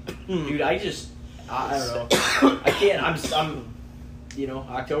 was. Yeah. Dude, I don't know. I can't. I'm.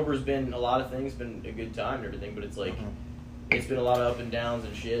 October's been a lot of things. Been a good time and everything, but it's like it's been a lot of up and downs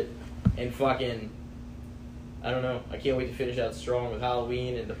and shit. And fucking, I don't know. I can't wait to finish out strong with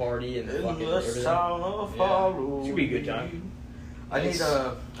Halloween and the party and the fucking everything. of Yeah. It's gonna be a good time. I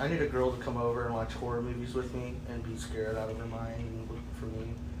need a girl to come over and watch horror movies with me and be scared out of her mind and look for me.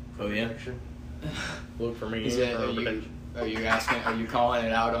 Oh, yeah? Protection. Look for me. Is it, are you asking? Are you calling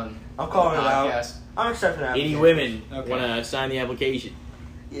it out on? I'm calling the it out. podcast? I'm accepting that. Any women Okay. want to sign the application?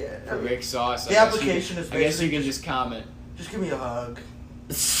 Yeah. For Rick Sauce. The application is I guess you basically can just comment. Just give me a hug.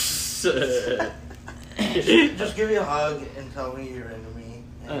 Just Just give me a hug and tell me you're into me.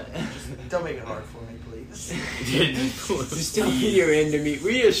 And just don't make it hard for me, please. Just tell me you're into me.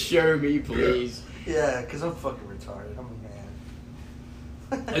 Reassure me, please. Yeah, because I'm fucking retarded. I'm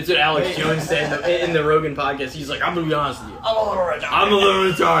a man. That's what Alex Jones said in the Rogan podcast. He's like, I'm gonna be honest with you. I'm a little retarded. I'm a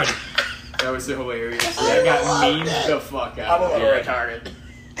little retarded. That was hilarious. That got memed the fuck out. I'm a little Yeah. retarded.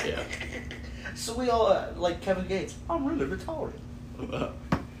 Yeah. So we all, like Kevin Gates, I'm really retarded. Dude.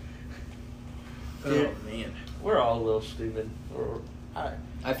 Oh man. We're all a little stupid.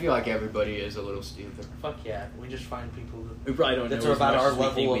 I feel like everybody is a little stupid. Fuck yeah. We just find people We probably don't that know are as about much our as we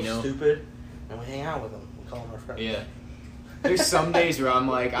think level we of know. stupid. and we hang out with them. We call them our friends. Yeah. There's some days where I'm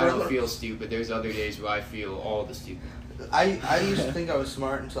like, I don't feel stupid. There's other days where I feel all the stupid. I used to think I was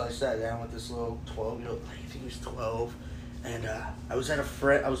smart until I sat down with this little 12-year-old. I think he was 12, and I was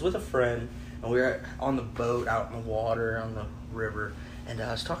with a friend, and we were on the boat out in the water on the river, and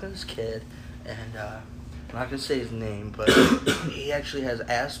I was talking to this kid, and I'm not gonna say his name, but he actually has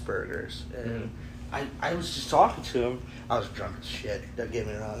Asperger's, and I was just talking to him. I was drunk as shit. Don't get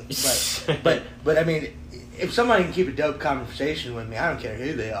me wrong, but I mean, if somebody can keep a dope conversation with me, I don't care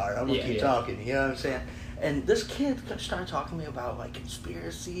who they are. I'm gonna keep talking. You know what I'm saying? And this kid started talking to me about like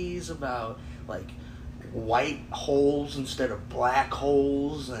conspiracies, about like white holes instead of black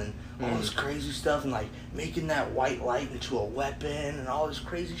holes, and all this crazy stuff, and like making that white light into a weapon, and all this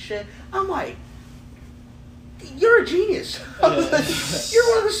crazy shit. I'm like, you're a genius. I was like, you're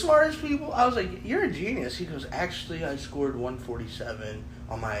one of the smartest people. I was like, you're a genius. He goes, actually, I scored 147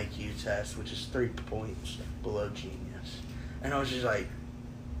 on my IQ test, which is 3 points below genius. And I was just like,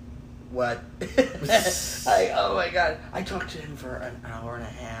 what? Oh my god. I talked to him for an hour and a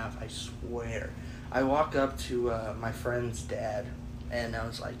half, I swear. I walked up to my friend's dad, and I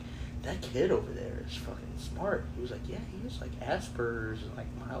was like, that kid over there is fucking smart. He was like, yeah, he has like Asperger's and like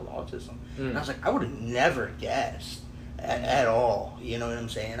mild autism. And I was like, I would have never guessed at all. You know what I'm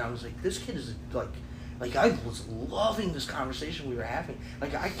saying? I was like, this kid is like I was loving this conversation we were having.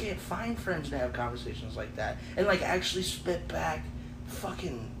 Like, I can't find friends to have conversations like that and like actually spit back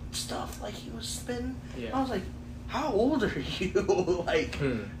fucking stuff like he was spitting. Yeah. I was like, how old are you? Like,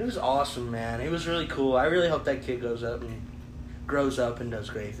 it was awesome, man. It was really cool. I really hope that kid grows up and does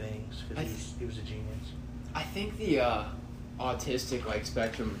great things, because he was a genius. I think the autistic like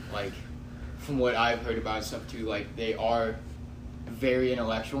spectrum, like from what I've heard about and stuff too, like they are very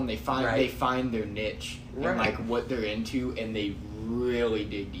intellectual, and they find their niche and like what they're into, and they really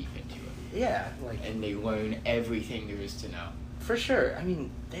dig deep into it. Yeah, like, and they learn everything there is to know. For sure. I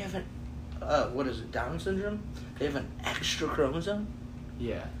mean, they have an what is it, Down syndrome? They have an extra chromosome.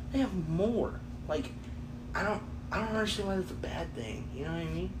 Yeah. They have more. Like, I don't understand why that's a bad thing. You know what I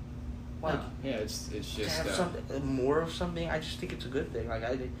mean? Like, yeah, it's just to have something more of something. I just think it's a good thing.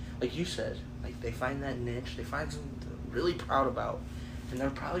 Like you said, like they find that niche, they find something they're really proud about, and they're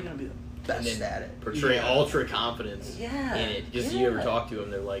probably gonna be the best at it. Portray ultra confidence in it. Just you ever talk to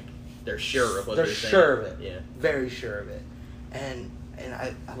them, they're sure of what they're saying. They're sure of it. Yeah. Very sure of it. And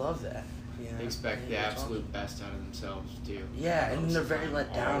I love that. You know? They expect the absolute best out of themselves too. Yeah, and they're very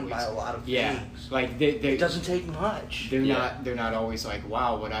let down by a lot of things. Like it doesn't take much. They're not always like,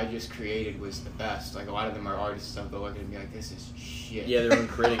 wow, what I just created was the best. Like, a lot of them are artists and stuff. They'll look at it and be like, this is shit. Yeah, their own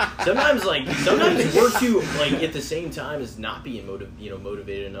critic. Sometimes we're too, like, at the same time as not being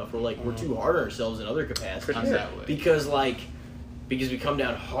motivated enough. We're too hard on ourselves in other capacities. That way. Because we come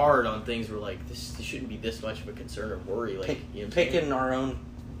down hard on things. We're like, this shouldn't be this much of a concern or worry. Like, picking our own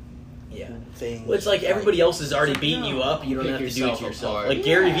things. Well, it's like everybody else is already beating you up. You don't have to do it to yourself. Like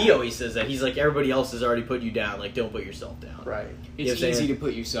Gary Vee always says that. He's like, everybody else has already put you down. Like, don't put yourself down. Right. It's easy to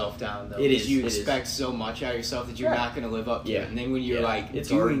put yourself down, though. It is. You expect so much out of yourself that you're not going to live up to it. And then when you're it's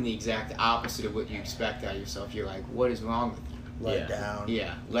doing hard. the exact opposite of what you expect out of yourself, you're like, what is wrong with you? Let down.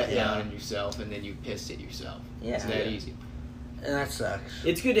 Yeah, let down in yourself, and then you pissed at yourself. Yeah. It's that easy. And that sucks.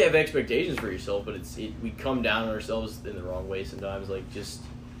 It's good to have expectations for yourself, but we come down on ourselves in the wrong way sometimes. Like, just,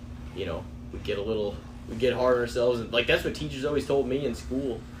 we get hard on ourselves, and like that's what teachers always told me in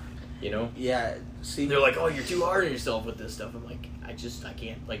school. Yeah. See, they're like, "Oh, you're too hard on yourself with this stuff." I'm like, I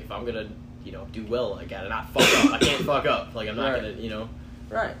can't. Like, if I'm gonna, do well, I gotta not fuck up. I can't fuck up. Like, I'm not gonna,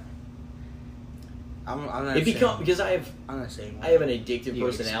 Right. I'm not because I have an addictive You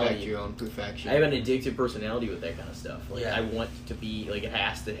personality. expect your own perfection. I have an addictive personality with that kind of stuff. Like, I want to be like, it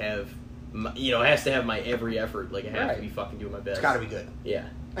has to have, my every effort. Like, I have to be fucking doing my best. It's gotta be good. Yeah.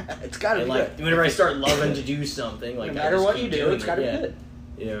 It's gotta be like, good. Whenever I start loving to do something, like, no matter what you do, it's gotta be good.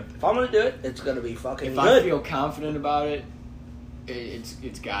 Yeah. If I'm gonna do it, it's gonna be fucking if good. I feel confident about it,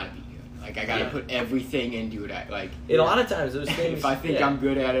 it's gotta be good. Like, I gotta put everything into it. A lot of times those things. If I think I'm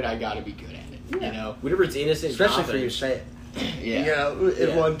good at it, I gotta be good at it. Yeah. Whenever it's innocent, especially for you to say it. Yeah.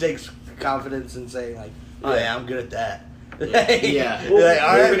 If one takes confidence in saying like, "Oh yeah, I'm good at that." Yeah. Well, like,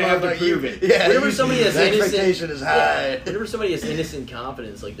 all we're right, gonna have to prove it. Yeah. Whenever somebody has expectation is high. Whenever somebody has innocent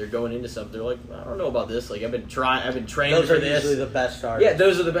confidence, like they're going into something, they're like, I don't know about this. Like, I've been training those for are this. Usually the best artists. Yeah,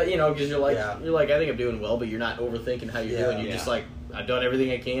 those are the best. Because you're like, I think I'm doing well, but you're not overthinking how you're doing. You're just like, I've done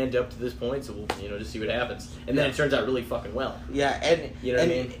everything I can up to this point, so we'll, just see what happens. And then it turns out really fucking well. Yeah, and you know what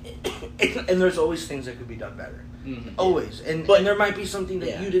I mean. And there's always things that could be done better. Mm-hmm. Always, and there might be something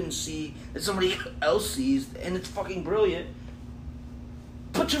that you didn't see that somebody else sees, and it's fucking brilliant.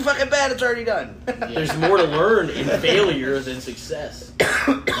 put too fucking bad. It's already done. There's more to learn in failure than success.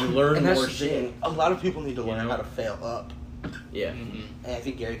 You learn And that's more the shit. thing. A lot of people need to You learn know? how to fail up. Yeah. Mhm. And I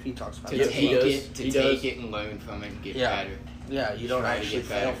think Gary Vee talks about To Yeah, that. he take does. it, He take does. it and learn from it and get Yeah. better. Yeah, you don't Try to actually get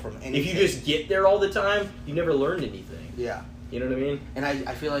fail better. from anything. If you just get there all the time, you never learned anything. yeah, You know what I mean? and I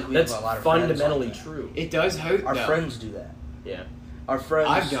feel like we That's have a lot of fundamentally friends like that. true. It does hurt. Our though. friends do that. Yeah. Our friends.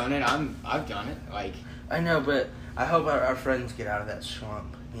 I've done it. I've done it. Like, I know, but I hope our friends get out of that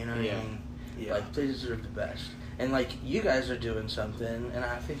slump. You know what Yeah. I mean? Yeah. Like they deserve the best. And like you guys are doing something, and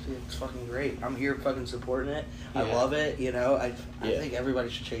I think it's fucking great. I'm here fucking supporting it. I Yeah. love it. You know, I Yeah. think everybody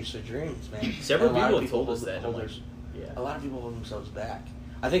should chase their dreams, man. Several And a lot people of have told us hold- that. hold I'm like, their- yeah. A lot of people hold themselves back.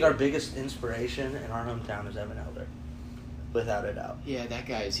 I think our biggest inspiration in our hometown is Evan Elder, without a doubt. yeah, that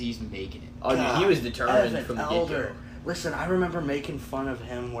he's making it. Oh, dude, he was determined Evan from the Elder. get-go. Listen, I remember making fun of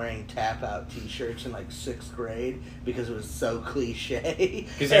him wearing tap-out T-shirts in like 6th grade because it was so cliche.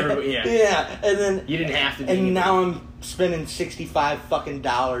 'Cause everybody- yeah. yeah, and then You didn't have to be And anything. now I'm spending $65 fucking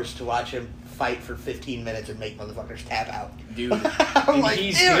dollars to watch him fight for 15 minutes and make motherfuckers tap out. Dude. I'm And like,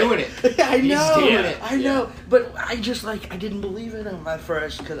 he's "Damn doing it. I He's know. doing it. I know. But I just like I didn't believe in him at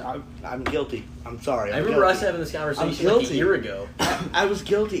first because I'm guilty. I'm sorry. I I'm remember us guilty. having this conversation like a guilty. year ago. I was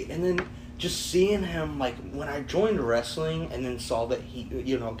guilty, and then just seeing him, like, when I joined wrestling and then saw that he,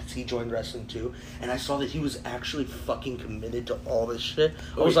 you know, because he joined wrestling too, and I saw that he was actually fucking committed to all this shit,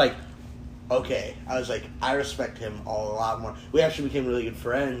 I was like, okay. I was like, I respect him a lot more. We actually became really good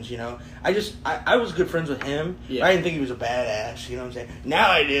friends, you know. I was good friends with him. Yeah. I didn't think he was a badass, you know what I'm saying? Now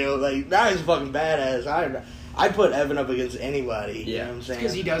I do. Like, now he's a fucking badass. I put Evan up against anybody, you Yeah. know what I'm saying?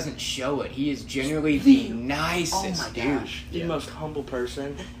 Because he doesn't show it. He is generally The- the nicest Oh my dude. gosh, the Yeah. most humble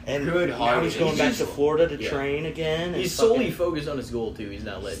person, and now Good-hearted. he's going He's back just- to Florida to Yeah. train again. He's and solely fucking- focused on his goal too. He's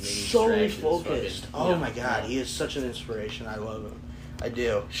not letting any solely distractions focused. fucking- Oh yeah. my god, he is such an inspiration. I love him. I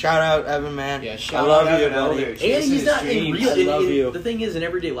do. Shout out Evan, man. Yeah, I shout love out you, Evan buddy. Elder. And Chasing he's his not in dreams. real. I love you. The thing is, in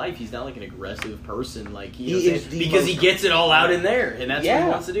everyday life, he's not like an aggressive person. Like He you know what I'm is saying? the Because he most- gets it all out in there, and that's what Yeah. he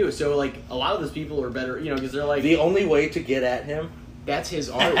wants to do. So like a lot of those people are better, you know, because they're like The only way to get at him. That's his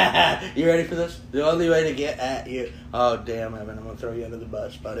art. You ready for this? The only way to get at you. Oh damn, Evan! I'm gonna throw you under the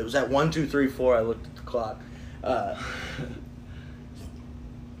bus. But it was at 1, 2, 3, 4. I looked at the clock.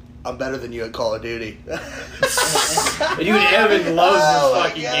 I'm better than you at Call of Duty. Dude, Evan loves Oh this my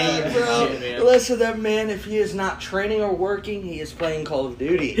fucking God, game and bro. shit, man. Listen, that man, if he is not training or working, he is playing Call of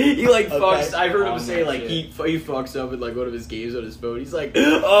Duty. He like Okay. fucks. I've heard him On say that like shit. he fucks up in like one of his games on his phone. He's like,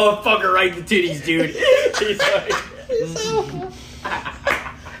 "Oh, fuck her right in the titties, dude." He's like,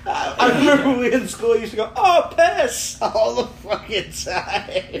 I remember when we in school used to go, oh, piss, all the fucking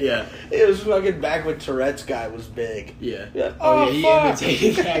time. Yeah. It was fucking back when Tourette's guy was big. yeah. Yeah. Oh, yeah, he fuck.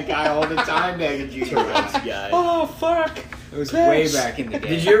 imitated that guy all the time back in junior Tourette's high. guy. Oh, fuck. It was Piss. way back in the day.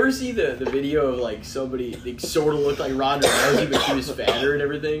 Did you ever see the video of like somebody they sort of looked like Ronda Rousey, but she was fatter and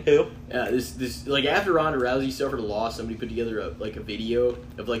everything? Who? This like after Ronda Rousey suffered a loss, somebody put together a video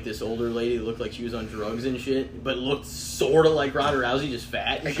of like this older lady that looked like she was on drugs and shit, but looked sort of like Ronda Rousey, just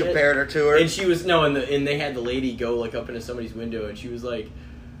fat and I shit. compared her to her. And she was and they had the lady go like up into somebody's window, and she was like,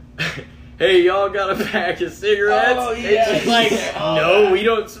 "Hey, y'all got a pack of cigarettes?" Oh, yeah. And she's like, Oh, "No, yeah. we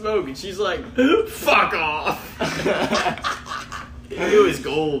don't smoke." And she's like, "Fuck off." It was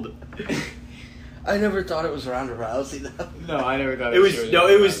gold. I never thought it was Ronda Rousey, though. No, I never thought It was it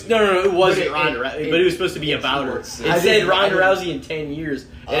wasn't But Ronda Rousey, but it was supposed to be about her. it's It I said didn't- I Ronda didn't- Rousey in 10 years,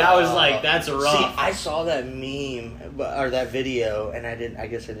 and I was like, "That's rough." See, I saw that meme, or that video, and I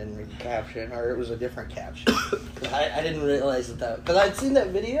guess I didn't read the caption, or it was a different caption. 'Cause I didn't realize because I'd seen that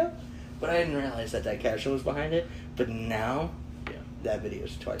video, but I didn't realize that caption was behind it. But now, Yeah. that video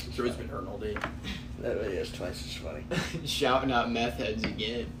is twice as Sure, it's funny. been hurting all day. That video is twice as funny. Shouting out meth heads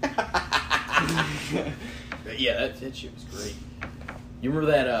again. But yeah, that shit was great. You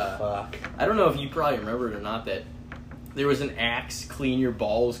remember that? Fuck. I don't know if you probably remember it or not. That there was an Axe Clean Your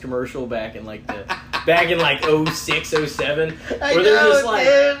Balls commercial back in like 06, 07, I where they're know, just like,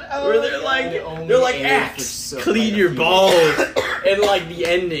 dude. Oh where my they're God. like, It only they're like aired for Axe so- Clean like a Your few Balls, and like the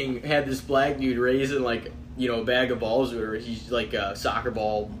ending had this black dude raising like a bag of balls, or he's like a soccer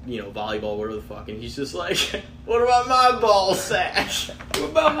ball, volleyball, whatever the fuck, and he's just like, "What about my ball sack?"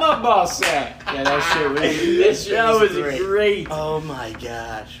 What about my ball sack? Yeah, that shit was great. Oh my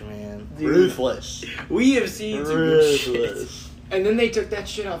gosh, man. Dude. Ruthless. We have seen some good shit. Ruthless. And then they took that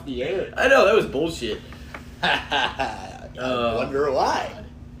shit off the air. I know that was bullshit. I wonder why.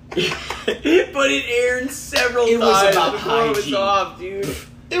 But it aired several It was times about before it was hygiene. off, dude.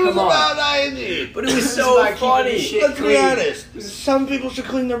 It was Come on. about hygiene. But it was It's so about keeping funny. the shit Let's be clean. honest. Some people should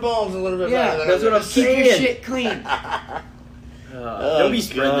clean their balls a little bit Yeah, better than that's what I'm others. Keep your saying. shit clean. Don't be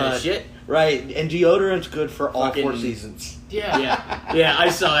spreading that God. shit. Right, and deodorant's good for all Fucking- 4 seasons. Yeah, I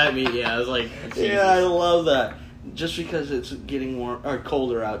saw that meme. Yeah, I was like, Yeah, I love that. Just because it's getting warm or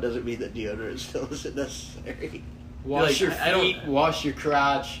colder out doesn't mean that deodorant still isn't necessary. Wash Like, your I don't- feet, wash your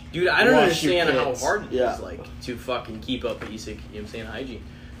crotch. dude, I don't Wash your understand how pits. hard it is, Yeah. like, to fucking keep up basic, you know what I'm saying, hygiene.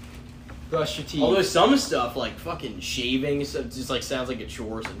 Brush your teeth. Although some stuff, like fucking shaving, stuff just like sounds like a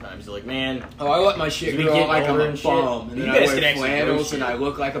chore sometimes. You're like, man, Oh, I let my shit We grow get like I'm older a and shit. bum, and You then guys I can wear actually grow flannels, and shit. I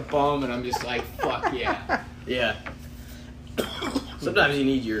look like a bum, and I'm just like, fuck yeah. yeah. Sometimes you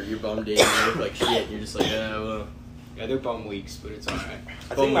need your bum day and you look like shit. And you're just like, well. Yeah, they're bum weeks, but it's alright.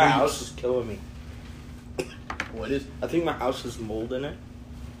 I think my house is killing me. What is? I think my house has mold in it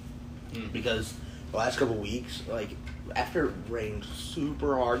Mm. because the last couple weeks, like after it rained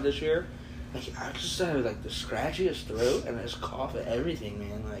super hard this year, like I just had like the scratchiest throat and I just cough at everything,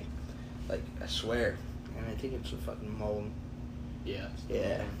 man. Like I swear, and I think it's a fucking mold. Yeah.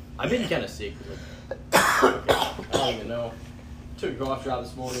 Yeah. I've been kind of sick. Like, I don't even know. Took a cough drop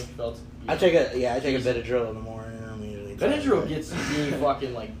this morning. Felt. I take a Benadryl in the morning. And I'm usually Benadryl gets me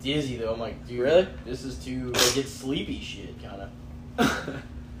fucking like dizzy though. I'm like, dude, Really? This is too like it's sleepy shit kind of.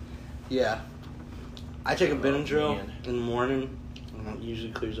 Yeah. I take a Benadryl man. in the morning, and it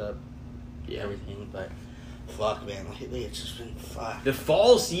usually clears up Yeah. everything. But fuck, man, lately it's just been fuck. The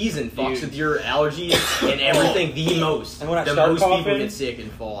fall season fucks Dude. with your allergies and everything the most. And when I the start most people coughing- get sick in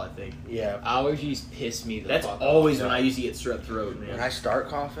fall, I think. Yeah. Allergies piss me the That's fuck always off. when I used to get strep throat, man. When I start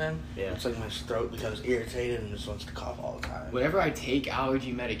coughing, Yeah. it's like my throat becomes irritated and just wants to cough all the time. Whenever I take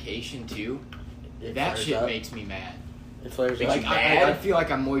allergy medication too, It that flares shit up. makes me mad. It flares Makes up. Like you I mad? feel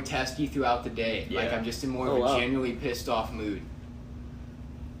like I'm more testy throughout the day. Like Yeah. I'm just in more Oh, of a wow. genuinely pissed off mood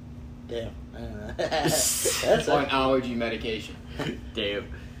Yeah. I don't know. That's on it. allergy medication. Damn.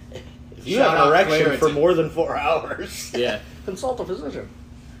 If you Shout have an out erection for Claritin. more than 4 hours, Yeah. consult a physician.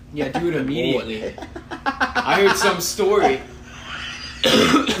 Yeah, do it immediately. I heard some story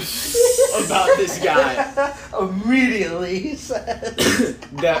about this guy Immediately, he says.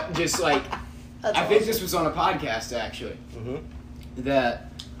 that just like That's I think awesome. this was on a podcast actually Mhm.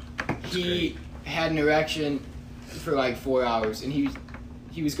 that he had an erection for like 4 hours and he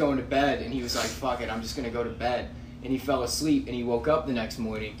was going to bed and he was like, fuck it, I'm just gonna go to bed, and he fell asleep and he woke up the next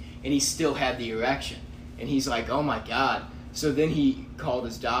morning and he still had the erection and he's like, oh my god. So then he called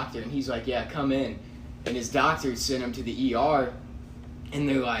his doctor and he's like, yeah, come in, and his doctor sent him to the ER and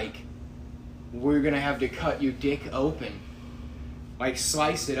they're like, we're gonna have to cut your dick open, like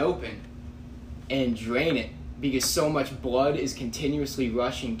slice it open and drain it because so much blood is continuously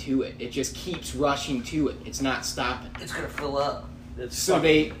rushing to it. It just keeps rushing to it. It's not stopping. It's gonna fill up. It's So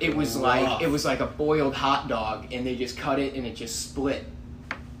fucking it was rough. like a boiled hot dog, and they just cut it and it just split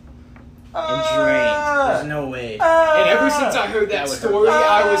and drained. There's no way. And ever since I heard that That would hurt. story,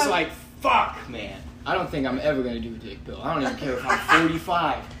 I was like, fuck, man. I don't think I'm ever gonna do a dick pill. I don't even care if I'm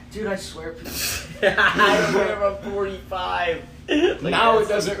 45. Dude, I swear. I swear I'm 45. Like, Now it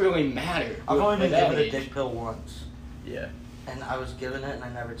that's- doesn't really matter. I've only been At that given a age. dick pill once, Yeah, and I was given it, and I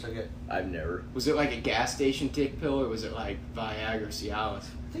never took it. I've never. Was it like a gas station dick pill, or was it like Viagra, Cialis?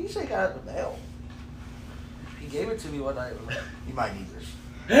 I think he said I got it in the mail. He gave it to me one night. You might need this.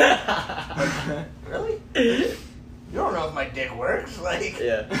 Really? You don't know if my dick works, like.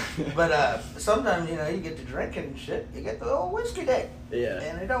 Yeah, But sometimes you get to drinking and shit. You get the old whiskey dick, yeah,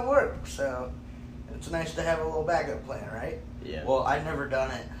 and it don't work. So it's nice to have a little backup plan, right? yeah. Well, I've never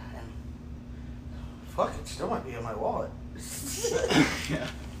done it, and fuck, it still might be in my wallet. Yeah.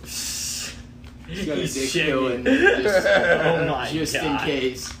 He's got a He's dick shaking. pill in there just, Oh my just in God.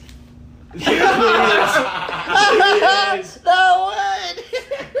 case. No way!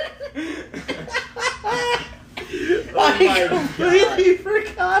 Oh my I completely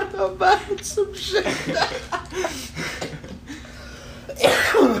forgot about some shit.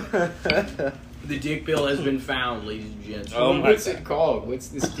 The dick pill has been found, ladies and gents. Oh my What's it called? What's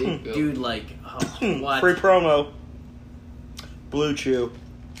this dick pill? Dude, like, what? Free promo. Blue Chew.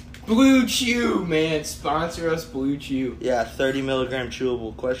 Blue Chew, man. Sponsor us, Blue Chew. Yeah, 30 milligram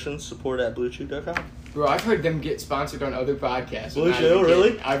chewable. Questions? Support at bluechew.com. Bro, I've heard them get sponsored on other podcasts. Blue I'm not Chew, even really?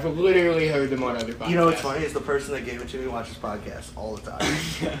 kidding. I've literally heard them on other podcasts. You know what's funny is the person that gave it to me watches podcasts all the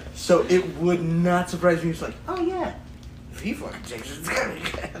time. So it would not surprise me. It's like, oh yeah, if he fucking takes it, it's gonna be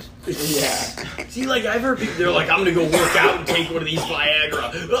good. Yeah. See, like, I've heard people, they're like, I'm gonna go work out and take one of these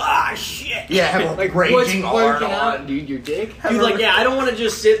Viagra. Ah, shit. Yeah, have a Like, what's raging hard working out, on. dude? Your dick? Dude, like, yeah, I don't want to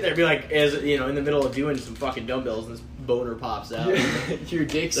just sit there and be like, as you know, in the middle of doing some fucking dumbbells and this boner pops out. Your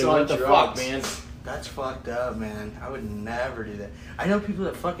dick's Like, on what the drugs. fuck, man? That's fucked up, man. I would never do that. I know people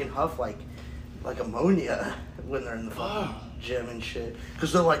that fucking huff like ammonia when they're in the fucking gym and shit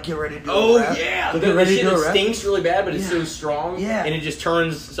because they're like, get ready to do Oh a rep. yeah, They'll the get ready shit to do a that rep. stinks really bad, but it's Yeah. so strong. Yeah. and it just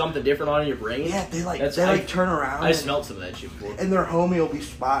turns something different on in your brain. Yeah, they That's- I- turn around. I and- smelled some of that shit before. and their homie will be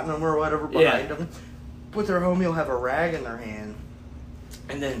spotting them or whatever Yeah. behind them. But their homie will have a rag in their hand,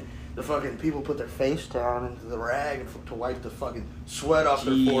 and then the fucking people put their face down into the rag to wipe the fucking sweat off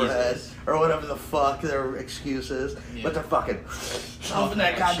their forehead Jesus. or whatever the fuck their excuse is. Yeah. But they're fucking stuffing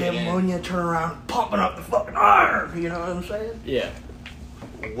that that shit goddamn in. ammonia, turn around, pumping up the fucking iron. You know what I'm saying? Yeah,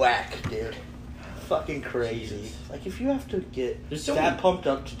 Whack, dude. Fucking crazy. Like if you have to get There's so that many- pumped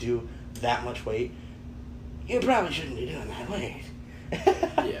up to do that much weight, you probably shouldn't be doing that weight.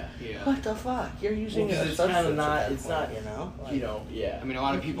 yeah. What the fuck? You're using Well, 'cause a it's kinda substance not- at that it's point, not- you know. Like, You know, yeah. I mean, a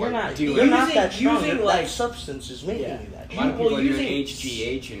lot of people you're are not. doing. You're not Using- that strong. using, That like- substance is making Yeah. you that A lot of strong. people are doing using-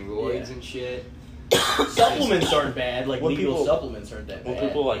 HGH and roids Yeah. and shit. Supplements aren't bad. Like When legal people- supplements aren't that When bad.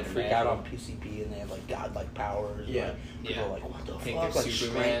 people like They're freak out natural. on PCP and they have like godlike powers, Yeah. like, people Yeah. are like, what the Think fuck? they're Like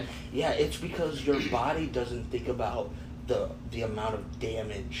Superman. strength. Yeah, it's because your body doesn't think about the amount of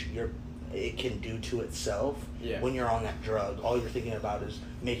damage it can do to itself Yeah. when you're on that drug. All you're thinking about is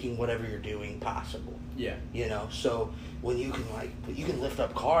making whatever you're doing possible. Yeah. You know, so when you can lift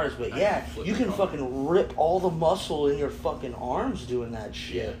up cars, but I yeah, can flip you a can car. fucking rip all the muscle in your fucking arms doing that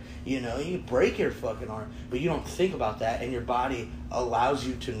shit. You know, you break your fucking arm, but you don't think about that, and your body allows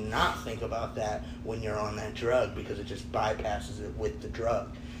you to not think about that when you're on that drug because it just bypasses it with the drug.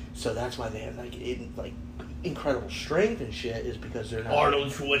 So that's why they have like incredible strength and shit is because they're not Arnold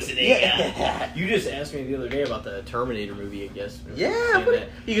Schwarzenegger. Yeah. You just asked me the other day about the Terminator movie, I guess. Yeah, Seen but that.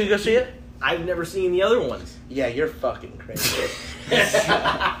 you can go see it. I've never seen the other ones. Yeah, you're fucking crazy.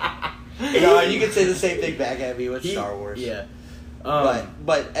 No, you can say the same thing back at me with Star Wars. Yeah.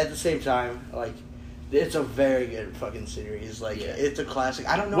 But at the same time, like, it's a very good fucking series. Like, Yeah. it's a classic.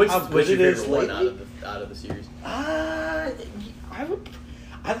 I don't know what's how good what's your it is favorite one lately. out of the series?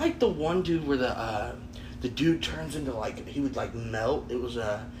 I like the one dude where the dude turns into like he would like melt. He was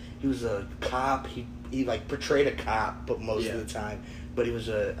a cop. He like portrayed a cop, but most Yeah. of the time, but he was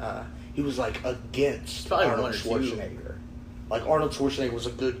like against Probably Arnold one or two. Schwarzenegger. Like Arnold Schwarzenegger was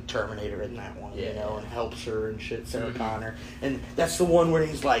a good Terminator in that one, you Yeah. know, and helps her and shit, Sarah Mhm. Connor. And that's the one where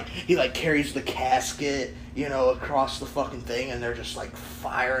he carries the casket, you know, across the fucking thing, and they're just like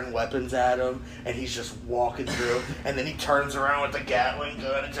firing weapons at him, and he's just walking through, and then he turns around with the Gatling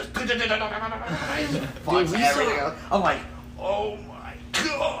gun and just he just fucks we everything saw- up. I'm like, oh my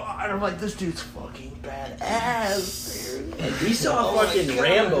god! I'm like, this dude's fucking badass, dude. We saw Oh my fucking God,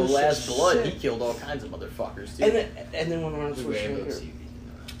 Rambo this is Last Blood. sick. He killed all kinds of motherfuckers too. And then when Arnold The Rambo Schwarzenegger, series.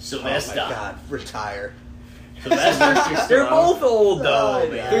 Sylvester. oh my god, retire. Sylvester. They're both old though, I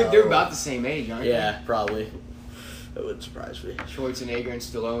man. know. They're about the same age, aren't Yeah, probably. That wouldn't surprise me. they? Schwarzenegger and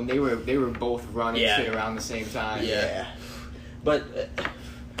Stallone. They were both running Yeah. shit around the same time. Yeah. But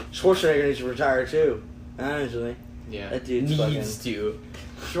Schwarzenegger needs to retire too. Honestly. Yeah. That dude's Needs fucking... to.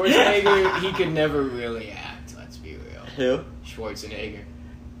 Schwarzenegger, he could never really act. Let's be real. Who? Schwarzenegger.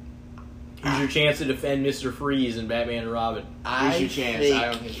 Here's your chance to defend Mr. Freeze and Batman and Robin. I your chance. think I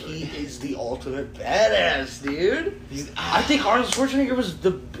don't think he so. is the ultimate badass, dude. Ah. I think Arnold Schwarzenegger was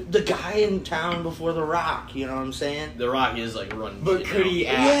the guy in town before The Rock. You know what I'm saying? The Rock is like running. But shit could now. he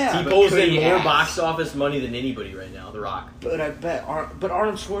act? Yeah, He But pulls could in he more act? box office money than anybody right now. The Rock. But I bet, but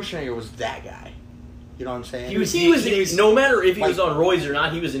Arnold Schwarzenegger was that guy. You know what I'm saying? He was no matter if he was like- on roids or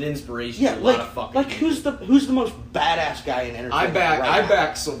not. He was an inspiration. Yeah, to a like lot of fucking like people. who's the most badass guy in entertainment? I right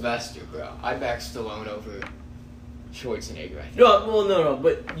back Sylvester, bro. I back Stallone over Schwarzenegger. I think. No.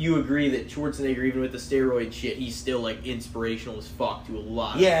 But you agree that Schwarzenegger, even with the steroid shit, he's still like inspirational as fuck to a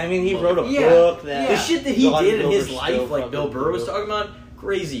lot. now? Yeah, I mean he wrote a Yeah. book that The shit that he Don did in his Gilbert's life, still like Bill fucking Burr was cool. talking about,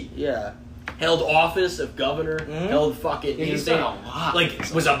 crazy. Yeah. Held office of governor. Mhm. Held fucking. Yeah, you know he's what I'm done a lot. saying?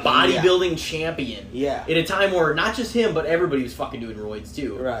 Like was a bodybuilding champion. Yeah. In a time where not just him, but everybody was fucking doing roids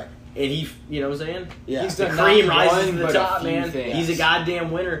too. Right. And he, you know what I'm saying? Yeah. He's The done cream not rises one, to but the a top, few man. things. He's a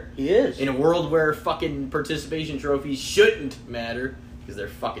goddamn winner. He is. In a world where fucking participation trophies shouldn't matter because they're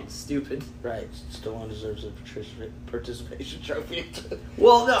fucking stupid. Right. Stallone deserves a participation trophy.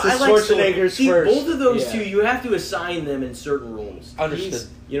 Well, no, It's I like Schwarzenegger's See, first. both of those Yeah. two, you have to assign them in certain roles. Understood.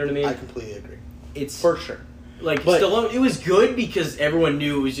 You know what I mean? I completely agree. It's For sure. like but- Stallone. It was good because everyone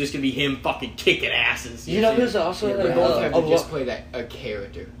knew it was just gonna be him fucking kicking asses. You know who's also Yeah, They like both have a to just lo- play that a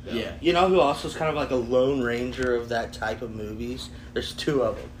character. though. Yeah. You know who also is kind of like a lone ranger of that type of movies? There's two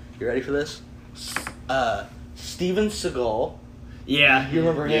of them. You ready for this? Steven Seagal Yeah. You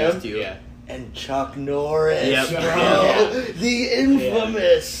remember Yeah, him? too. Yeah. and Chuck Norris, Yep. bro. Yeah. The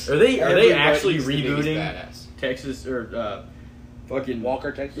infamous. Are they Everybody actually used to think he's rebooting badass. Texas or Fucking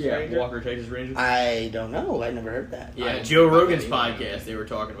Walker, Texas Ranger? Walker, Texas Ranger. I don't know. I never heard that. Yeah, I Joe didn't know Rogan's about that either. podcast, they were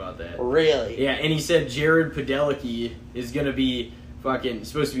talking about that. Really? Yeah, and he said Jared Padalecki is going to be fucking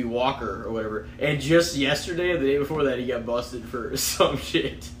supposed to be Walker or whatever. And just yesterday, or the day before that, he got busted for some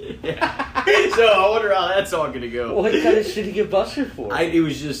shit. Yeah. So I wonder how that's all going to go. What kind of shit did he get busted for? It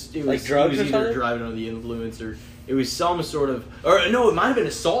was Like drugs he was or either something? driving under the influence or it was some sort of, or no, it might have been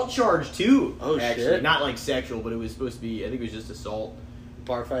assault charge too. Oh, actually. shit. Not like sexual, but it was supposed to be. I think it was just assault.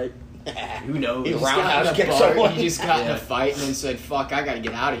 Bar fight? Who knows? He He just roundhouse got in a kicked bar- someone. He just got in Yeah. a fight and then said, "Fuck, I gotta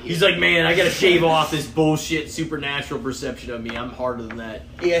get out of here." He's like, man, I gotta shave off this bullshit supernatural perception of me. I'm harder than that.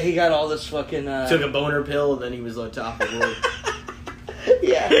 Yeah, he got all this fucking... Took a boner pill and then he was on top of the world.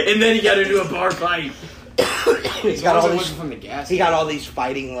 yeah. And then he got into a bar fight. he As got long as all it these... wasn't from the gas. He got all these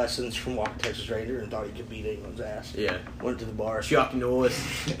fighting lessons from Walker, Texas Ranger and thought he could beat anyone's ass. Yeah. Went to the bar. Chuck Norris.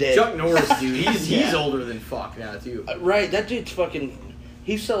 Dead. Chuck Norris, dude. He's Yeah. older than fuck now, too. Right, that dude's fucking...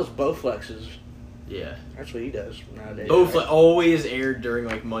 He sells Bowflexes. Yeah. That's what he does nowadays. Both right? always aired during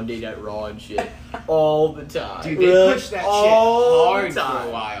like Monday Night Raw and shit. All the time. Dude, they Really? pushed that All shit hard the for time.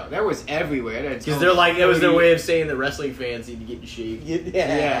 a while. That was everywhere. Because they're like, that was their way of saying that wrestling fans need to get in shape.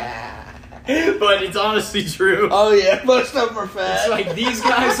 Yeah. But it's honestly true. Oh yeah, most of them are fat. It's like these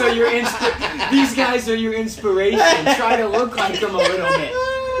guys are your these guys are your inspiration. Try to look like them a little bit.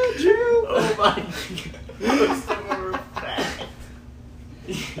 True. Oh my god. Most of them are fat.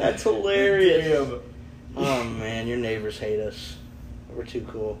 That's hilarious. Damn. Oh man, your neighbors hate us. We're too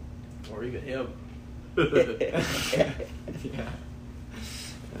cool. Or even him. Yeah.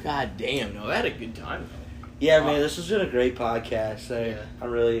 God damn, no, I had a good time. Yeah, man, this has been a great podcast. Yeah. I'm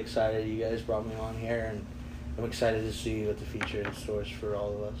really excited you guys brought me on here, and I'm excited to see what the future in stores for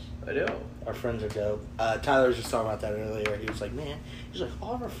all of us. I know. Our friends are dope. Tyler was just talking about that earlier. He was like, man, he's like,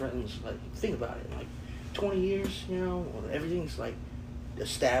 all of our friends, like, think about it. Like, 20 years, you know, when everything's, like,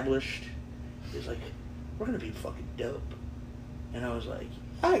 established. He's like, we're going to be fucking dope. And I was like,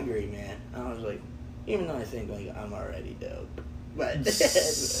 I agree, man. I was like, even though I think, like, I'm already dope. But,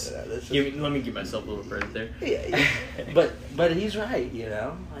 this is, Let me give myself a little credit there. yeah. But he's right, you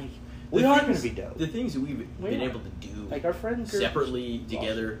know? Like, we The are things- going to be dope. The things that we've We been are. able to do Like, our friend group is separately, awesome.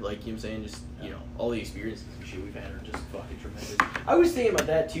 together, like, you know what I'm saying? Just, you know, all the experiences and shit we've had are just fucking tremendous. I was thinking about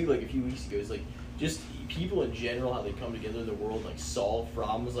that, too, like, a few weeks ago. It's like, just people in general, how they come together in the world, like, solve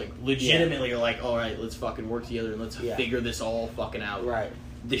problems. Like, legitimately are like, all right, let's fucking work together and let's Yeah. figure this all fucking out. Right.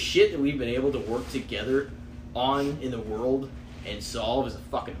 The shit that we've been able to work together on in the world and solve is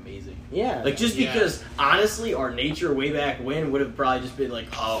fucking amazing. Yeah. Like, just Yeah. because, honestly, our nature way back when would have probably just been like,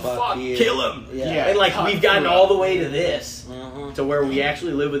 oh, fuck, you. kill him. Yeah. And, like, cut we've gotten through all it. the way to this, Mhm. to where we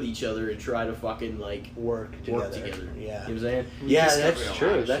actually live with each other and try to fucking, like, Work together. work together. Yeah. You know what I'm saying? Yeah, discovered that's a lot true.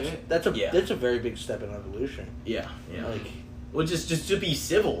 of That's shit. that's a very big step in evolution. Yeah, yeah. Like, Well, just to be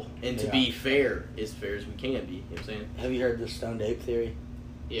civil and to Yeah. be fair as we can be. You know what I'm saying? have you heard the stoned ape theory?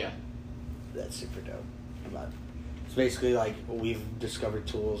 Yeah. That's super dope. About it's basically like we've discovered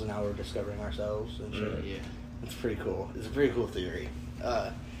tools and now we're discovering ourselves and shit. Yeah. It's pretty cool. It's a pretty cool theory.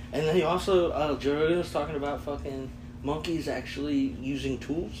 And then he also Joe Rogan was talking about fucking monkeys actually using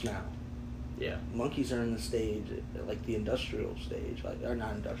tools now. Yeah. Monkeys are in the stage, like the industrial stage, like or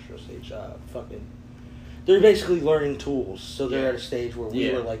not industrial stage. Fucking, they're basically learning tools. So they're Yeah. at a stage where we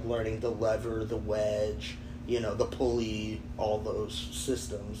Yeah. were like learning the lever, the wedge, you know, the pulley, all those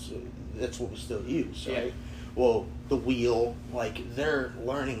systems. That's what we still use, Yeah. right? Well, the wheel, like they're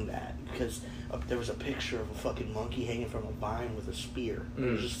learning that because there was a picture of a fucking monkey hanging from a vine with a spear. It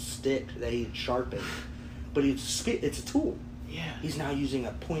was Mm. just a stick that he sharpened, but it's a tool. Yeah. He's now using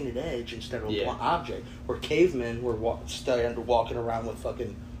a pointed edge instead of a Yeah. blunt object. Where cavemen were walking around with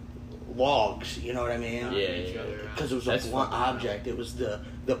fucking logs. You know what I mean? Yeah, Each yeah. other out. Because it was That's a blunt fucking object. It was the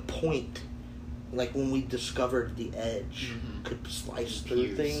point. Like when we discovered the edge Mhm. could slice through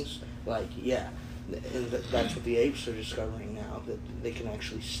Pierce. things. Like yeah, and that's what the apes are discovering now. That they can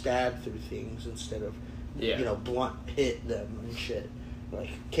actually stab through things instead of Yeah. you know blunt hit them and shit. Like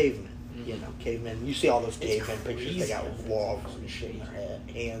cavemen. You know, cavemen. You see all those It's cavemen pictures. They crazy. got logs and shit in their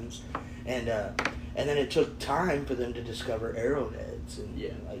hands, and then it took time for them to discover arrowheads and Yeah.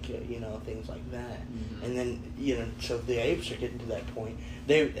 like you know things like that. Mhm. And then you know, so the apes are getting to that point.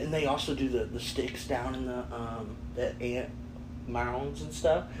 They also do the sticks down in the ant mounds and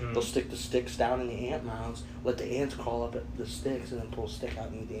stuff. Mhm. They'll stick the sticks down in the ant mounds, let the ants crawl up at the sticks, and then pull a stick out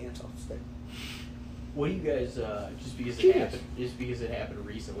and eat the ants off the stick. What do you guys just because it Genius. happened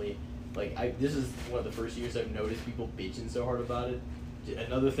recently? Like this is one of the first years I've noticed people bitching so hard about it.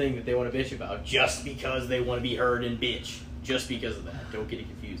 Another thing that they want to bitch about just because they want to be heard and bitch. just because of that. Don't get it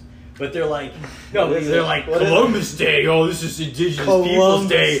confused. But they're like, no, What is they're it? like, What is Columbus Day. Oh, this is Indigenous Peoples Columbus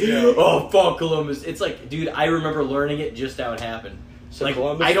Day. Day. Oh, fuck Columbus. It's like, dude, I remember learning it just how it happened. So like,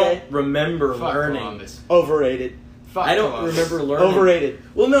 Columbus I don't Day? remember Fuck learning. Columbus. Overrated. Fuck I don't Columbus. remember learning. Overrated.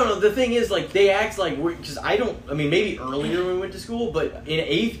 Well, no. The thing is, like, they act like because I don't. I mean, maybe earlier when we went to school, but in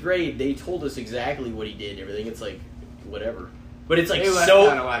 8th grade, they told us exactly what he did. And everything. It's like, whatever. But it's like They left so.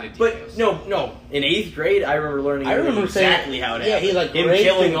 out a lot of But details. no. In 8th grade, I remember learning. I remember exactly saying- how it yeah, happened. he, like, him raped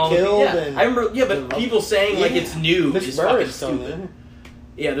killing and all killed the people. and- I remember. Yeah, but people saying like it's new Miss is fucking Burris told stupid. me.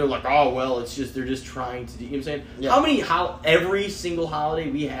 Yeah, they're like, oh well, it's just they're just trying to. Do, you know what I'm saying? Yeah. How every single holiday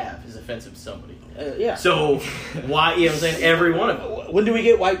we have is offensive to somebody. Yeah. So why? You know what I'm saying? Every one of them. When do we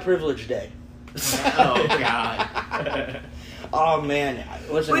get White Privilege Day? Oh God. Oh man,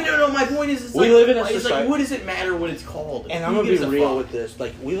 listen. Wait, no. My point is, it's We like, live in a it's like, society- what does it matter what it's called? And Who I'm gonna be gives a real fuck? with this.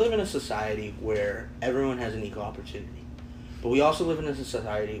 Like, we live in a society where everyone has an equal opportunity, but we also live in a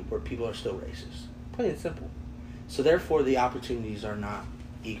society where people are still racist. Plain and simple. So therefore, the opportunities are not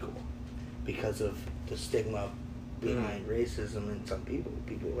equal because of the stigma behind racism in some people.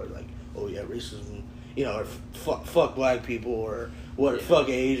 People are like, "Oh yeah, racism," you know, or fuck black people, or what? Yeah. Fuck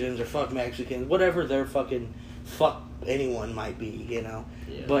Asians, or fuck Mexicans, whatever their fucking fuck anyone might be, you know.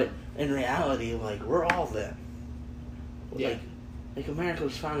 Yeah. But in reality, like, we're all them. Yeah. Like America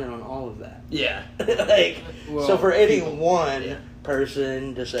was founded on all of that. Yeah. Like, Well, so for any people- one yeah.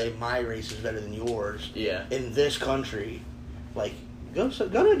 person to say my race is better than yours Yeah. in this country, like, go to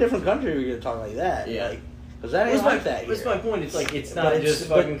a different country where you're gonna talk like that. Yeah. Like, because that ain't What's like that What's here. my point? It's like it's But not it's- just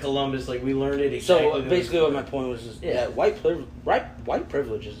but- fucking Columbus. Like we learned it exactly. So basically, what my point was is Yeah. that white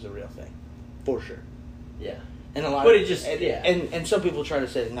privilege is a real thing, for sure. Yeah. And a lot, But of, it just- and, yeah. and some people try to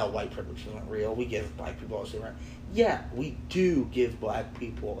say no, white privilege is not real. We give black people all the same right. Yeah, we do give black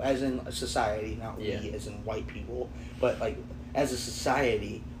people, as in a society, not Yeah. we as in white people, but like as a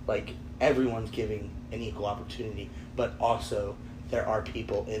society, like everyone's giving an equal opportunity. But also, there are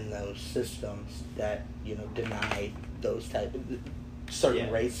people in those systems that deny those type of certain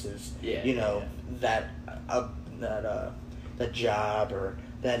Yeah. races. Yeah, That that job or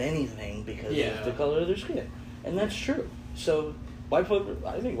that anything because Yeah. of the color of their skin, and that's true. So white privilege,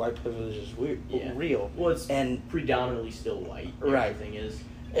 I think white privilege is Yeah. real. Well, it's and predominantly still white. Right. Everything is,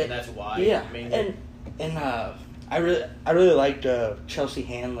 And- and that's why. yeah, mainly. and I really liked Chelsea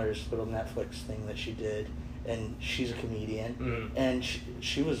Handler's little Netflix thing that she did, and she's a comedian, Mhm. and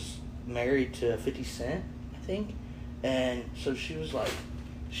she was married to 50 Cent, I think, and so she was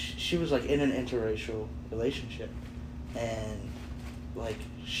like in an interracial relationship, and like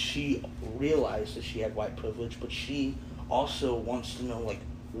she realized that she had white privilege, but she also wants to know like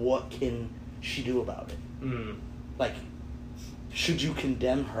what can she do about it. Mm. Like, should you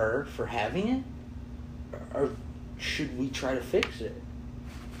condemn her for having it? Or should we try to fix it?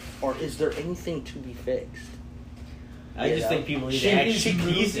 Or is there anything to be fixed? I You just know? think people need She to is actually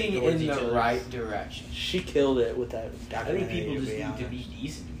moving decent towards in each the other. right direction. She killed it with that I documentary. think people just to be need honest. to be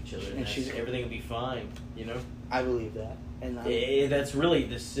decent to each other, And and she's- everything will be fine. You know, I believe that. And that's really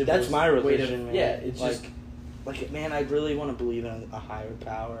the simplest. that's my way to- religion, man. Yeah, it's like, just man, I really want to believe in a higher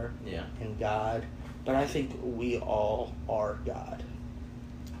power, yeah. in God. But I think we all are God.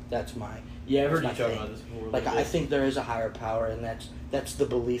 That's my... Yeah, I've heard you That's talk my about thing. this before. Like, I think there is a higher power, and that's the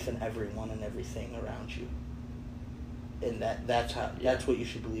belief in everyone and everything around you. And that's what you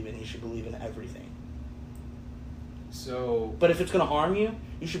should believe in. You should believe in everything. So, But if it's going to harm you,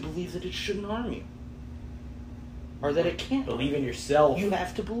 you should believe that it shouldn't harm you. Or that it can't harm believe in you. yourself. You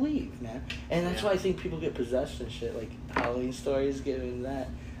have to believe, man. And that's Yeah. why I think people get possessed and shit. Like, Halloween stories giving that.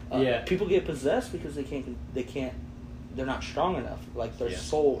 Yeah. People get possessed because they're not strong enough. Like, their Yeah.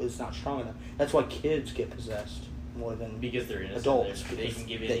 soul is not strong enough. That's why kids get possessed more than because they're innocent. adults. They because can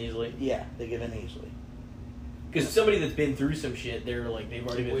give in they- easily. Yeah, they give in easily. Because somebody that's been through some shit, they're like they've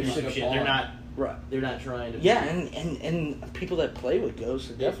already been We through should some shit. have They're fought. not. Right. They're not trying to. Yeah, and people that play with ghosts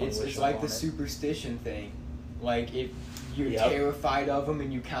are definitely it's wish like upon the it. superstition thing. Like, if you're Yep. terrified of them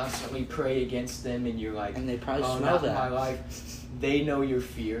and you constantly pray against them and you're like, And they probably oh, smell not in that. my life. They know your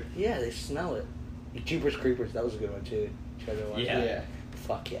fear. Yeah, they smell it. Jeepers Creepers, that was a good one too. Try to watch Yeah. that.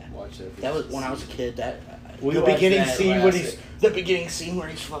 Fuck yeah. Watch that. That was when I was a kid. That We the watched beginning that scene last when year. the beginning scene where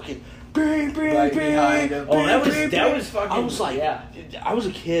he's fucking bang bang Right bang. behind him. Oh, that was- bang, that bang. was fucking- I was like, yeah. I was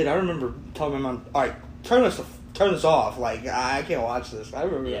a kid. I remember telling my mom, "All right, turn this off. Like, I can't watch this." I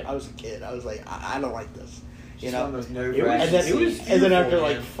remember Yeah. I was a kid. I was like, I don't like this. You Just know. one of those It nerve-wracking And then, It was scenes. and then after beautiful,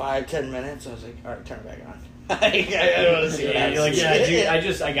 like man. 5-10 minutes, I was like, "All right, turn it back on." I don't want to see Yeah, that. you're like, yeah,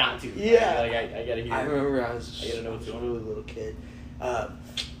 dude, I got to. Yeah. Like, I gotta hear. I remember I was I gotta know what's a going really little kid.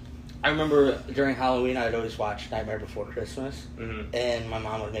 I remember during Halloween, I'd always watch Nightmare Before Christmas, Mm-hmm. and my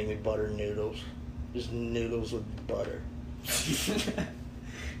mom would make me buttered noodles. Just noodles with butter.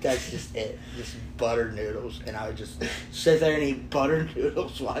 That's just it. Just buttered noodles. And I would just sit there and eat buttered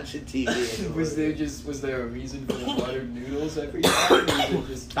noodles watching TV. was there a reason for the buttered noodles every time? Or was it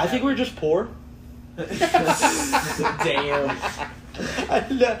just I think we're just poor. Damn.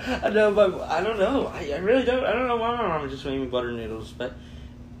 I know, but I don't know. I really don't. I don't know why my mom just made me buttered noodles, but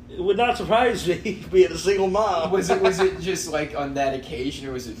it would not surprise me being a single mom. Was it just like on that occasion,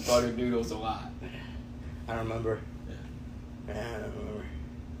 or was it buttered noodles a lot? I don't remember. I don't remember.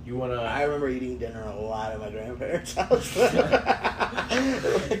 You wanna? I remember eating dinner a lot at my grandparents' house.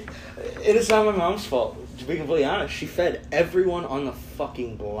 It is not my mom's fault. To be completely honest, she fed everyone on the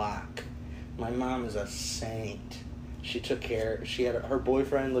fucking block. My mom is a saint. She took care. She had her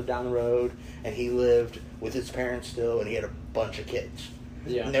boyfriend lived down the road, and he lived with his parents still, and he had a bunch of kids.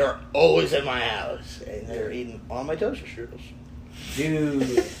 Yeah. And they were always at my house, and they were eating all my toaster strudels.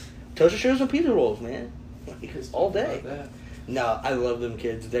 Dude. Toaster strudels and pizza rolls, man. All day. About that. No, I love them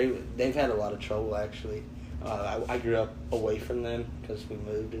kids. They've had a lot of trouble actually. I grew up away from them because we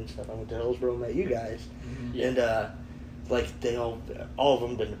moved and stuff. I went to Hillsboro, met you guys, Mm-hmm. and like they all of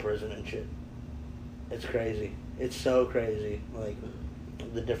them been to prison and shit. It's crazy. It's so crazy. Like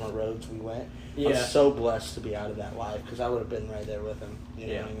the different roads we went. Yeah. I'm so blessed to be out of that life because I would have been right there with them. You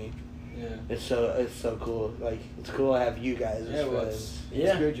know Yeah. what I mean? Yeah. It's so cool. Like it's cool to have you guys as Yeah, well, friends. Yeah.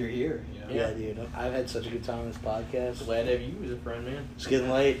 it's good you're here. You know? Yeah, dude. I've had such a good time on this podcast. Glad to have you as a friend, man. It's getting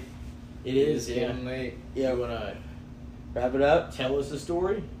late. It is. It's Yeah. getting late. Yeah. You wanna Wrap it up. tell us a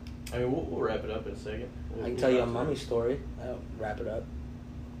story? I mean, we'll wrap it up in a second. I can tell you a mummy story. I'll wrap it up.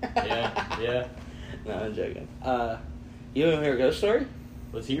 Yeah. No, I'm joking. You want to hear a ghost story?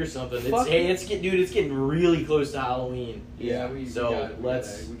 Let's hear something. Fuck. It's getting really close to Halloween. Yeah, So,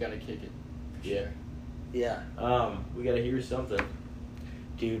 let's- we gotta kick it. Yeah. Yeah. We gotta hear something.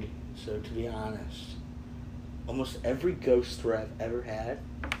 Dude, so to be honest, almost every ghost story I've ever had,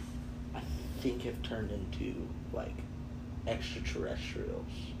 I think have turned into, like,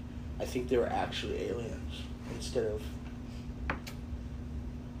 extraterrestrials. I think they were actually aliens instead of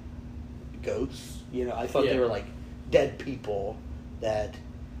ghosts. You know, I thought Yeah. they were, like, dead people that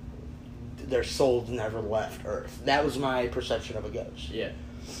their souls never left Earth. That was my perception of a ghost. Yeah.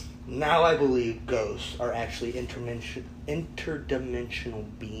 Now I believe ghosts are actually interdimensional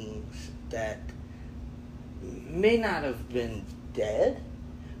beings that may not have been dead,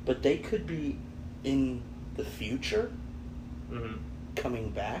 but they could be in the future Mm-hmm. coming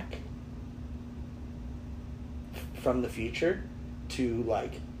back from the future to,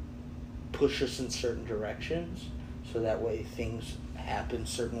 like, push us in certain directions so that way things happen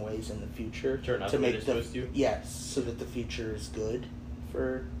certain ways in the future Turn out to the way make they're the supposed to. yes, so that the future is good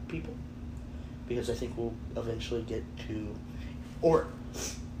for people, because I think we'll eventually get to or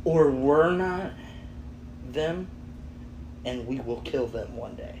we're not them and we will kill them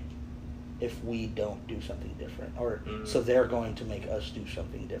one day if we don't do something different, or so they're going to make us do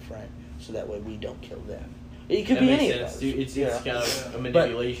something different so that way we don't kill them. It could That be makes any sense, of those. dude. It's kind of a But-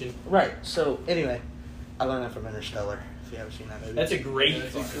 manipulation. Right. So anyway, I learned that from Interstellar. If you haven't seen that movie, That's a great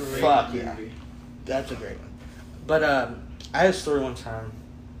That's a fucking great Fuck movie. yeah. That's a great one. But I had a story one time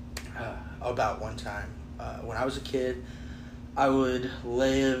about one time when I was a kid. I would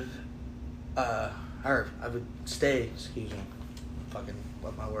live, or I would stay. Excuse me, fucking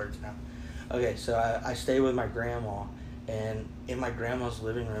love my words now. Okay, so I stay with my grandma, and in my grandma's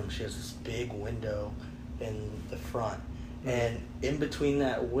living room, she has this big window in the front, and in between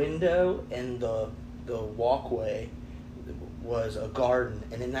that window and the walkway was a garden,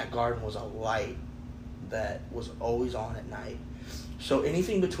 and in that garden was a light that was always on at night. So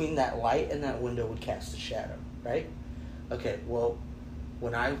anything between that light and that window would cast a shadow, right? Okay, well,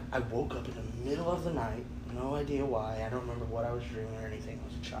 when I woke up in the middle of the night, no idea why, I don't remember what I was dreaming or anything, I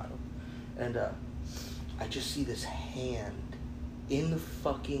was a child, and I just see this hand in the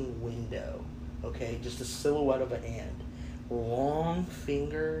fucking window, okay, just a silhouette of a hand, long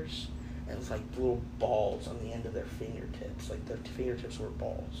fingers, and it was like little balls on the end of their fingertips, like their fingertips were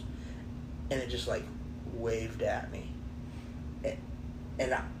balls, and it just like waved at me,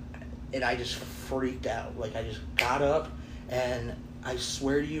 and I just freaked out. Like, I just got up, and I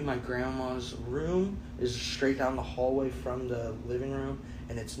swear to you, my grandma's room is straight down the hallway from the living room,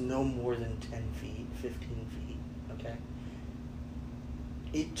 and it's no more than 10 feet, 15 feet, okay?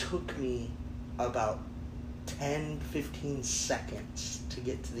 It took me about 10, 15 seconds to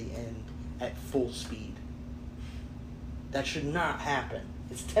get to the end at full speed. That should not happen.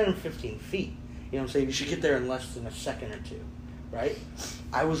 It's 10 or 15 feet. You know what I'm saying? You should get there in less than a second or two. right?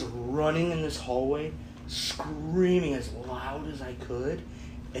 I was running in this hallway, screaming as loud as I could,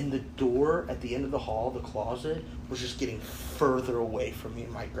 and the door at the end of the hall, the closet, was just getting further away from me.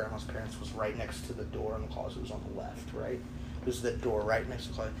 My grandma's parents was right next to the door, and the closet was on the left, right? It was the door right next to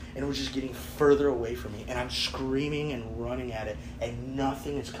the closet, and it was just getting further away from me, and I'm screaming and running at it, and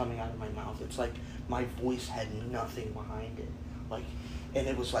nothing is coming out of my mouth. It's like my voice had nothing behind it, like, and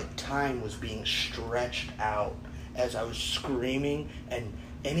it was like time was being stretched out as I was screaming, and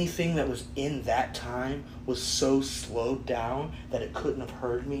anything that was in that time was so slowed down that it couldn't have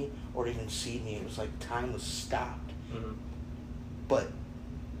heard me or even seen me. It was like time was stopped. Mm-hmm. But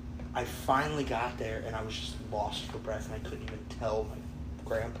I finally got there, and I was just lost for breath, and I couldn't even tell my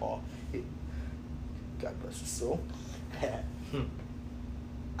grandpa, God bless his soul, that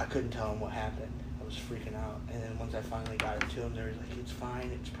I couldn't tell him what happened. I was freaking out. And then once I finally got it to him, they were like, it's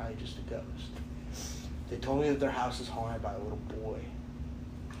fine, it's probably just a ghost. They told me that their house is haunted by a little boy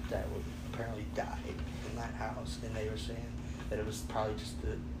that apparently died in that house, and they were saying that it was probably just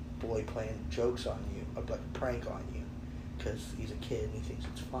the boy playing jokes on you, like a prank on you, because he's a kid and he thinks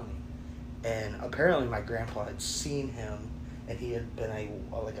it's funny. And apparently my grandpa had seen him, and he had been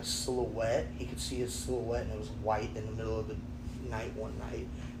like a silhouette. He could see his silhouette, and it was white in the middle of the night one night.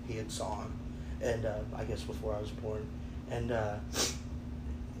 He had saw him, and I guess before I was born. And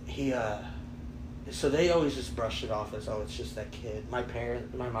so they always just brushed it off as, oh, it's just that kid. My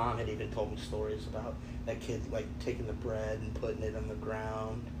mom had even told me stories about that kid, like, taking the bread and putting it on the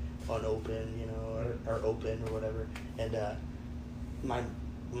ground unopened, you know, or open or whatever. And my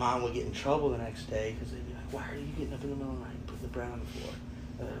mom would get in trouble the next day because they'd be like, why are you getting up in the middle of the night and putting the bread on the floor?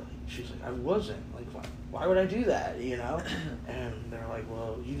 She was like, I wasn't. Like, why would I do that, you know? And they're like,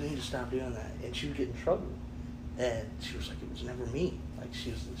 well, you need to stop doing that. And she would get in trouble. And she was like, it was never me. Like,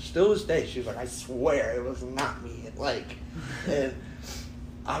 she was, still this day, she was like, I swear it was not me. Like, and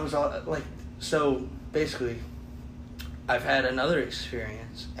I was all, like, so basically, I've had another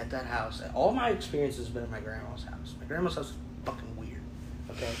experience at that house. All my experiences have been at my grandma's house. My grandma's house is fucking weird,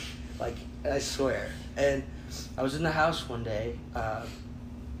 okay? Like, I swear. And I was in the house one day,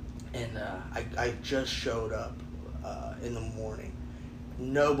 and I just showed up in the morning.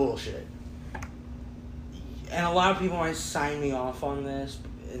 No bullshit. And a lot of people might sign me off on this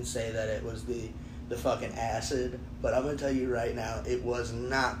and say that it was the fucking acid, but I'm gonna tell you right now, it was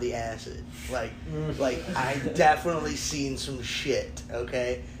not the acid. Like I definitely seen some shit,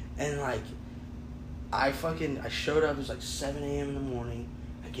 okay? And like, I showed up. It was like 7 a.m. in the morning.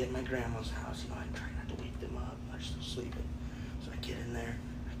 I get in my grandma's house. You know, I try not to wake them up. They're still sleeping. So I get in there.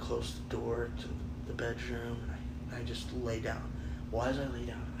 I close the door to the bedroom, and I just lay down. Well, as I lay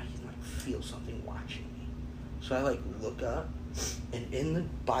down, I can like feel something watching me. So I like look up, and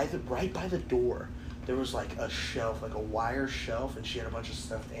right by the door, there was like a shelf, like a wire shelf, and she had a bunch of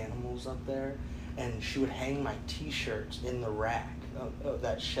stuffed animals up there, and she would hang my t-shirts in the rack of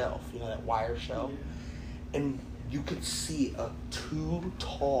that shelf, you know, that wire shelf, and you could see two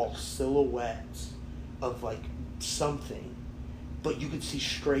tall silhouettes of like something, but you could see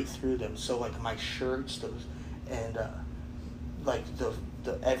straight through them. So like my shirts, like the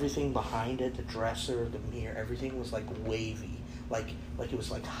everything behind it, the dresser, the mirror, everything was like wavy, like it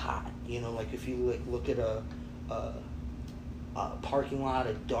was like hot, you know, like if you like look at a parking lot,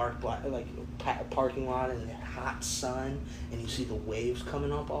 a dark black, like a parking lot in the hot sun, and you see the waves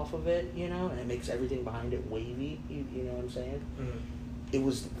coming up off of it, you know, and it makes everything behind it wavy, you know what I'm saying? Mm-hmm. It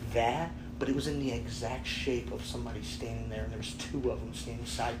was that, but it was in the exact shape of somebody standing there, and there was two of them standing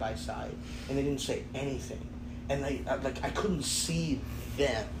side by side, and they didn't say anything. And I couldn't see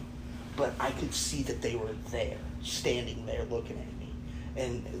them, but I could see that they were there, standing there, looking at me.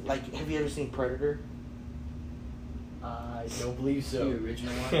 And like, have you ever seen Predator? I don't believe so. The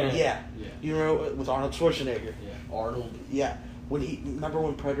original one. Yeah. You remember with Arnold Schwarzenegger? Yeah. Arnold. Yeah. Remember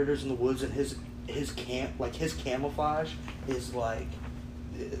when Predator's in the woods and his camouflage is like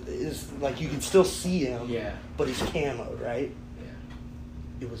you can still see him. Yeah. But he's camoed, right?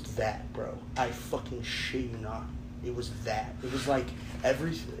 It was that, bro. I fucking shit you not. It was that. It was like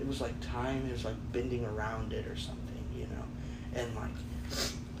it was like time, it was like bending around it or something, you know? And like,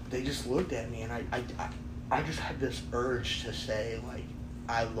 they just looked at me, and I just had this urge to say, like,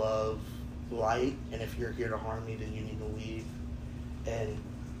 I love light, and if you're here to harm me, then you need to leave. And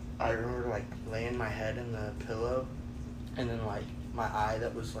I remember like laying my head in the pillow, and then like my eye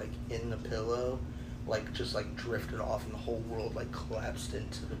that was like in the pillow, like just like drifted off, and the whole world like collapsed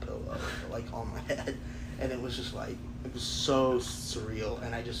into the pillow, like on my head. And it was just like, it was so surreal,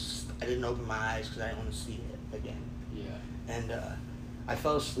 and I didn't open my eyes because I didn't want to see it again. Yeah. And I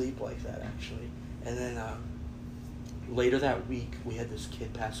fell asleep like that, actually. And then later that week, we had this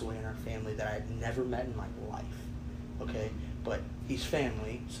kid pass away in our family that I had never met in my life. Okay? But he's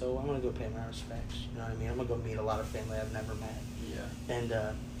family, so I'm going to go pay my respects. You know what I mean? I'm going to go meet a lot of family I've never met. Yeah.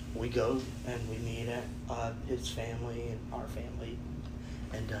 And we go and we meet at his family and our family.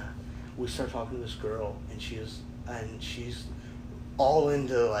 And we start talking to this girl, and she's all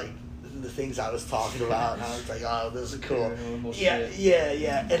into, like, the things I was talking about, and I was like, oh, this is cool. Yeah.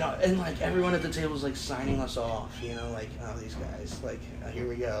 And like, everyone at the table was, like, signing us off, you know, like, oh, these guys, like, here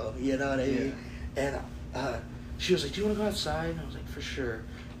we go, you know what I mean? And she was like, do you want to go outside? And I was like, for sure.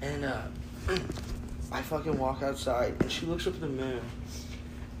 And I fucking walk outside, and she looks up at the moon,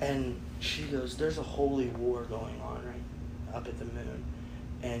 and she goes, there's a holy war going on right up at the moon,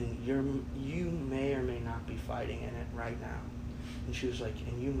 and you may or may not be fighting in it right now. And she was like,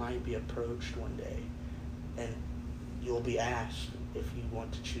 and you might be approached one day, and you'll be asked if you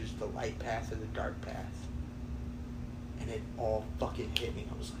want to choose the light path or the dark path. And it all fucking hit me.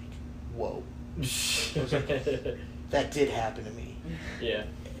 I was like, whoa. I was like, that did happen to me. Yeah.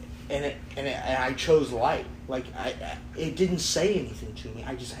 And I chose light. Like, it didn't say anything to me.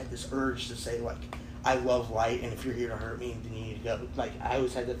 I just had this urge to say, like, I love light, and if you're here to hurt me, then you need to go. Like, I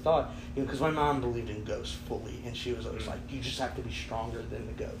always had that thought, you know, because my mom believed in ghosts fully, and she was always like, you just have to be stronger than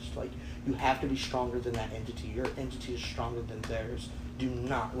the ghost. Like, you have to be stronger than that entity. Your entity is stronger than theirs. Do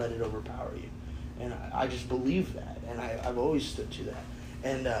not let it overpower you. And I just believe that, and I've always stood to that.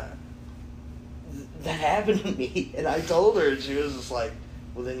 And that happened to me, and I told her, and she was just like,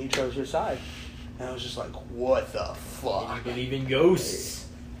 well, then you chose your side. And I was just like, what the fuck? You believe in ghosts?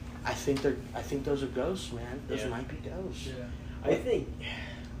 I think those are ghosts, man. Those might be ghosts. Yeah. I think,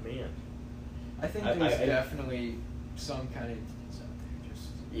 man. I think there's definitely some kind of entities out there. Just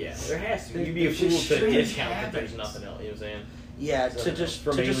yeah, there has to. You'd be a there's fool just to strange discount that habits. there's nothing else. You know what I'm saying? Yeah, So, to just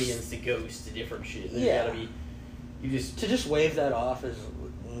from to aliens just, to ghosts to different shit. There's Yeah. gotta be. You just. to just wave that off as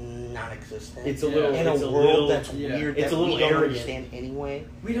non-existent. It's a little. in a it's world little, that's yeah. weird. It's that a little we don't arrogant. understand anyway.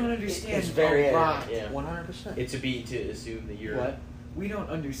 we don't understand It's very a lot. Yeah. 100%. It's to assume that you're. What? We don't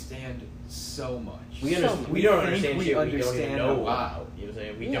understand so much. We, So understand, we we don't think understand we shit we don't even understand know a lot. about. You know what I'm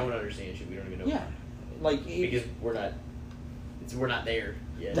saying? We Yeah. don't understand shit we don't even know Yeah, about. like Because we're not. We're not there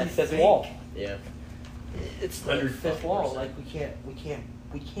yet. that fifth think- wall. Yeah. It's the 100% fifth wall. Like we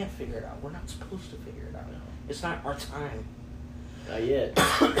can't figure it out. We're not supposed to figure it out. No. It's not our time. Not yet.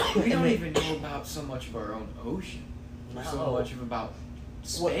 We don't And they- even know about so much of our own ocean. No. So much of about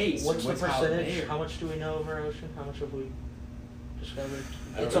space. What's the what's out percentage? there. How much do we know of our ocean? How much have we discovered?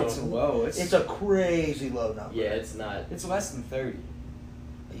 I don't It's know. It's low. It's a crazy low number. Yeah, it's not. It's less than 30.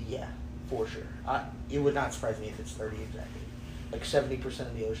 Yeah, for sure. It would not surprise me if it's 30 exactly. Like 70%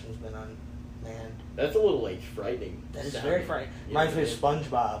 of the ocean's been unmanned. That's a little like frightening. That is sounding. very frightening. You know Reminds me what I of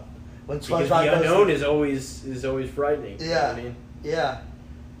mean? SpongeBob. When Because SpongeBob the goes unknown to- is always frightening. You know what I Yeah. mean? Yeah.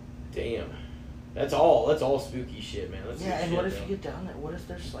 Damn. That's all spooky shit, man. That's Yeah, some and shit, what if though. you get down there? What if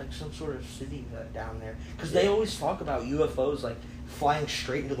there's like some sort of city down there? Because they always talk about UFOs like flying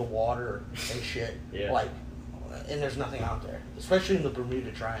straight into the water and shit. Yeah. Like, and there's nothing out there, especially in the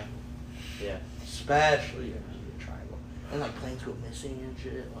Bermuda Triangle. Yeah. Especially in the Bermuda Triangle, and like planes go missing and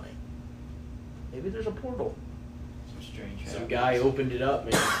shit. Like, maybe there's a portal. Some strange Some habits. guy opened it up,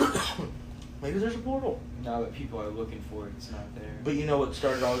 man. Maybe there's a portal. Now that people are looking for it, it's not there. But you know what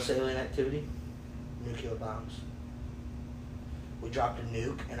started all this alien activity? Nuclear bombs. We dropped a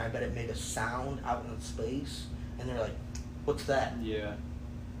nuke, and I bet it made a sound out in space, and they're like, "What's that?" Yeah.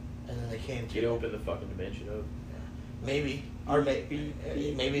 And then they came to It opened the fucking dimension up. maybe, or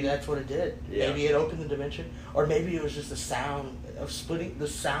maybe that's what it did. Yeah. Maybe it opened the dimension, or maybe it was just the sound of splitting. The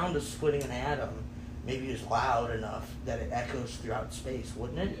sound of splitting an atom. Maybe it's loud enough that it echoes throughout space,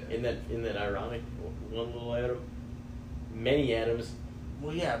 wouldn't it? Yeah. Isn't that ironic? One little atom, many atoms.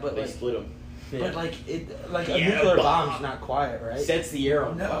 Well, yeah, but They like, split them. but like a Yeah, nuclear bomb. bomb's not quiet, right? Sets the air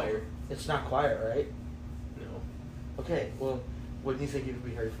on No. fire. It's not quiet, right? No. Okay, well, what do you think it would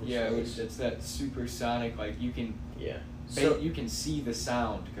be heard from Yeah, space? it's that supersonic, like you can Yeah. you can see the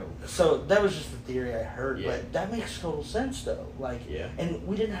sound go. So that was just the theory I heard, Yeah. but that makes total sense though. Like, Yeah. and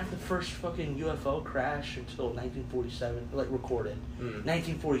we didn't have the first fucking UFO crash until 1947, like recorded. Mm.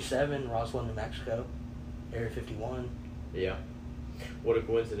 1947, Roswell, New Mexico, Area 51. Yeah. What a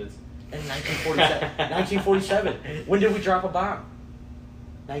coincidence. And 1947. 1947. When did we drop a bomb?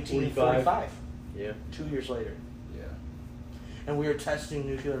 1945. Yeah. 2 years later. Yeah. And we were testing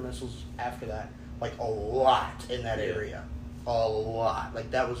nuclear missiles after that, like a lot in that Yeah. area. A lot.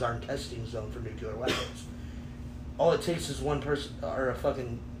 Like that was our testing zone for nuclear weapons. All it takes is one person or a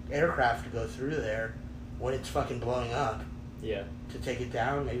fucking aircraft to go through there when it's fucking blowing up Yeah. to take it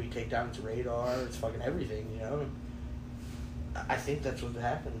down, maybe take down its radar, its fucking everything, you know? I think that's what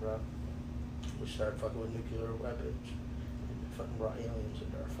happened, bro. We started fucking with nuclear weapons and fucking brought aliens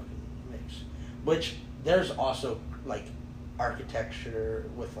into our fucking mix. Which, there's also, like, architecture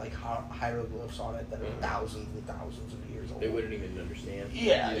with, like, hieroglyphs on it that are thousands and thousands of years old. They wouldn't even understand.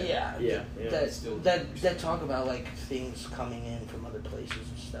 Yeah. That talk about, like, things coming in from other places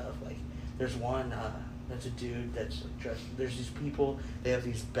and stuff. Like, there's one, that's a dude that's dressed, there's these people, they have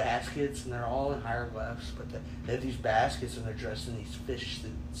these baskets, and they're all in hieroglyphs, but they have these baskets, and they're dressed in these fish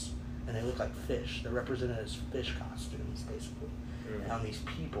suits, and they look like fish. They're represented as fish costumes, basically. And on these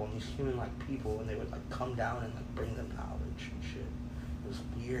people, and these human-like people, and they would, like, come down and, like, bring them knowledge and shit. It was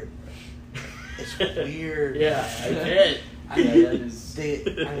weird, bro. It's weird. Yeah, I bet. Even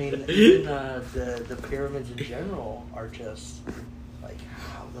the pyramids in general are just like,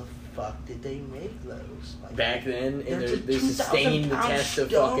 how the fuck did they make those? Like, back then, and they're they sustained the test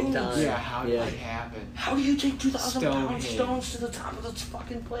of fucking time. Yeah, how did that happen? How do you take 2,000 pound Stonehenge. stones to the top of this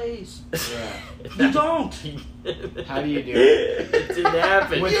fucking place? Yeah. You don't. How do you do it? It didn't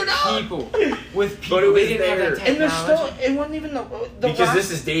happen. With You don't. people. With people. But it was they didn't there. have that And the technology. stone, it wasn't even the Because rock, this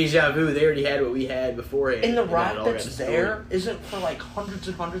is deja vu. They already had what we had beforehand. and the then rock it all got that's destroyed. there isn't for like hundreds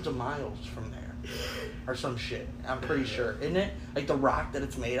and hundreds of miles from there. Or some shit. I'm pretty sure. Isn't it? Like the rock that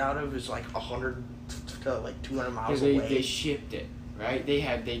it's made out of is like 100 to like 200 miles Because away. they shipped it, right? They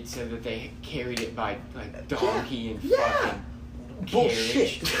said that they carried it by like donkey and Yeah. fucking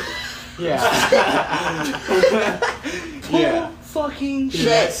Bullshit. carriage. Yeah. Yeah. Fucking That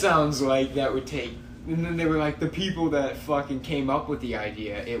shit. sounds like that would take. And then they were like, the people that fucking came up with the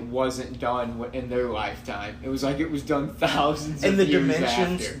idea, it wasn't done in their lifetime. It was like it was done thousands And of the years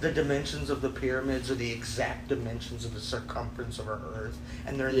dimensions, after. the dimensions of the pyramids are the exact dimensions of the circumference of our Earth,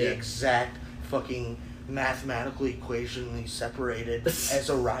 and they're in Yeah. the exact fucking mathematically equationally separated as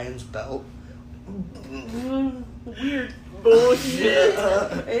Orion's belt. Weird. Bullshit.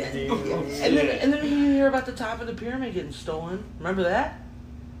 And then you hear about the top of the pyramid getting stolen. Remember that?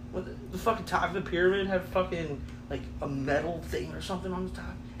 What, the fucking top of the pyramid had fucking like a metal thing or something on the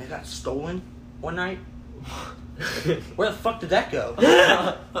top, and it got stolen one night. Where the fuck did that go?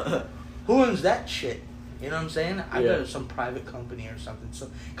 Who owns that shit? You know what I'm saying? I bet Yeah. it was some private company or something. So,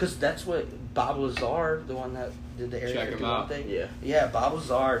 because that's what Bob Lazar, the one that did the Area Check him 51 out. thing. Yeah. Bob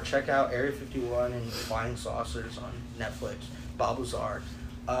Lazar. Check out Area 51 and Flying Saucers on Netflix. Bob Lazar.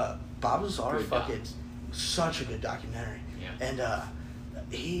 Bob Lazar, Good fucking docs. such a good documentary. Yeah. And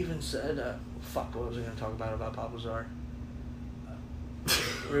he even said, fuck, what was I going to talk about Bob Lazar?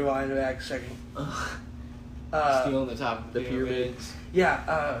 Rewind back a second. Stealing the top of the the pyramids. pyramids.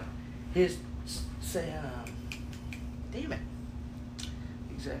 Yeah, his saying, damn it.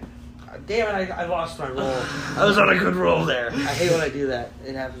 Exactly. Damn it, I lost my roll. I was on a good roll there. I hate when I do that.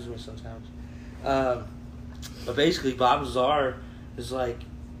 It happens to me sometimes. But basically, Bob Lazar is like,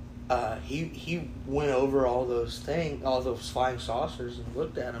 he went over all those flying saucers and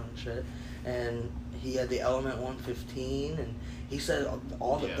looked at them and shit. And he had the Element 115, and he said that's what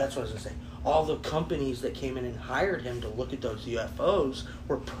I was going to say. All the companies that came in and hired him to look at those UFOs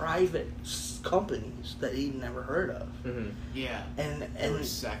were private companies that he'd never heard of. Mm-hmm. Yeah. And There were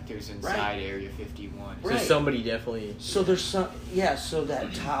sectors inside Right. Area 51. So Right. somebody definitely. so there's some so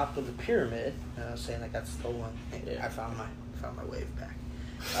that top of the pyramid, I was saying that got stolen. Yeah. I found my wave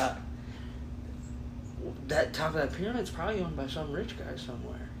back. That top of that pyramid's probably owned by some rich guy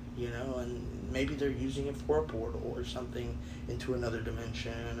somewhere, you know, and maybe they're using it for a portal or something into another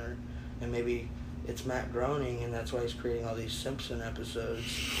dimension, and maybe it's Matt Groening, and that's why he's creating all these Simpson episodes.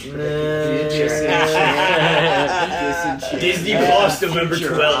 Disney Plus, November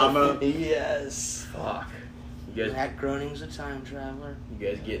 12th. Yes. Fuck. You guys, Matt Groening's a time traveler. you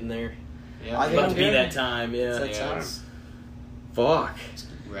guys getting there? Yeah. I It's think about I'm to be getting that there. time, yeah. It's that time. it's- Fuck.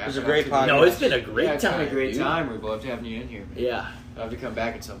 wrap It was a up great to the- podcast. No, it's been a great yeah, it's time. been a great dude. time. We'd love to have you in here. Man. Yeah. I'll have to come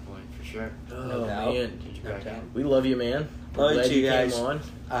back at some point for sure. Oh, No doubt. man. Get you No back doubt. in. We love you, man. We're Love you glad too, you guys. came on.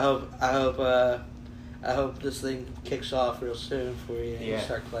 I hope this thing kicks off real soon for you and you Yeah.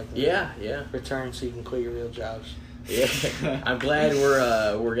 start collecting Yeah, yeah. returns so you can quit your real jobs. Yeah. I'm glad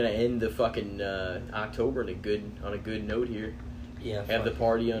we're gonna end the fucking October on a good note here. Yeah. Have the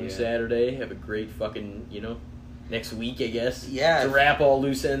party on Yeah. Saturday. Have a great fucking next week, I guess. Yeah. To wrap all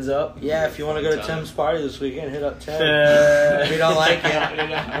loose ends up. Yeah, if you want to go to Fun time. Tim's party this weekend, hit up Tim. Uh, If you don't like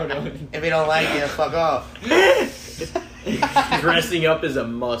it, if you don't like it, fuck off. Dressing up is a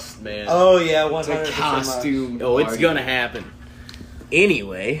must, man. Oh yeah, It's 100%. a costume. Oh, it's party. gonna happen.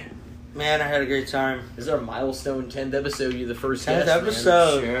 Anyway, Man, I had a great time. this is our milestone 10th episode. You're the first 10th guest, man.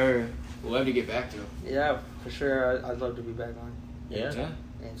 episode. Sure. We'll have to get back to it. Yeah, for sure. I'd love to be back on. Yeah. Yeah.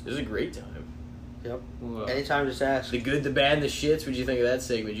 This is a great time. Yep. Well, Anytime, just ask. The good, the bad, and the shits. What'd you think of that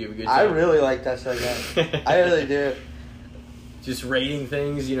segment? Did you have a good time? I really like that segment. I really do. Just rating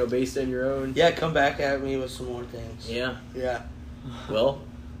things, based on your own. Yeah, come back at me with some more things. Yeah. Yeah. Well,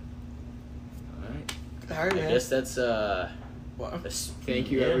 all right. All right, I man. guess that's Wow. Thank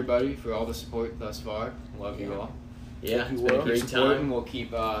you, yeah. everybody, for all the support thus far. Love you Yeah. all. Yeah, Thank you, it's been a Will. great Keep supporting. time. We'll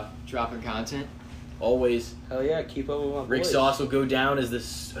keep dropping content. Always. Hell yeah, keep up with my Rick boys. Sauce will go down as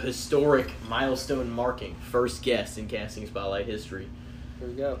this historic milestone marking first guest in Casting Spotlight history. Here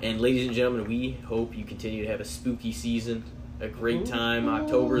we go. And ladies and gentlemen, we hope you continue to have a spooky season, a great time.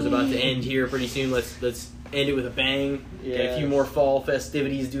 October's about to end here pretty soon. Let's end it with a bang. Got a few Yes. more fall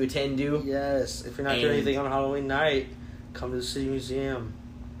festivities to attend to. Yes, if you're not doing And- anything on Halloween night, come to the City Museum.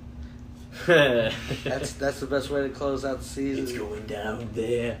 That's the best way to close out the season. It's going down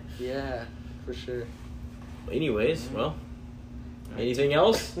there. Yeah, for sure. Anyways, well, anything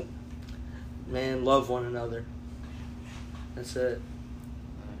else? Man, love one another. That's it.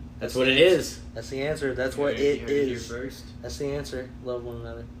 That's what it is. That's the answer. That's what You it heard it here is. first. That's the answer. Love one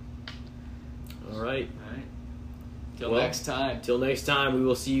another. All right. All right. Till Well, next time. Till next time, we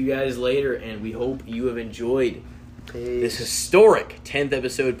will see you guys later, and we hope you have enjoyed this Peace. historic 10th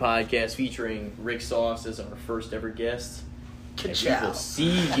episode podcast featuring Rick Sauce as our first ever guest. And we Ka-chow. will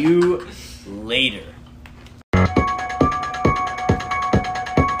see you later.